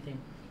something with him.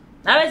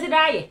 Now is it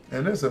I?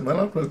 And there's a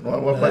man question.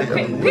 What are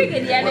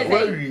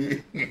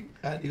you?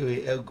 How do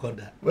you El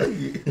Goda? Where are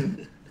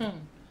you?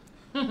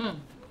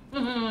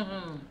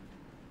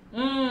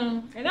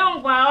 I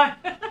don't wow.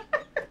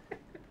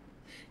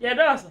 Yeah,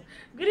 that's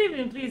good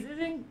evening, please.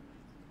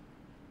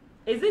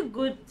 Is it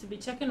good to be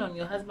checking on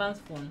your husband's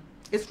phone?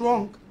 It's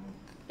wrong.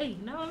 Hey,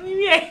 no,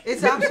 maybe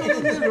it's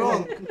absolutely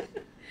wrong.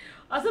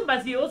 Also,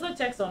 but he also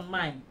checks on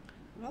mine.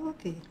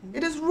 Okay.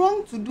 It is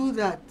wrong to do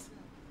that.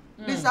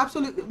 It's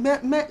absolutely.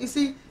 You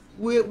see,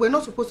 we're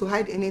not supposed to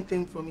hide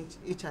anything from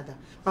each other.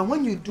 But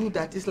when you do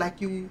that, it's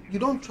like you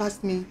don't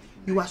trust me.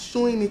 You are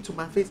showing it to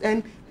my face.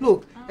 And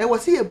look, I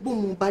was here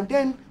boom, but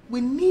then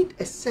we need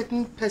a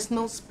certain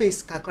personal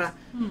space, Kakra.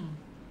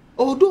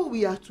 Although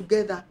we are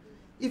together,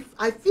 if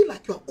I feel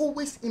like you're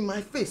always in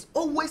my face,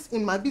 always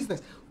in my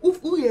business,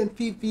 if we and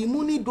Fifi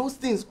money those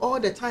things all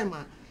the time,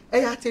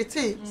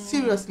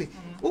 seriously.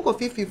 Who go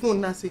Fifi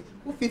phone na say,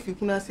 who Fifi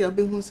phone na say abe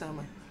hun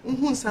sama.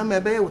 Hun sama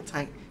be your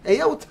time.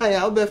 Your time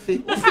I'll be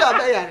free.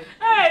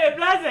 Hey,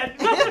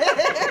 blessed.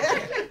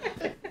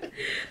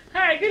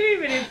 Hi, good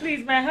evening,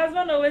 please. My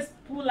husband always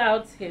pull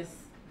out his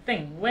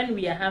thing when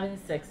we are having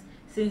sex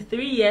since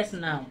 3 years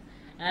now.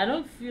 And I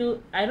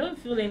don't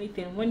feel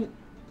anything when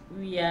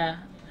we are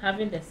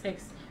having the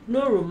sex.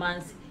 No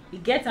romance. He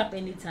gets up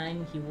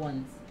anytime he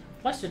wants.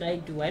 What should I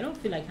do? I don't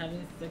feel like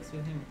having sex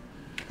with him.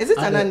 Is it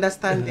an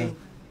understanding?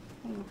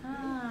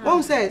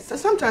 Mom says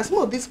sometimes some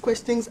of these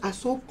questions are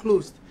so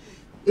closed.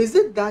 Is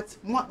it that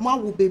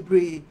one will be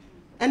brave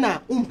and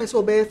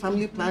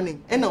family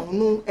planning and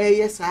no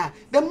ASR?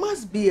 There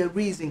must be a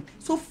reason.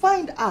 So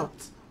find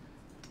out.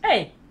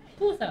 Hey,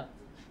 who's up?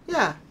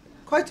 Yeah,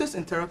 coitus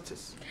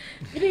interruptus.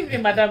 Good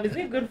evening, madam. Is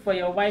it good for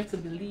your wife to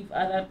believe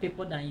other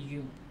people than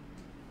you?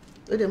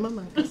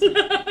 Mama.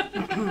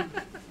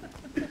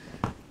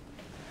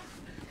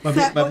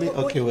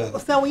 Okay, well.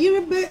 So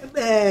you're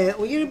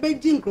a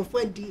big jingle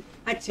for the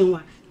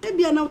Achinwa.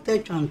 Maybe I now tell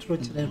you and throw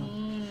to them.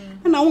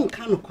 And I won't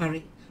can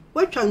quarry.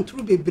 What trying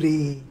to be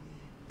brave?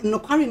 No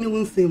quarry no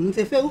one say,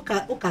 Mr.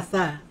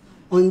 Okasa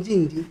on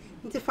Jindy,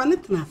 Mr.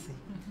 Fanet Nasi.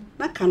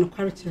 That can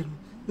quarry them.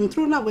 And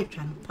throw now wet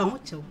one,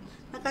 Pamocho.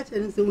 I catch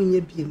it when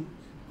you beam.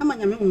 I'm a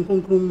young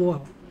conclude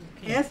more.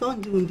 Yes,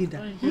 on you did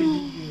that.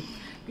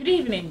 Good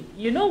evening.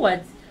 You know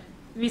what?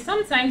 We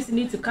sometimes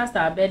need to cast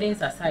our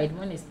burdens aside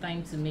when it's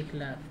time to make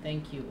love.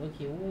 Thank you.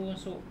 Okay.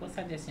 So what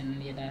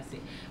suggestion did I say?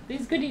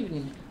 Please, good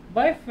evening.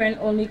 Boyfriend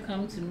only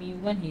come to me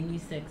when he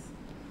needs sex.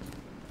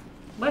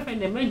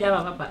 Boyfriend, the man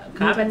papa.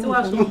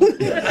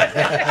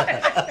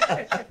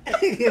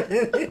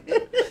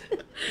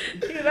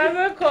 He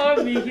doesn't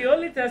call me. He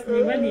only tells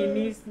me when he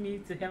needs me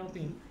to help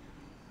him.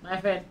 My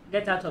friend,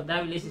 get out of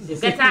that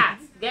relationship. Get out.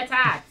 Get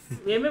out.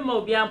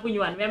 Remember, get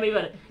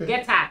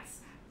out.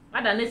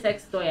 What a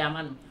sex toy,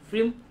 man.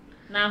 Free.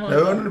 Now, I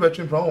only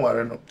between from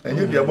Warren, and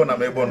you be a bona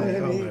mebon.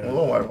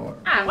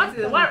 Ah, what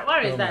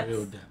is that?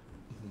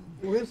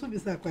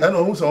 I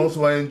know who's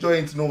also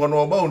enjoying to know one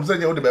about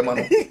saying you the man.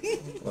 I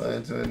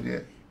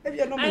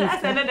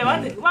said that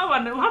one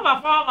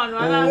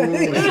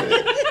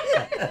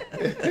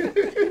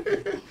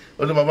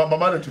have a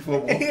mama to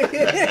fall.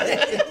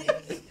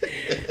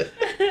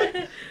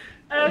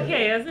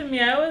 Okay, as in me,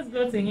 I always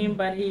go to him,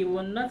 but he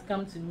will not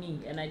come to me,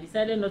 and I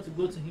decided not to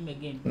go to him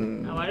again.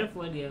 I worry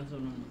for the also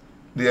no.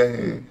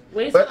 Yeah.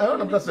 But I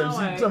don't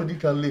understand. Somebody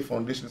can lay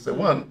foundation. Say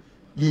one,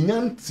 you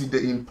can't see the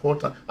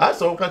important. I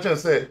saw catch and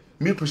say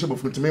me push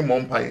up to me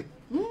mom pie.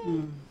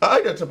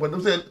 I get up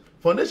and say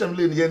foundation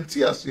lay the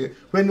tears here.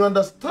 When you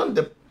understand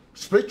the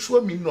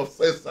spiritual meaning of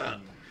sex,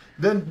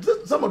 then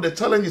some of the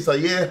challenges are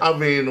here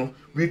having,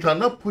 we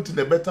cannot put in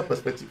a better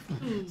perspective.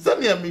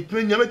 Suddenly, I'm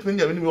between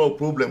you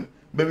problem.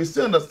 But we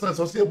still understand,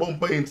 so say one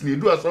point, you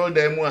do as all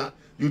them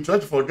you try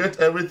to forget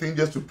everything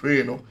just to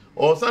pray,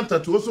 or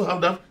sometimes to also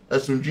have that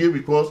as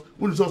because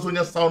when it's also in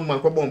your sound man,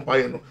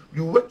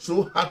 you work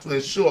so hard to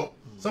ensure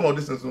some of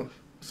these things.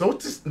 So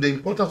what is the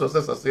importance of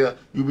sex here?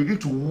 You begin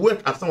to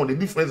work at some of the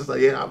differences that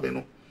you have,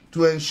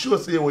 to ensure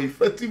say your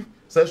effective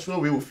sexual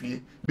way of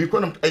feel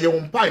because a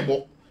young pie,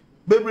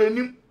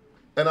 baby,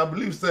 and I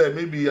believe say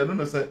maybe I don't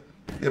know say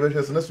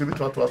let's be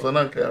to us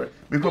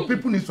because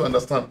people need to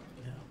understand.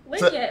 Wait,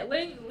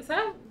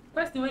 some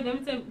question where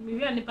them say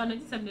me and the panel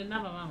just the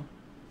number one.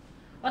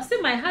 Or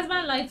say my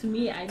husband lied to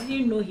me, I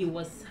didn't know he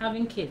was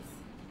having kids.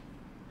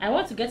 I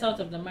want to get out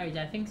of the marriage,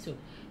 I think so.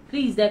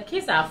 Please, the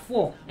kids are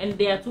 4 and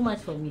they are too much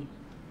for me.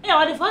 Hey,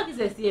 what the fuck is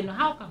this here?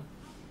 How come?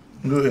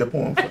 No, you're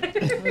poor.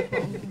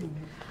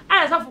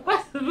 I saw for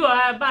questions you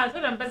are bad, so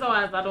them person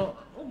was I don't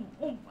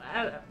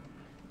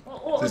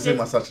say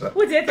massage.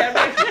 Who did that?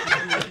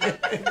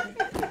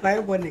 My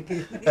one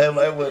again.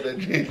 My one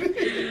again.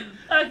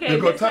 Okay.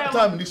 Because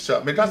time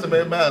minister, because the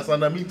man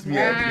and I meet me.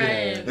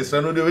 It's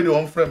another way to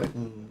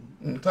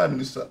unframe. Time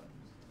minister.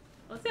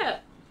 What's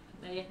that?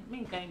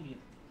 Me kind you.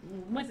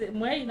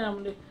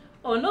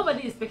 Oh,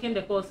 nobody is picking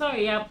the call.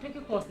 Sorry, I'm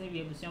picking calls.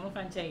 Maybe I'm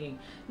fan checking.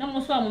 No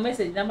more so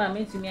message number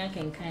meant to me. I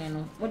can kind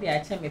of what they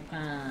are checking me.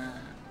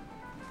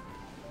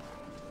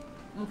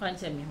 Fan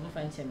check me.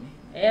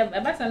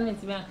 About something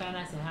to me. I can't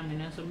answer how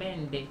many so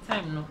many the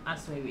time no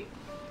as we.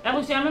 I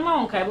was your mama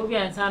on Kaibobi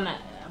and Sana.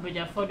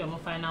 Marriage.Full the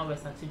final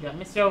words at you.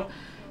 Mr.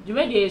 You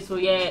ready? So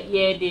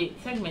yeah, the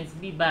segments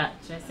be bad.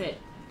 Just said,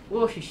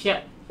 oh, she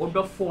share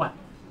order 4.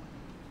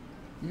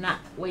 Na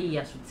where you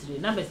are so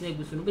numbers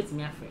go so no bet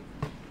me afraid.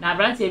 Na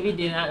branch every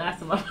day na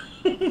last month.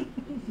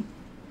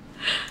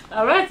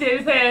 I write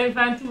every say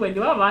infant when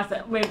you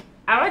master when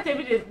I write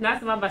every day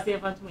last month say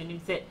infant when him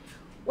say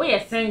we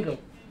are single.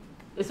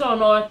 It's all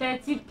no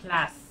 30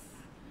 plus.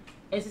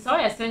 And since we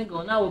are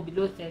single now we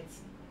below 30.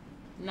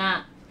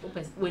 Na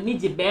we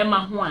need the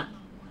bema ho a.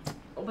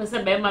 Open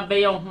say bema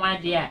be your ho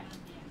ade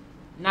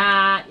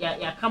na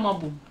ya come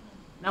up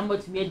na mo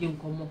tumi edi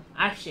nkomo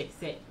ahwe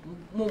say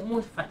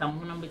mo fata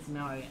mo na betimi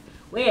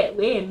aware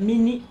we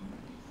mini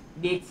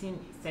dating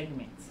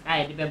segment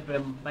I the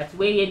bebrem but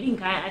we ye din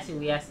kan ahwe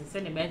we ase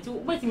say ne benti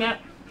betimi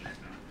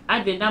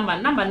ade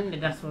number ne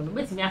da so no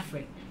betimi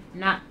afre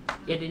na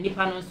ye de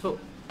nipa no so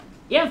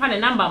ye mfa ne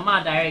number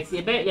ma direct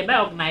ye be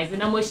organize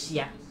na mo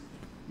hia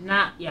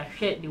na ya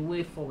hwe the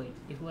way forward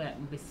the way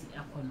mbesi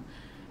akono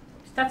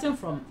starting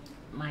from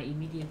my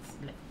immediate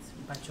left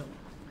bacho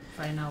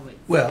final words.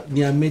 Well,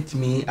 near met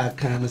me, I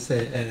can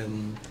say,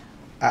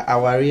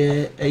 our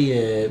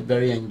a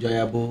very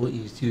enjoyable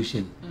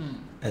institution.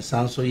 A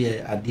sounds so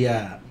yeah,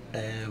 idea,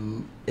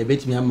 a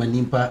bit me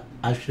manimpa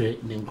ashre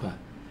ninkwa.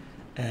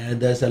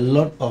 There's a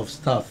lot of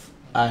stuff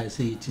I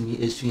say to me,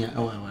 Esuya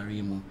our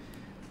remo.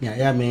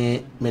 Yeah,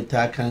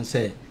 meta can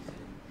say,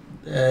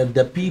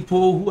 the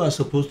people who are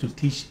supposed to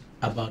teach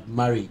about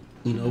marriage,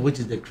 you know, which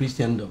is the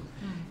Christendom.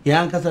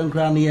 Young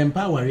Casancrani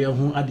empower your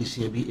home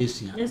addition be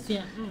Asia.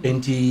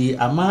 And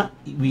ama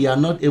we are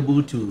not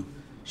able to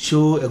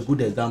show a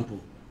good example.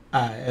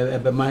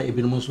 Ebema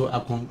Ebinoso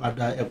upon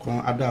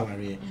other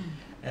warrior.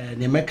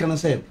 The American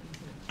said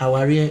our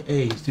warrior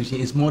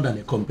institution is more than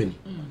a company.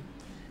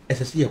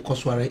 As I see a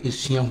coswara is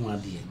Sian.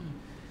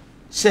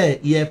 Say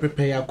ye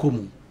prepare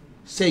komu,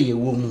 say ye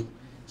woman,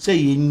 say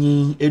ye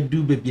ni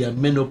edu baby a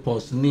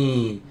menopause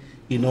ni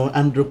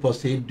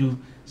andropause do.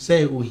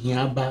 Say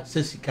uhiaba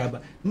say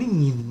sikaba ni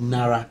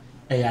nyinara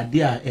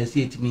ayade a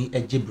say etimi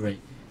egibre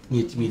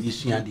ni etimi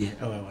disua de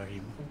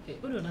awaware. Okay,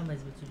 what the number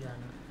is between you?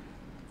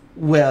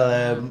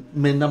 Well,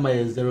 my number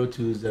is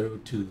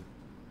 0202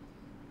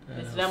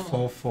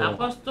 44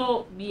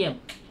 Apostle BM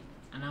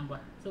a number.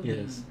 So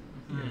yes.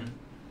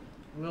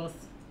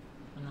 Wilson.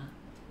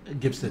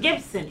 Gibson.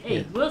 Hey,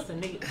 yes.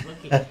 Wilson.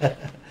 Okay.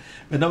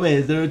 My number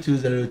is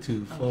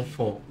 0202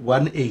 44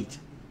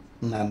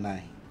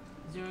 1899.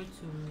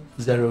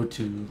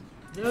 02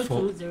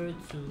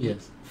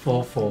 yes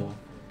 44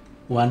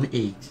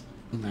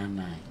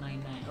 1899.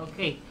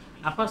 Okay,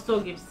 Apostle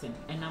Gibson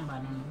a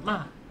number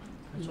ma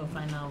what's your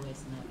final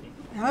words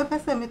na I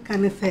person me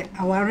can say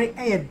aware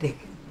ayede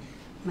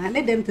na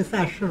let them to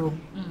say sure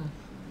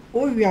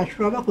we are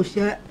sure ba ko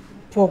share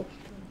for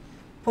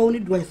only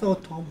do I saw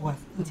top was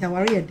nti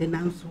aware ayede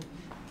na so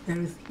there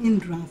is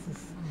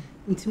hindrances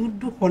nti we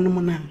do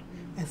hono na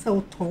I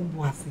saw top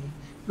was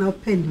now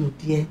pen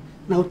there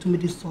now to me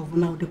this solve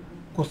now the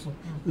koso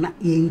na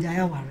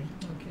yenja worry.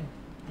 Okay.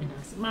 And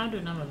that's my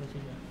number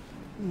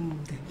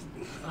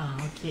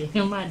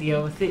okay. My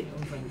dear, say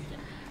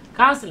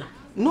counselor.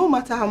 No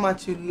matter how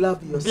much you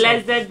love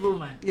yourself. Blessed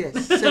woman.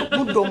 Yes. Say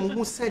mudom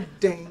who said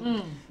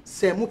den.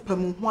 Say mu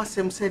pem who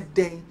asem said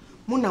den.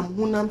 Munam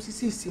hunam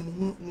sisi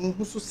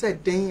who so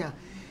said den ya.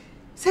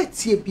 Say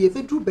tie be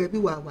evedru baby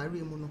wa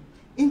worry mu no.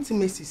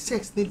 Intimacy,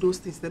 sex, need those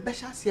things. The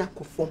best I see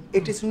form.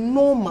 It is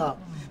normal.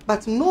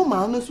 But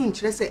normal no so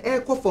nkyere say e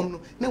form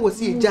no na we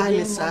see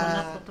giants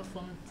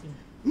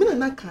me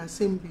na can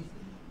say be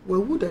we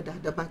would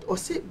that but or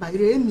say by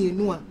re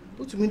mienu a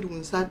what me do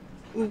inside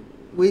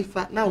we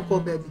fa na call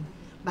baby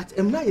but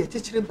emra ye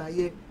chechire by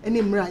ye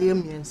any mra ye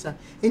miensa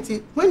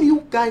nti when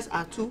you guys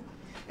are two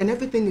and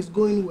everything is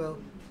going well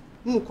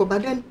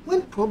but then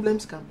when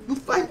problems come you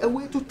find a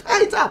way to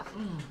tie it up.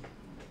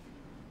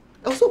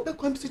 Also be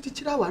come to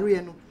chechire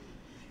aware no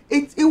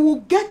it will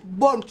get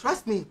born,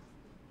 trust me.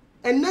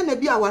 And then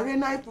be our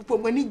night for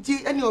when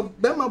any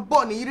of them are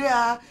born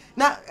here.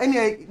 Now,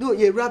 any no,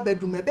 ye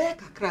rabbit do me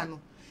back a crano.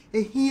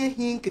 And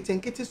here,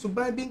 kitten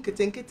suburban,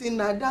 kitten,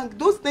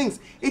 those things.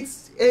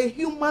 It's a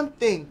human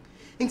thing.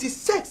 It is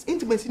sex,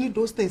 intimacy,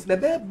 those things. The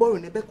bear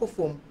born a bear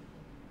form.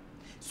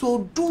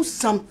 So do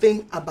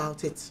something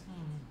about it.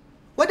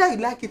 Whether you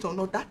like it or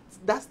not,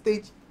 that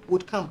stage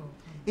would come.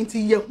 Into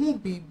your home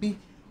be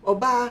or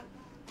by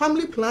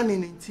family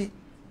planning into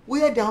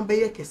we are down by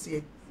your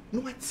cassia. No,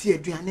 what's here,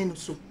 Diana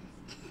so.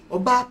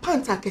 Oba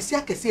panta kesi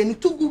eni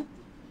tugu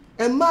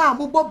emma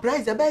mo bo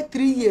brides about 3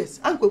 years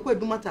anko ko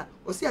do matter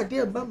o si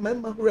ade ba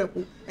mama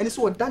horeku eni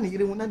so oda ne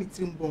yire wona ne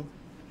tirim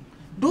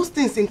those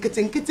things in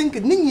kitten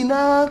ni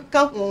nyina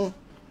ka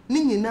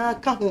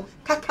ho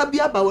kaka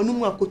bia ba wonu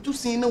mu akotu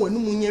sin na wonu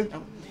mu nya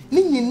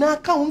ni nyina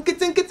ka ho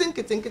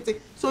nkete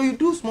so you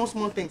do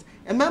small things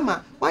and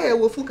mama why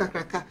you fu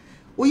kakraka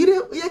o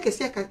yire ye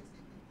kese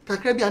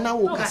kakra bia na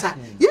wo kasa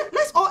yeah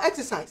let's all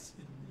exercise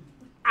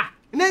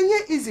na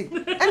nye easy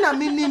and I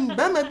mean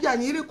bema bia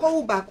nyire ko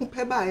wo ba ko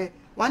pe ba e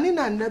wane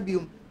na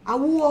nabium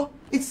awo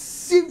it's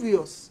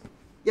serious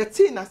your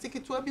teen na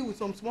sekitu abi with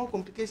some small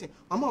complication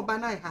mama oba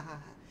na ha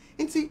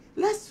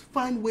let's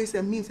find ways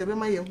and means ebe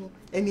ma ye ho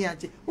any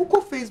age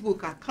uko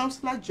Facebook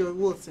counselor Joy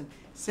Wilson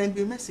send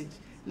me a message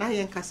na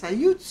yen kasa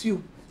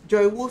YouTube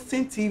Joy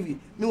Wilson TV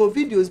me wo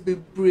videos be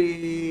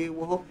brave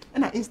wo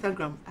and na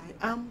Instagram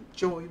I am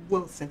Joy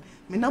Wilson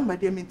me number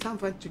there me time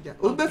for tuja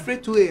o be free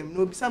 2 am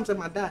no be some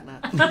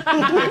madana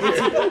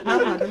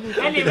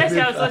any message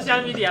on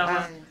social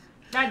media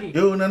daddy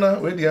yo nana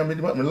we dey me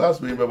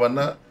last week but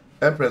na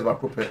empress ba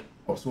proper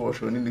also o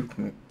show ni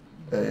kunu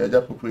ya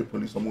ja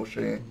police o mo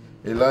shey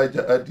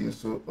Elijah Adin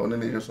so on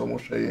any so mo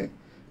shey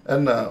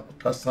and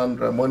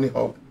Cassandra Money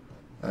Hub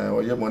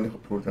or your money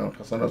program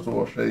Cassandra so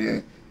o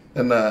shey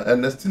and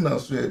Ernestina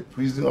so a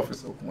prison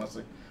officer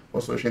Kumasi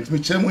also shey me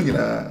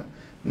chemu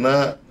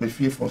na me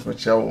fee for so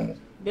chawo mo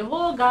the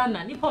whole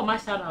Ghana ni for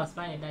martial house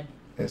by daddy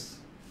yes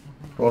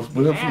because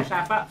we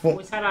have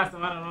for shout out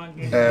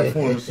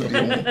phone so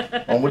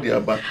dey on the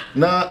aba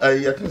na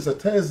I think it's a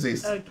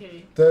Thursdays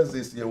okay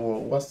Thursdays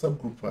your WhatsApp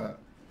group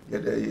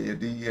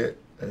the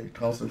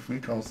counsel free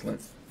counseling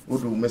we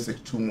do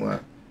message to mo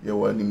ye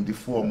wanim di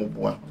fo mo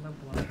boa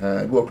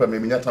bi okra me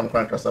nya tam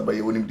kwan kasa ba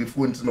ye wanim di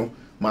fo ntino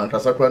man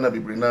kasa kra na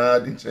bibri na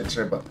di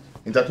nchecheba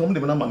nta tom de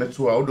na ma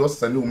neto a we do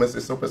send you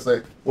message so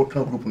pese o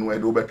kan group no we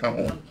do be kan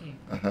ho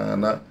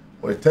na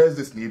o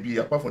Thursdays ni bi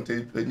apart from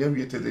nya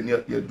wi Thursday ni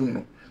ye dum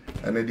no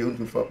and they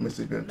don't for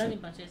message them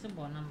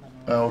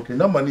okay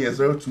number ni is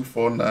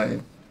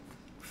 0249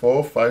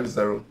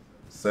 450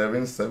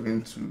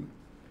 772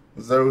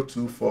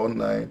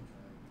 0249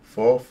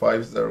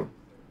 450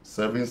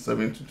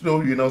 772.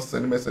 So you know,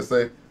 send message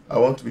say I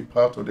want to be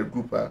part of the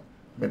group.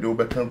 Me do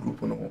better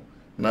group no.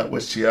 Na we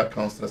share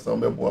counselors on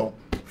me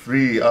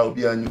free. I'll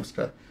be a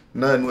newscaster.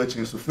 Na no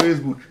watching so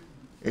Facebook.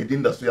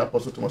 Edin da so ya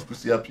Apostle Thomas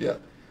Kusi-Appiah.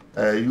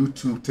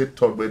 YouTube,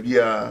 TikTok, baby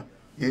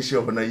ye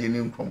share na ye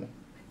nim komo.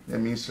 Na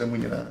me nsem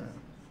nyina.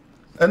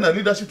 And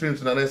leadership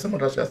training na some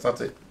of us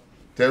started.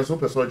 Ten so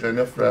person join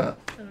your friend.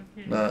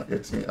 Na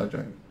yetin a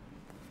join.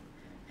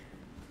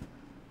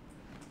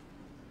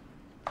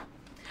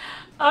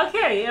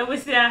 Okay, I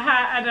was there.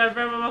 I don't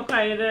remember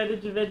quite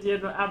the video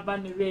no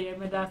abandon way.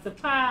 Me that's a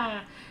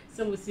pa.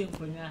 So we see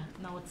Konya.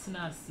 Now it's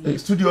nasty.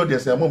 Studio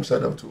audience, I'm mom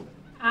shout out to.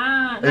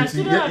 And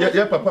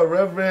yeah, Papa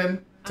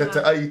Reverend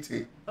Tete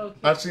Aite. Okay.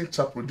 Actually,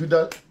 Chapel,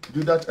 Judah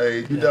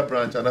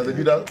branch, and as a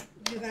Judah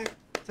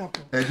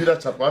Chapel. And Judah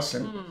Chapel,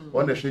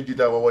 one the shade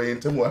Judah, what we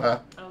in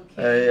Temuha.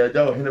 Okay.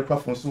 Jaw Henry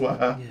Crawford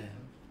Suaha.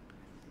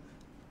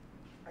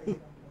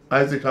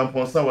 Isaac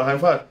Camponsa, in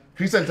fact.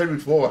 Christian tell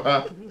before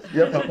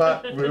yeah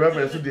papa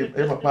Reverend today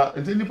papa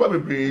and then probably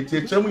bring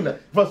chemina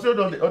first you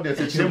don't audience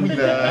chemina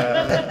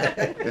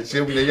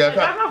yeah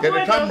get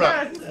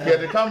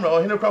the camera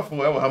or him craft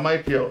for our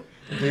mic here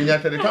then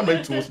you the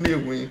camera to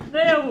snake we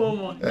na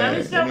wo na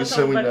me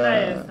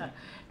chemina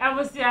I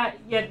was yeah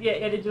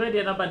the joy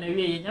na ba na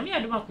wie nyame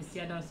adom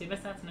akosia don so be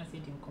start na say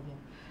dim komo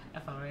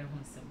afa re ho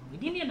nsem we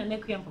din na na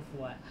kuam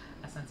fofo a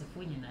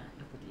asantefo nyina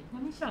ekodi na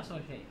me sha so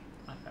hwe